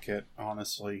mimic it,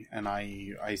 honestly, and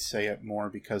I say it more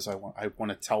because I want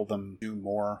to tell them do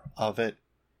more of it,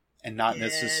 and not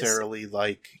necessarily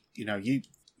like, you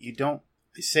don't.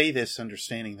 I say this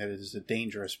understanding that it is a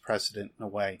dangerous precedent in a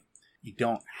way. You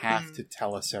don't have to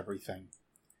tell us everything.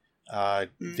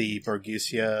 The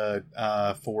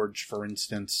Bergusia Forge, for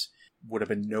instance, would have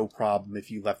been no problem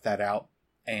if you left that out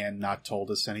and not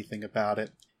told us anything about it.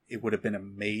 It would have been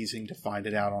amazing to find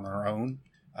it out on our own.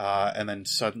 And then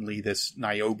suddenly this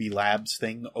Niobe Labs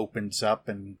thing opens up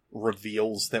and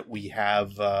reveals that we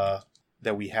have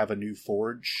a new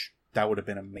forge. That would have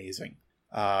been amazing.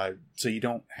 So you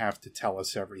don't have to tell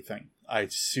us everything. I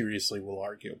seriously will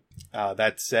argue.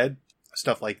 That said,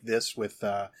 stuff like this with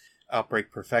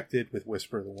Outbreak Perfected, with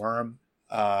Whisper of the Worm,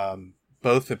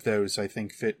 both of those I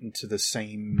think fit into the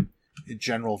same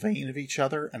general vein of each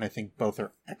other, and I think both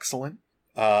are excellent.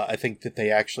 I think that they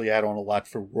actually add on a lot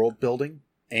for world building,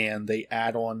 and they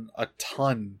add on a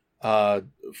ton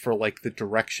for like the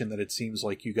direction that it seems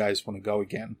like you guys want to go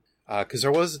again. Because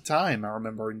there was a time, I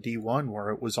remember in D1, where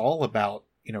it was all about,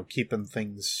 keeping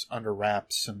things under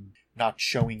wraps and not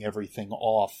showing everything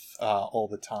off all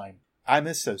the time. I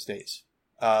miss those days.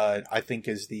 I think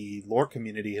as the lore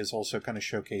community has also kind of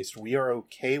showcased, we are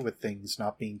okay with things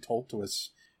not being told to us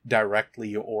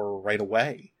directly or right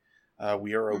away.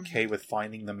 We are okay with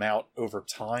finding them out over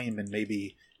time and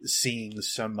maybe seeing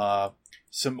some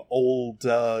old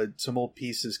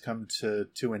pieces come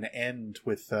to an end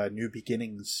with new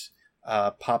beginnings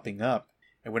popping up.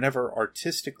 And whenever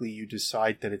artistically you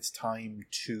decide that it's time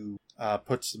to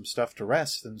put some stuff to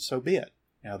rest, then so be it.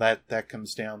 That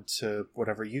comes down to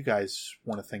whatever you guys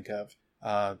want to think of.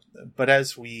 But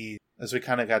as we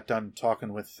kind of got done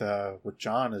talking with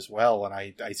John as well, and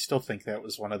I still think that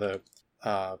was one of the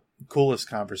coolest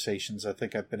conversations I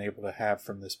think I've been able to have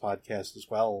from this podcast as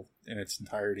well in its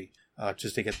entirety,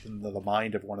 just to get into the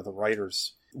mind of one of the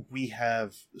writers. We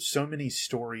have so many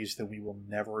stories that we will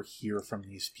never hear from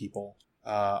these people,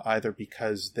 either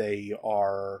because they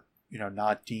are,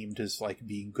 not deemed as like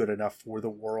being good enough for the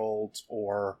world,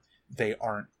 or they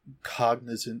aren't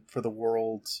cognizant for the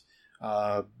world,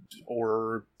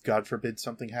 or God forbid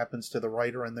something happens to the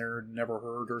writer and they're never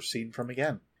heard or seen from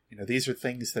again. These are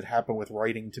things that happen with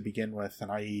writing to begin with, and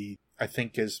I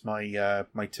think as my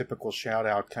my typical shout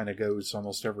out kind of goes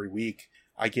almost every week,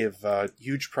 I give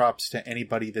huge props to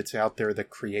anybody that's out there that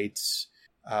creates.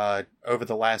 Over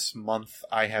the last month,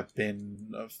 I have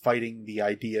been fighting the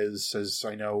ideas, as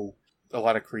I know a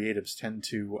lot of creatives tend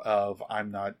to, of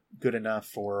I'm not good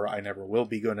enough or I never will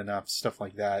be good enough, stuff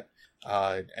like that.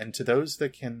 And to those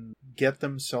that can get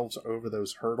themselves over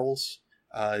those hurdles,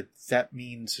 that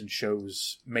means and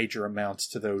shows major amounts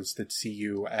to those that see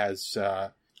you as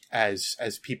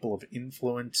people of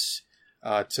influence,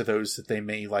 to those that they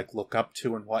may like look up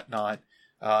to and whatnot,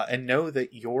 and know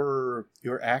that your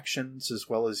actions as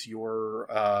well as your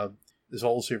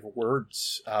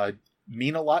words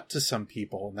mean a lot to some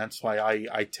people, and that's why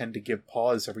I tend to give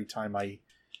pause every time I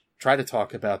try to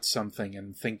talk about something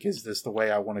and think, is this the way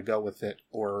I want to go with it,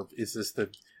 or is this the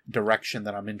direction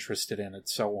that I'm interested in, and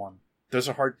so on. Those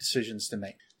are hard decisions to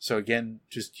make. So again,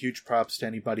 just huge props to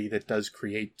anybody that does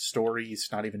create stories,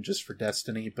 not even just for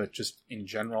Destiny, but just in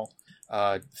general.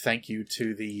 Thank you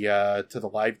to the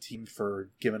live team for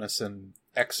giving us an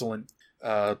excellent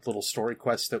little story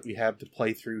quest that we have to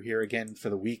play through here again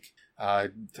for the week.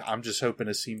 I'm just hoping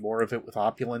to see more of it with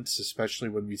Opulence, especially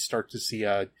when we start to see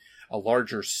a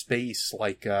larger space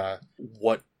like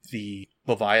what the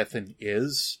Leviathan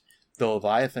is. The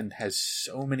Leviathan has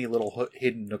so many little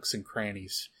hidden nooks and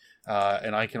crannies.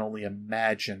 And I can only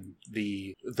imagine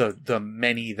the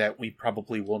many that we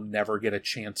probably will never get a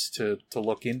chance to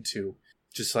look into,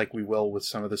 just like we will with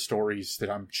some of the stories that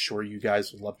I'm sure you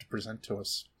guys would love to present to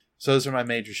us. So those are my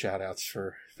major shout-outs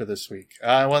for this week.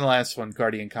 One last one,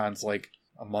 Guardian Con's like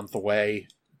a month away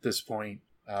at this point.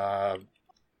 I'm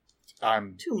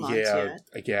 2 months yet.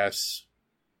 I guess,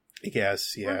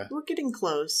 yeah. We're getting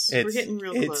close. We're getting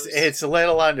real close. It's a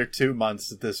little under 2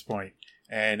 months at this point.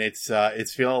 And it's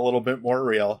feeling a little bit more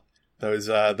real.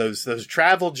 Those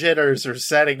travel jitters are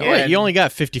setting in. Wait, you only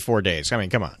got 54 days. I mean,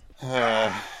 come on.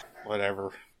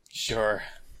 Whatever. Sure.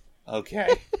 Okay.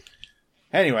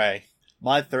 Anyway,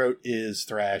 my throat is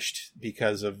thrashed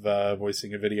because of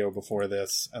voicing a video before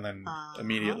this and then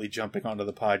immediately jumping onto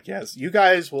the podcast. You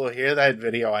guys will hear that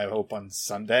video, I hope, on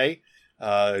Sunday,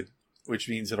 which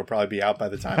means it'll probably be out by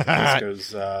the time that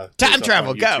this goes time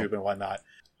travel, on YouTube go! And whatnot.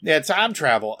 Yeah, time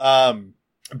travel.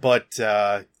 But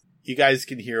you guys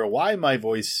can hear why my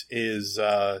voice is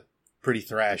pretty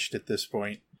thrashed at this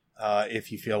point,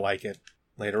 if you feel like it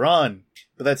later on.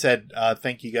 But that said,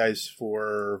 thank you guys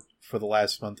for the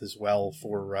last month as well,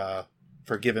 for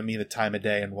giving me the time of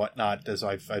day and whatnot, as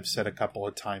I've said a couple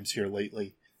of times here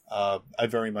lately. I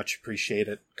very much appreciate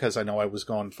it, because I know I was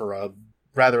gone for a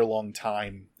rather long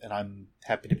time, and I'm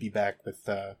happy to be back with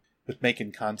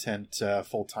making content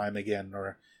full-time again,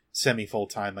 or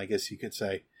semi-full-time, I guess you could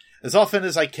say. As often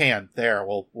as I can. There,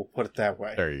 we'll put it that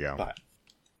way. There you go. But,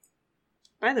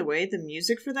 by the way, the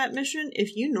music for that mission,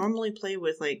 if you normally play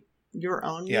with, like, your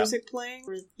own music playing,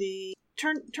 for the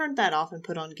turn that off and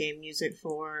put on game music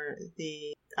for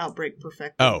the Outbreak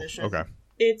Perfected mission. Okay.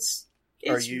 It's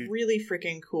really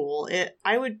freaking cool.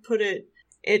 I would put it...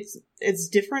 It's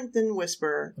different than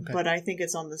Whisper, but I think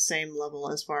it's on the same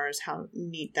level as far as how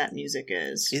neat that music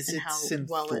is. Is and it how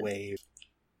synthwave?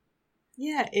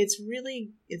 Yeah, it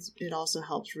also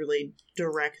helps really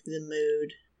direct the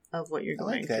mood of what you're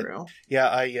going through. Yeah,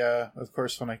 I of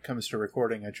course, when it comes to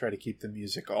recording, I try to keep the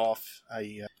music off.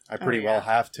 I pretty well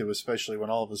have to, especially when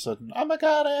all of a sudden, oh my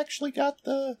god, I actually got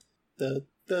the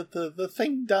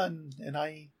thing done, and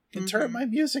I can turn my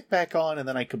music back on, and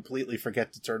then I completely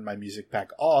forget to turn my music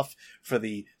back off for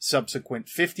the subsequent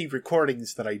 50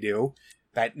 recordings that I do.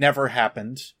 That never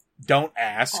happened. Don't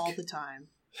ask. All the time.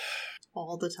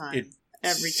 All the time.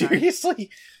 Every time.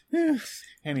 Seriously?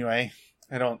 Anyway,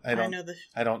 I don't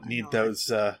need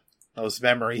those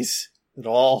memories at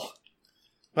all.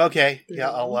 Okay, yeah,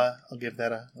 I'll give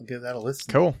that a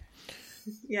listen. Cool.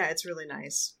 Yeah, it's really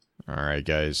nice. All right,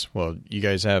 guys. Well, you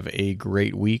guys have a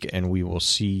great week, and we will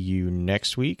see you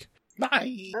next week.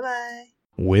 Bye. Bye-bye.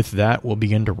 With that, we'll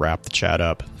begin to wrap the chat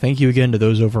up. Thank you again to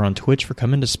those over on Twitch for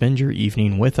coming to spend your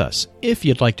evening with us. If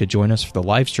you'd like to join us for the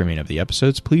live streaming of the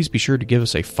episodes, please be sure to give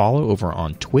us a follow over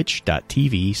on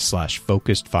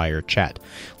twitch.tv/focusedfirechat.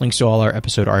 Links to all our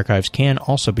episode archives can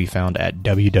also be found at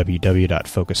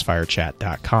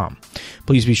www.focusedfirechat.com.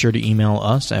 Please be sure to email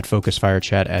us at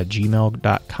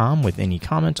focusedfirechat@gmail.com with any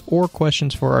comments or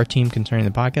questions for our team concerning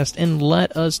the podcast, and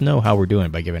let us know how we're doing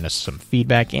by giving us some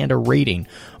feedback and a rating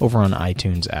over on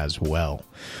iTunes as well.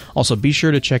 Also, be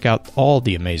sure to check out all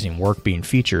the amazing work being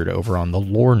featured over on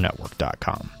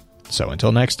thelorenetwork.com. So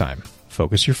until next time,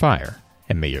 focus your fire,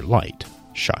 and may your light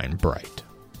shine bright.